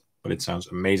load, but it sounds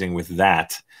amazing with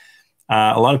that.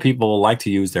 A lot of people like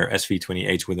to use their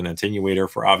SV20H with an attenuator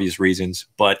for obvious reasons,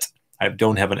 but I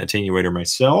don't have an attenuator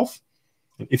myself.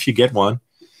 And if you get one,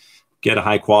 get a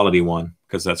high quality one,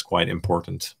 because that's quite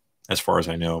important as far as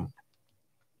I know.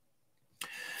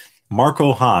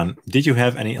 Marco Hahn, did you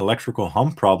have any electrical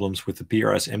hum problems with the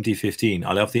PRS MT15?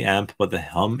 I love the amp, but the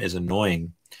hum is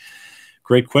annoying.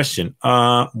 Great question.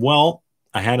 Well,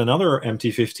 I had another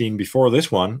MT15 before this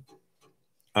one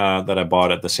that I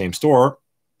bought at the same store,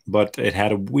 but it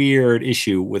had a weird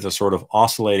issue with a sort of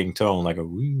oscillating tone, like a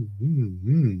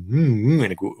and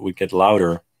it would get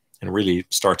louder and really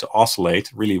start to oscillate.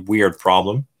 Really weird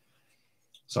problem.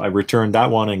 So I returned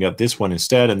that one and got this one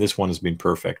instead, and this one has been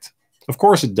perfect. Of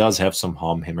course, it does have some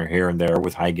hum here and there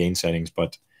with high gain settings,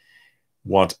 but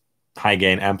what high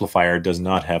gain amplifier does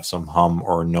not have some hum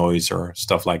or noise or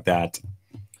stuff like that?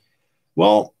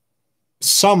 Well,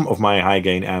 some of my high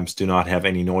gain amps do not have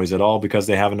any noise at all because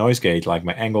they have a noise gate, like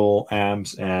my Engel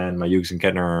amps and my Hughes &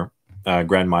 Kettner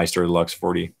Grandmeister Lux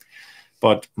 40.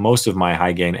 But most of my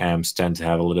high gain amps tend to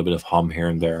have a little bit of hum here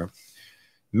and there.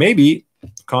 Maybe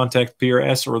contact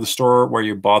PRS or the store where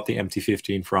you bought the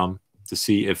MT15 from to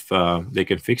see if they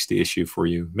can fix the issue for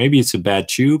you. Maybe it's a bad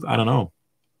tube. I don't know.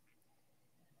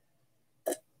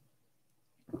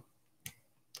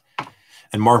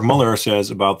 And Mark Muller says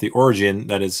about the Origin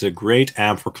that it's a great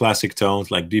amp for classic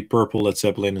tones like Deep Purple, Led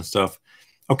Zeppelin and stuff.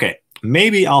 Okay,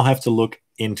 maybe I'll have to look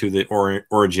into the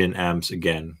Origin amps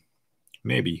again.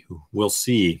 Maybe. We'll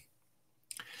see.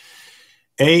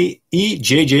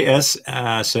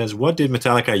 EJJS says, what did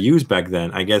Metallica use back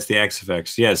then? I guess the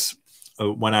XFX. Yes.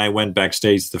 When I went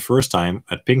backstage the first time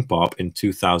at Pink Pop in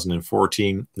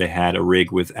 2014, they had a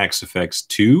rig with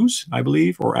XFX2s, I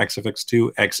believe, or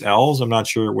XFX2 XLs. I'm not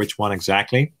sure which one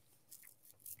exactly.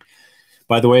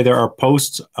 By the way, there are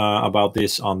posts about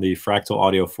this on the Fractal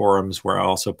Audio forums where I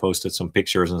also posted some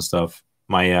pictures and stuff.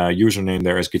 My username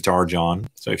there is Guitar John.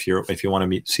 So if you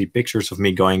want to see pictures of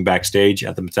me going backstage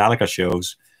at the Metallica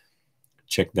shows,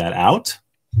 check that out.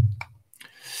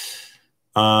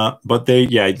 But they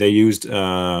used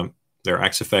their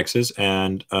XFXs,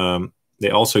 and they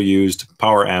also used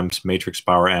power amps, matrix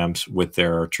power amps with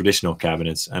their traditional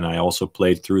cabinets. And I also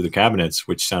played through the cabinets,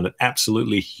 which sounded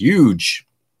absolutely huge.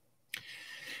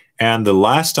 And the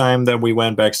last time that we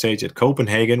went backstage at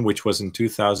Copenhagen, which was in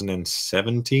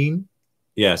 2017,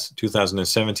 yes,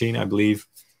 2017, I believe,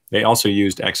 they also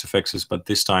used XFXs, but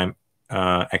this time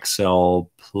XL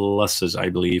Pluses, I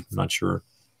believe, I'm not sure.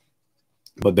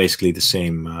 But basically the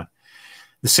same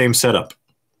setup.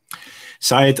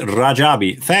 Syed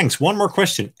Rajabi, thanks. One more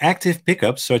question. Active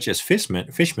pickups such as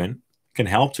Fishman can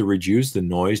help to reduce the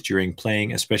noise during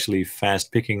playing, especially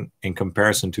fast picking in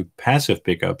comparison to passive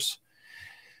pickups.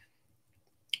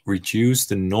 Reduce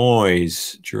the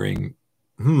noise during,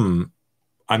 I'm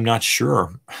not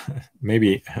sure.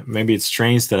 maybe it's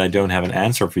strange that I don't have an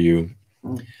answer for you.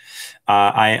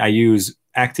 I use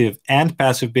active and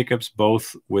passive pickups,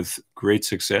 both with great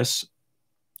success.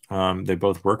 They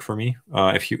both work for me.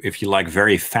 If you like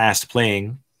very fast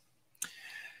playing,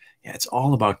 yeah, it's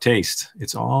all about taste.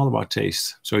 It's all about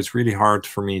taste. So it's really hard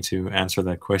for me to answer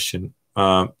that question.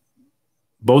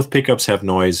 Both pickups have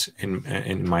noise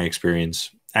in my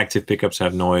experience. Active pickups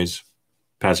have noise.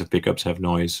 Passive pickups have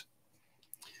noise.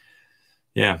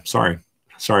 Yeah, sorry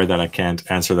that I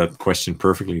can't answer that question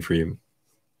perfectly for you.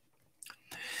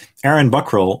 Aaron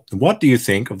Buckroll, what do you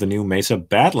think of the new Mesa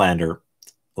Badlander?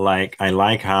 I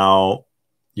like how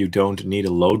you don't need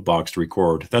a load box to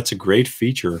record. That's a great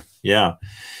feature. Yeah.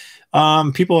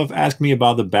 People have asked me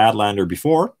about the Badlander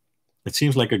before. It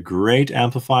seems like a great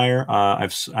amplifier.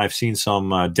 I've seen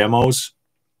some demos,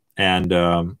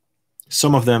 and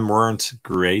some of them weren't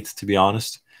great, to be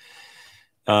honest.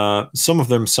 Some of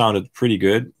them sounded pretty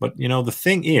good, but the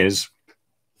thing is,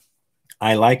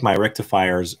 I like my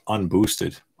rectifiers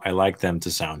unboosted. I like them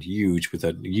to sound huge with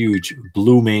a huge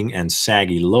blooming and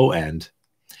saggy low end.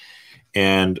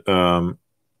 And the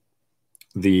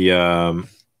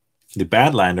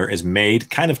Badlander is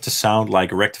made kind of to sound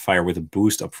like a rectifier with a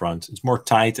boost up front. It's more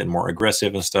tight and more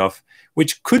aggressive and stuff,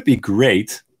 which could be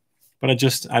great, but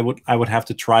I would have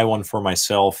to try one for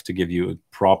myself to give you a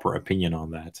proper opinion on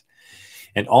that.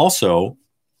 And also,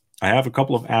 I have a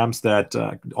couple of amps that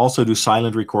also do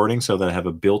silent recording, so that I have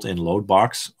a built-in load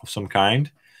box of some kind.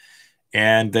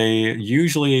 And they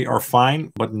usually are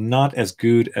fine, but not as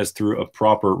good as through a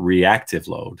proper reactive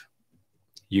load,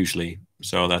 usually.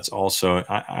 So that's also,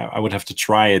 I would have to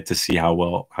try it to see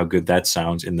how good that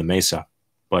sounds in the Mesa.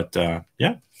 But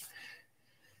yeah,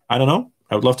 I don't know.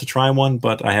 I would love to try one,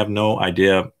 but I have no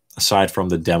idea aside from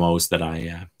the demos that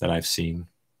I've seen.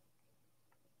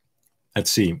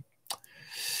 Let's see.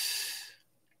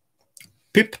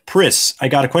 Pip Priss, I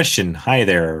got a question. Hi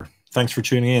there. Thanks for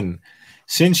tuning in.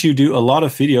 Since you do a lot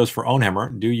of videos for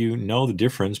Ownhammer, do you know the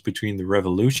difference between the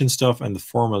Revolution stuff and the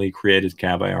formerly created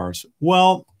cab IRs?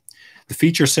 Well, the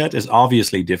feature set is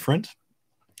obviously different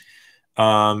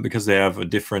because they have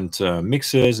different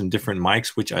mixes and different mics,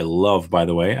 which I love, by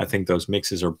the way. I think those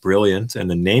mixes are brilliant, and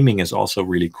the naming is also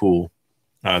really cool.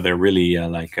 They're really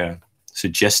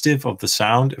suggestive of the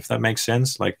sound, if that makes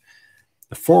sense. Like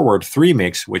the Forward 3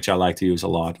 mix, which I like to use a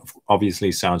lot,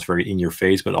 obviously sounds very in your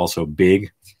face, but also big.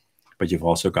 But you've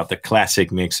also got the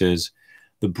classic mixes,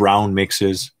 the brown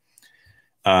mixes,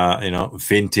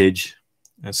 vintage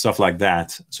and stuff like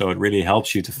that. So it really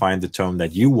helps you to find the tone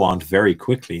that you want very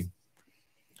quickly.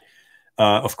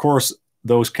 Of course,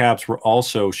 those cabs were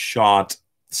also shot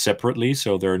separately,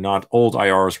 so they're not old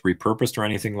IRs repurposed or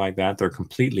anything like that. They're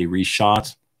completely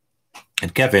reshot.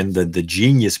 And Kevin, the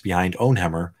genius behind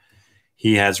Ownhammer,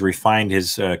 he has refined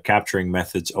his capturing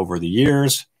methods over the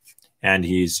years, and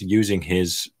he's using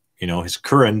his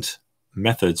current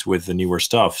methods with the newer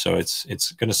stuff. So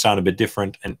it's going to sound a bit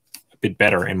different and a bit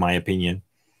better, in my opinion.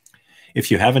 If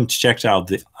you haven't checked out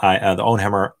the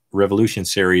Ownhammer Revolution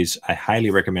series, I highly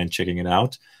recommend checking it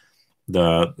out.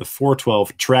 The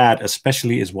 412 Trad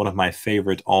especially is one of my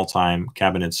favorite all-time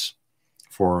cabinets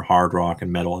for hard rock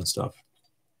and metal and stuff.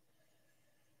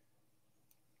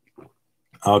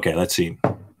 Okay, let's see.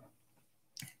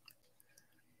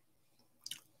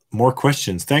 More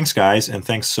questions. Thanks, guys, and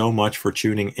thanks so much for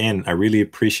tuning in. I really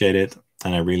appreciate it,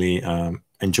 and I really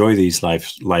enjoy these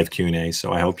live Q&A.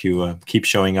 So I hope you keep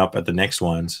showing up at the next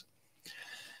ones.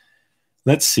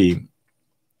 Let's see.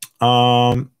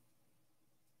 I'm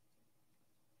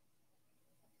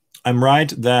right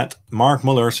that Mark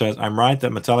Muller says, I'm right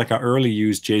that Metallica early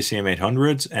used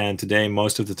JCM800s and today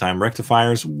most of the time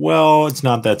rectifiers. Well, it's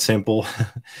not that simple.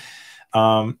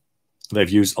 They've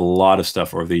used a lot of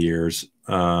stuff over the years.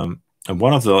 And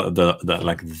one of the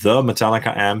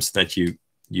Metallica amps that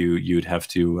you'd have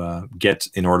to get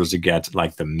in order to get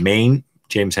like the main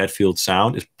James Hetfield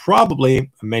sound is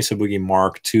probably a Mesa Boogie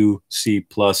Mark II C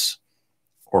Plus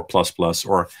or Plus,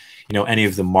 or any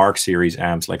of the Mark series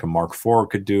amps, like a Mark IV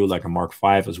could do, like a Mark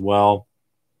V as well.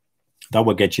 That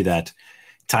will get you that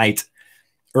tight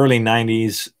early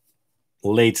 90s,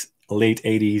 late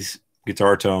 80s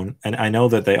guitar tone. And I know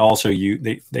that they also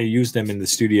they use them in the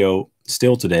studio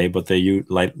still today, but they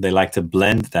like to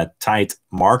blend that tight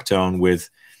Mark tone with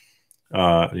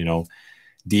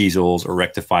diesels or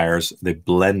rectifiers. They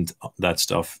blend that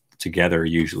stuff together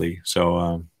usually.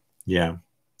 So yeah,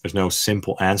 there's no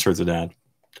simple answer to that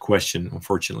question,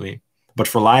 unfortunately. But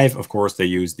for live, of course, they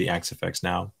use the XFX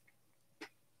now.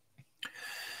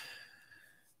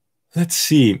 Let's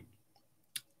see.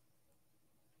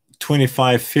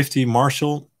 2550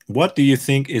 Marshall. What do you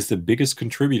think is the biggest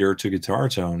contributor to guitar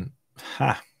tone?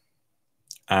 Ha.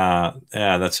 Yeah,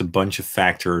 that's a bunch of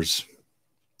factors.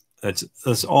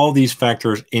 That's all these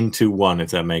factors into one,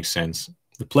 if that makes sense.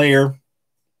 The player,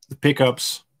 the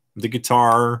pickups, the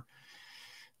guitar,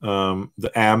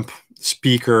 the amp,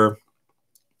 speaker,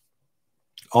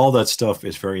 all that stuff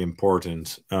is very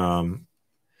important.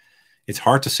 It's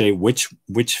hard to say which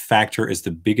factor is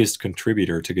the biggest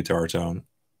contributor to guitar tone.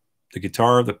 The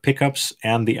guitar, the pickups,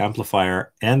 and the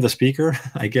amplifier, and the speaker,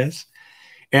 I guess.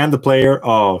 And the player.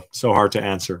 Oh, so hard to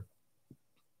answer.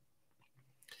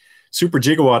 Super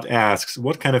Gigawatt asks,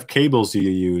 what kind of cables do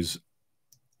you use?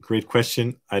 Great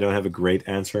question. I don't have a great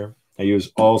answer. I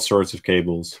use all sorts of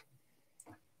cables.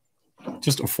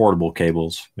 Just affordable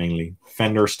cables, mainly.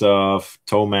 Fender stuff,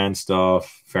 Toman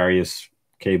stuff, various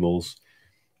cables.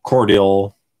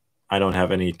 Cordial. I don't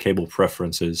have any cable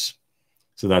preferences.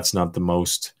 So that's not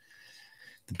the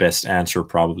best answer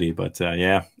probably, but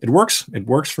yeah, it works. It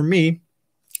works for me.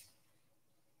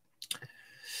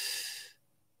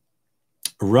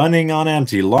 Running on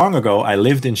empty. Long ago, I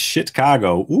lived in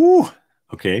Chicago. Ooh,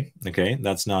 okay.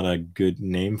 That's not a good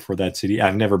name for that city.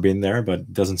 I've never been there, but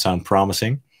it doesn't sound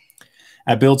promising.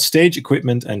 I built stage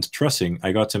equipment and trussing.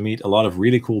 I got to meet a lot of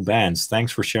really cool bands.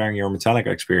 Thanks for sharing your Metallica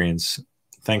experience.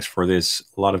 Thanks for this.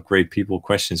 A lot of great people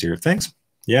questions here. Thanks.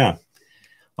 Yeah.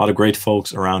 A lot of great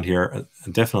folks around here.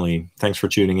 Definitely. Thanks for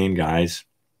tuning in, guys.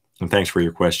 And thanks for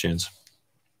your questions.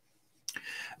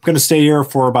 I'm going to stay here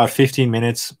for about 15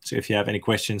 minutes. So if you have any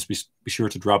questions, be sure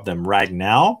to drop them right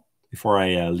now before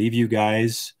I leave you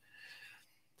guys.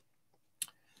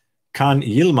 Khan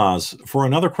Yilmaz, for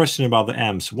another question about the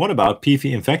amps, what about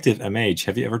PV Invective MH?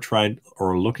 Have you ever tried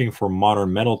or looking for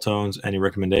modern metal tones? Any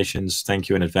recommendations? Thank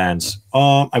you in advance.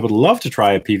 I would love to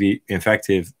try a PV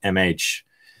Invective MH.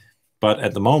 But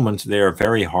at the moment, they are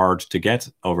very hard to get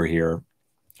over here.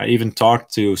 I even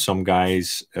talked to some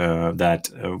guys that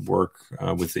work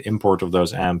with the import of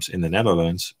those amps in the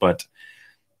Netherlands, but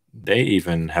they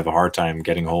even have a hard time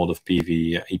getting hold of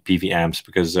PV amps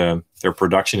because their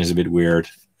production is a bit weird,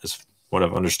 is what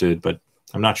I've understood, but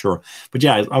I'm not sure. But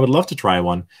yeah, I would love to try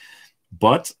one.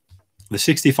 But the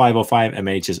 6505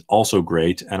 MH is also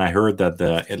great, and I heard that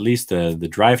at least the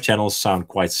drive channels sound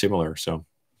quite similar, so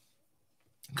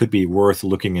could be worth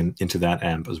looking into that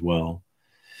amp as well.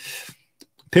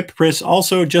 Pip Chris,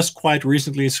 also just quite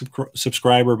recently a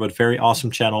subscriber, but very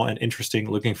awesome channel and interesting.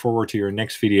 Looking forward to your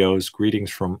next videos.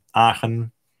 Greetings from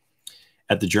Aachen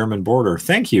at the German border.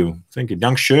 Thank you. Thank you.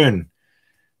 Dankeschön.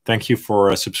 Thank you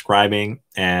for subscribing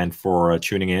and for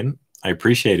tuning in. I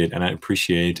appreciate it, and I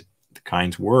appreciate the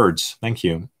kind words. Thank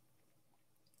you.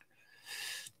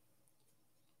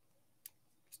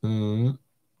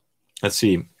 Let's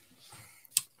see.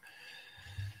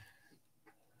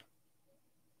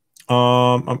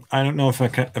 I don't know if I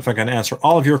can answer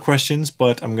all of your questions,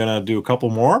 but I'm gonna do a couple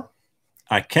more.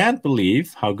 I can't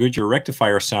believe how good your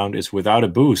rectifier sound is without a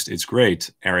boost. It's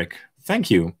great, Eric.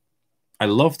 Thank you. I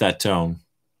love that tone.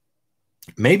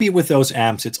 Maybe with those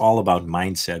amps, it's all about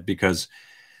mindset, because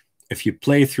if you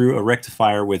play through a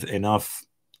rectifier with enough,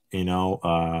 you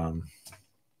know,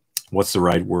 what's the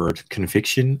right word?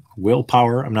 Conviction,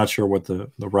 willpower. I'm not sure what the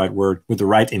right word, with the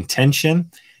right intention,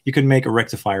 you can make a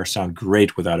rectifier sound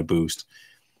great without a boost.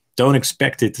 Don't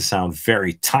expect it to sound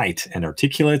very tight and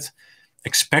articulate.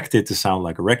 Expect it to sound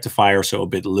like a rectifier, so a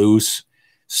bit loose,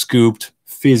 scooped,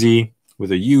 fizzy,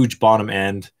 with a huge bottom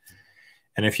end.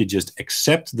 And if you just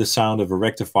accept the sound of a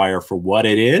rectifier for what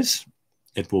it is,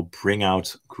 it will bring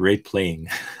out great playing.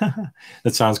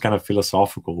 That sounds kind of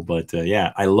philosophical, but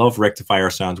yeah, I love rectifier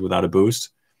sounds without a boost.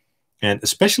 And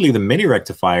especially the mini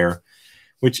rectifier,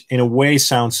 which in a way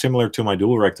sounds similar to my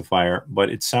dual rectifier, but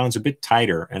it sounds a bit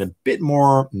tighter and a bit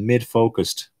more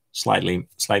mid-focused, slightly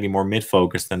more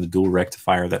mid-focused than the dual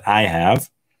rectifier that I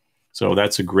have. So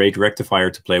that's a great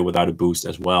rectifier to play without a boost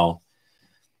as well.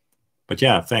 But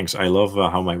yeah, thanks. I love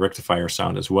how my rectifiers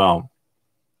sound as well.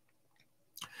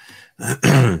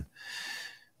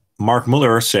 Mark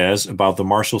Muller says about the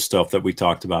Marshall stuff that we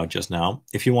talked about just now,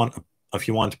 if you want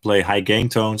to play high gain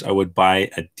tones, I would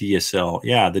buy a DSL.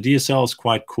 Yeah, the DSL is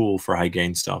quite cool for high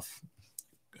gain stuff.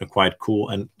 Quite cool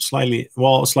and slightly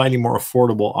more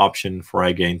affordable option for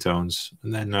high gain tones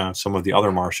than some of the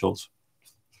other Marshalls.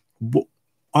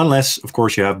 Unless, of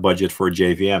course, you have budget for a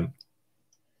JVM.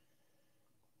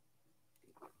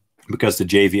 Because the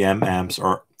JVM amps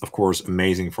are, of course,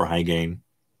 amazing for high gain.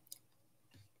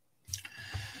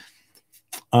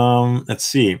 Let's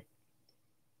see.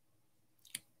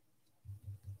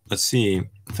 Let's see.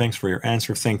 Thanks for your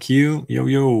answer. Thank you.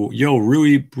 Yo,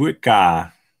 Rui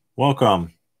Buika.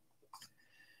 Welcome.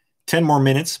 10 more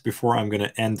minutes before I'm going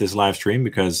to end this live stream,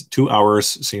 because 2 hours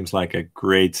seems like a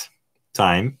great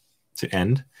time to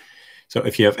end. So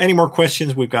if you have any more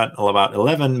questions, we've got about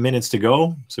 11 minutes to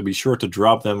go. So be sure to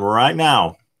drop them right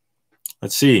now.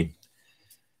 Let's see.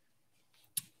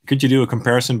 Could you do a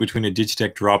comparison between a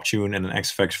Digitech drop tune and an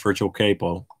XFX virtual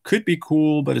capo? Could be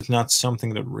cool, but it's not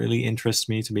something that really interests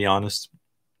me, to be honest.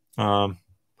 Who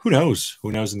knows?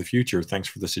 Who knows in the future? Thanks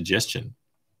for the suggestion.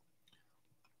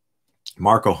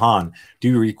 Marco Hahn, do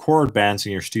you record bands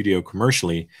in your studio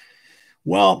commercially?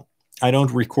 Well, I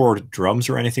don't record drums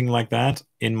or anything like that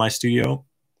in my studio.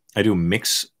 I do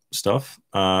mix stuff.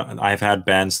 And I've had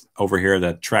bands over here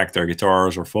that track their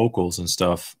guitars or vocals and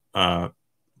stuff.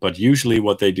 But usually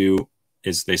what they do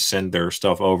is they send their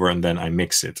stuff over and then I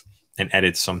mix it and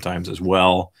edit sometimes as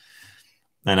well.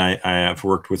 And I have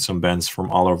worked with some bands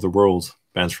from all over the world,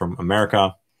 bands from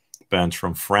America, bands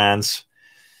from France,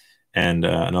 and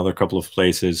another couple of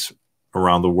places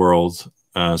around the world.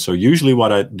 So usually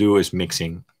what I do is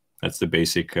mixing. That's the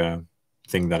basic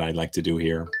thing that I like to do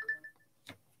here.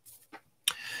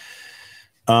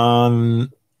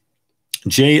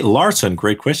 Jay Larson,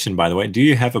 great question, by the way. Do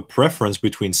you have a preference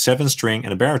between 7-string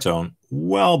and a baritone?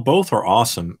 Well, both are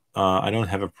awesome. I don't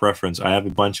have a preference. I have a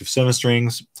bunch of 7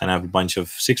 strings and I have a bunch of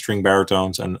 6-string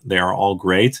baritones, and they are all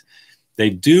great.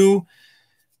 They do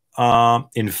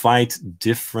invite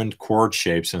different chord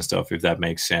shapes and stuff, if that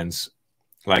makes sense.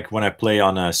 Like when I play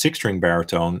on a 6-string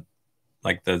baritone,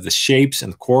 like the shapes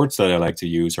and chords that I like to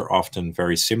use are often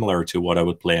very similar to what I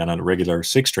would play on a regular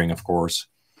 6-string, of course.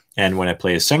 And when I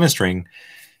play a 7-string,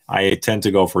 I tend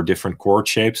to go for different chord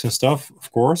shapes and stuff, of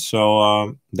course.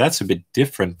 So that's a bit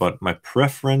different, but my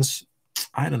preference,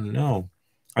 I don't know.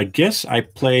 I guess I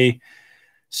play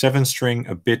 7-string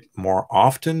a bit more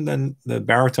often than the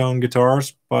baritone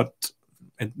guitars, but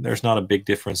there's not a big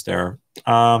difference there.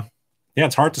 Yeah,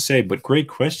 it's hard to say, but great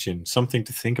question. Something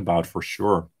to think about for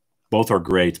sure. Both are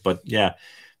great, but yeah,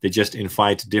 they just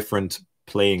invite different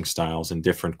playing styles and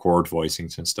different chord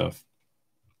voicings and stuff.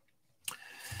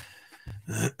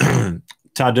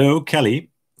 Tado Kelly,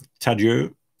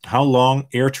 Tadeu, how long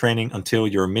ear training until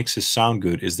your mixes sound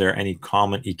good? Is there any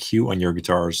common EQ on your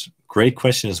guitars? Great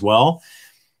question as well.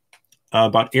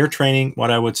 About ear training,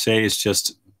 what I would say is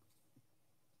just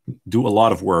do a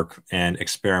lot of work and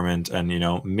experiment and, you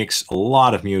know, mix a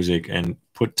lot of music and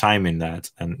put time in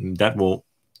that. And that will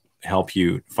help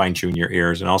you fine tune your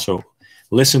ears, and also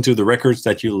listen to the records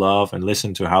that you love and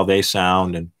listen to how they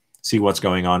sound and see what's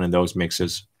going on in those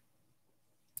mixes.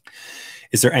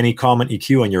 Is there any common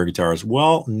EQ on your guitars?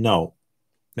 Well, no.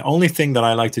 The only thing that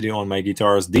I like to do on my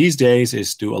guitars these days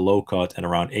is do a low cut and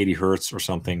around 80 Hertz or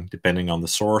something, depending on the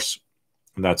source.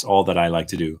 And that's all that I like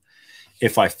to do.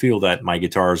 If I feel that my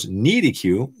guitars need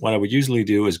EQ, what I would usually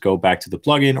do is go back to the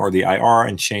plugin or the IR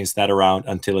and change that around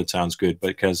until it sounds good.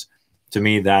 Because to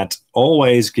me, that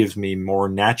always gives me more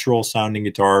natural sounding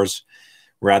guitars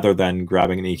rather than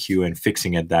grabbing an EQ and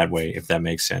fixing it that way, if that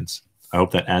makes sense. I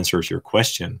hope that answers your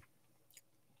question.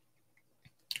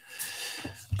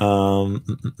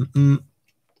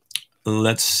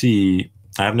 Let's see.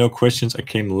 I have no questions. I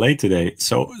came late today.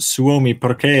 So, Suomi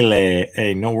Perkele.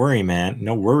 Hey, no worry, man.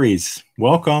 No worries.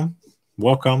 Welcome.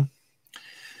 Welcome.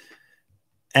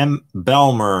 M.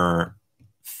 Belmer,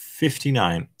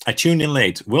 59. I tuned in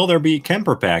late. Will there be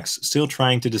Kemper packs? Still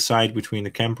trying to decide between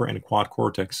the Kemper and the Quad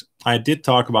Cortex. I did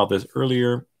talk about this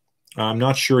earlier. I'm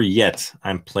not sure yet.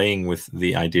 I'm playing with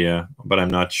the idea, but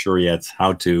I'm not sure yet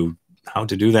how to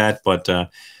do that. But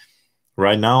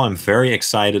right now, I'm very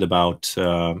excited about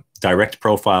direct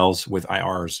profiles with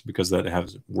IRs, because that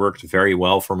has worked very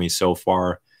well for me so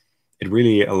far. It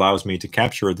really allows me to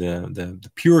capture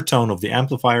the pure tone of the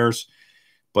amplifiers,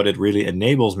 but it really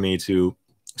enables me to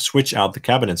switch out the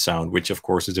cabinet sound, which of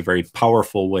course is a very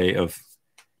powerful way of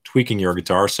tweaking your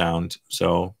guitar sound.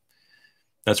 So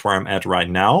that's where I'm at right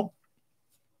now.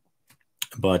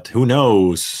 But who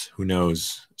knows? Who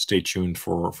knows? Stay tuned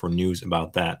for news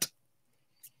about that.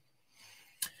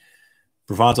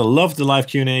 Pravata, love the live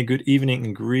Q&A. Good evening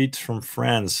and greet from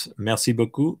France. Merci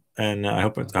beaucoup. And I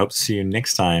hope to see you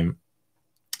next time.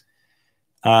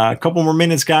 A couple more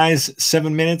minutes, guys.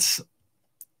 7 minutes.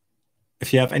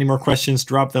 If you have any more questions,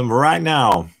 drop them right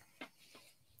now.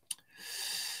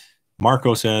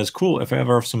 Marco says, cool. If I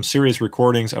ever have some serious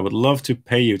recordings, I would love to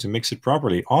pay you to mix it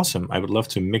properly. Awesome. I would love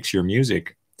to mix your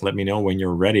music. Let me know when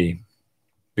you're ready.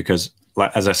 Because,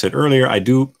 as I said earlier, I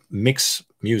do mix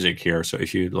music here. So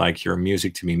if you'd like your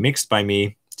music to be mixed by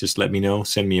me, just let me know.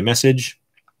 Send me a message.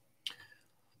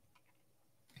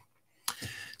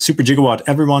 Super Gigawatt,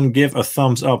 everyone give a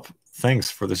thumbs up.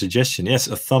 Thanks for the suggestion. Yes,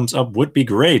 a thumbs up would be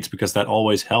great because that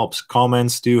always helps.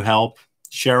 Comments do help.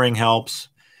 Sharing helps.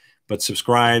 But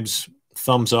subscribes,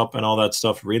 thumbs up, and all that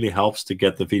stuff really helps to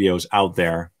get the videos out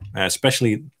there.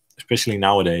 Especially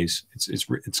nowadays,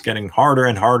 it's getting harder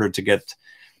and harder to get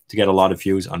a lot of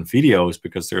views on videos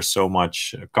because there's so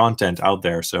much content out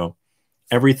there. So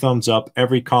every thumbs up,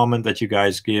 every comment that you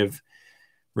guys give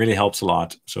really helps a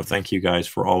lot. So thank you guys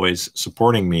for always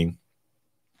supporting me.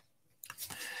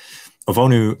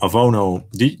 Avono,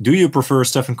 do you prefer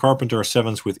Stephen Carpenter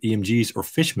 7s with EMGs or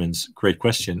Fishmans? Great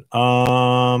question.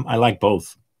 I like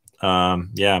both.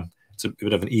 Yeah, it's a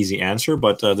bit of an easy answer,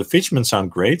 but the Fishmans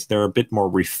sound great. They're a bit more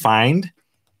refined.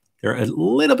 They're a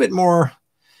little bit more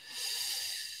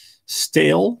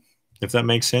stale, if that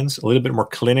makes sense. A little bit more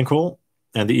clinical.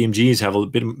 And the EMGs have a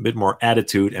bit more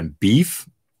attitude and beef.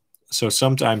 So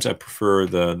sometimes I prefer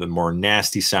the more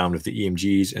nasty sound of the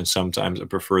EMGs, and sometimes I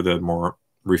prefer the more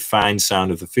refined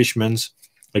sound of the Fishmans.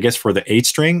 I guess for the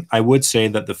 8-string, I would say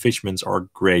that the Fishmans are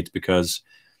great because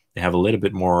they have a little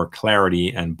bit more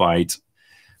clarity and bite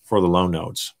for the low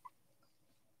notes.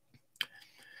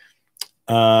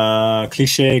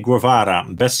 Cliché Guevara,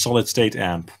 best solid state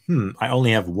amp. I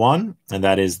only have one, and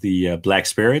that is the Black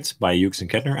Spirit by Hughes and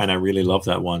Kettner, and I really love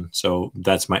that one. So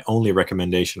that's my only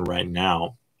recommendation right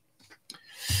now.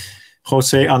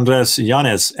 Jose Andres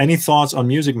Yanes, any thoughts on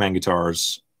Music Man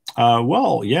guitars?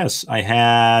 Well, yes, I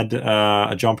had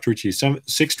a John Petrucci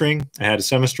 6-string, I had a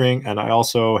 7-string, and I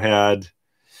also had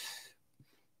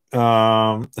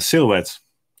a Silhouette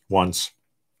once.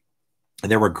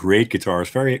 And they were great guitars,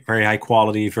 very, very high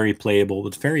quality, very playable,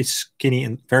 but very skinny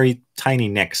and very tiny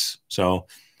necks. So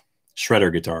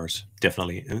shredder guitars,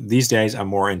 definitely. These days, I'm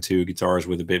more into guitars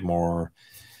with a bit more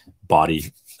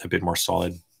body, a bit more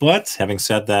solid. But having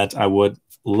said that, I would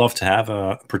love to have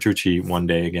a Petrucci one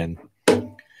day again.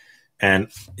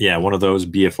 And yeah, one of those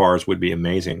BFRs would be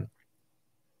amazing.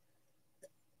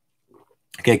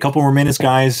 Okay, a couple more minutes,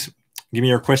 guys. Give me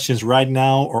your questions right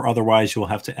now, or otherwise you'll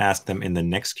have to ask them in the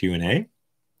next Q&A,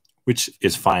 which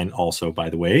is fine also, by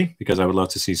the way, because I would love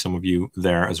to see some of you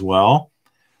there as well.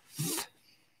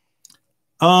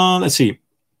 Let's see.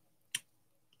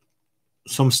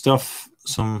 Some stuff,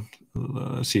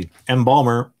 let's see. M.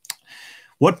 Balmer,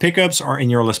 what pickups are in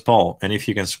your Les Paul? And if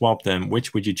you can swap them,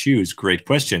 which would you choose? Great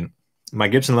question. My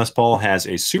Gibson Les Paul has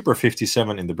a Super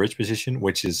 57 in the bridge position,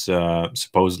 which is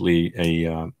supposedly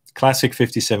a classic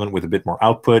 57 with a bit more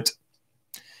output.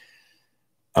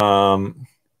 And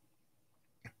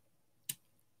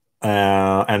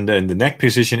then the neck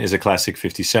position is a classic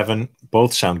 57.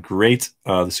 Both sound great.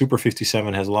 The Super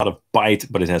 57 has a lot of bite,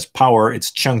 but it has power.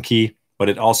 It's chunky, but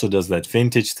it also does that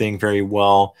vintage thing very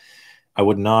well. I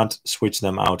would not switch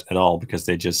them out at all because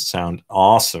they just sound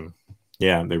awesome.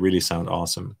 Yeah, they really sound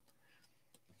awesome.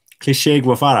 Cliché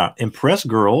Guevara, impress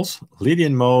girls,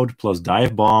 Lydian mode plus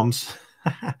dive bombs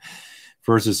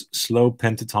versus slow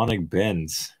pentatonic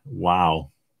bends. Wow.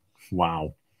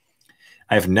 Wow.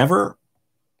 I've never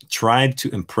tried to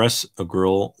impress a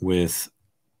girl with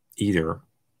either.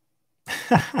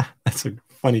 That's a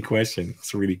funny question.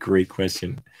 It's a really great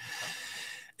question.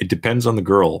 It depends on the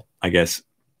girl, I guess.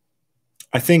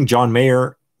 I think John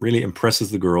Mayer really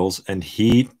impresses the girls, and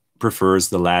he prefers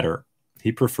the latter.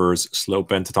 He prefers slow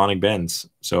pentatonic bends.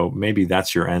 So maybe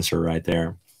that's your answer right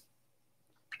there.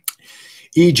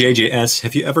 EJJS,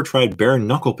 have you ever tried bare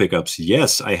knuckle pickups?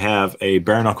 Yes, I have a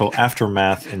bare knuckle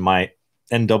Aftermath in my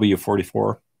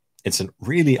NW44. It's a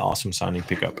really awesome sounding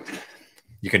pickup.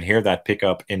 You can hear that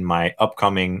pickup in my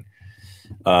upcoming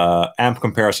amp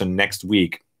comparison next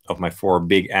week of my 4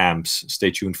 big amps.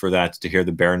 Stay tuned for that to hear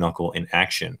the bare knuckle in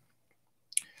action.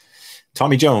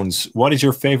 Tommy Jones, what is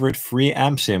your favorite free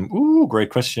amp sim? Ooh, great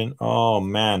question. Oh,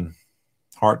 man.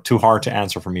 Too hard to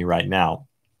answer for me right now.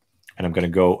 And I'm going to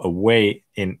go away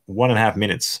in 1.5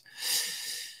 minutes.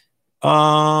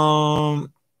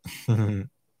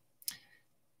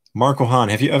 Marco Hahn,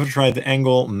 have you ever tried the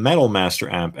Angle Metal Master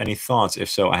amp? Any thoughts? If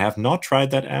so, I have not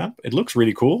tried that amp. It looks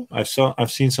really cool. I've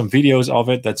seen some videos of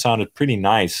it that sounded pretty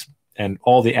nice. And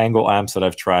all the Angle amps that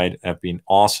I've tried have been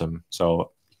awesome.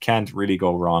 So can't really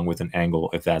go wrong with an Angle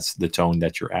if that's the tone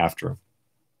that you're after.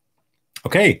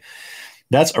 Okay,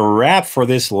 that's a wrap for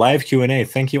this live Q&A.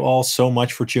 Thank you all so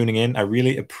much for tuning in. I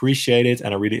really appreciate it,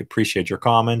 and I really appreciate your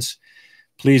comments.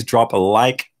 Please drop a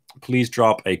like. Please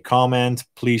drop a comment.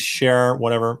 Please share,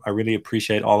 whatever. I really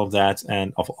appreciate all of that.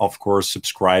 And of course,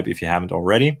 subscribe if you haven't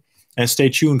already. And stay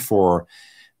tuned for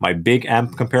my big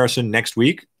amp comparison next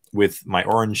week with my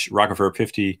orange Rockefeller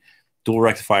 50 dual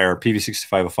rectifier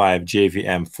PV6505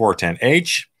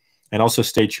 JVM410H And also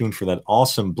stay tuned for that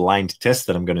awesome blind test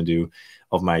that I'm going to do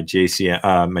of my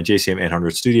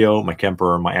JCM800 Studio, my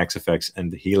Kemper, my XFX,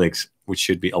 and the Helix, which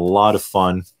should be a lot of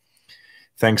fun.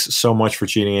 Thanks so much for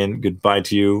tuning in. Goodbye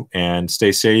to you, and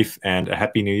stay safe, and a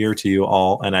happy new year to you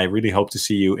all. And I really hope to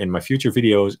see you in my future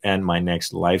videos and my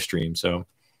next live stream. So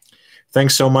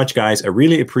thanks so much, guys. I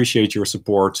really appreciate your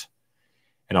support,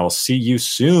 and I'll see you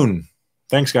soon.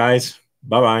 Thanks, guys.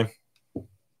 Bye-bye.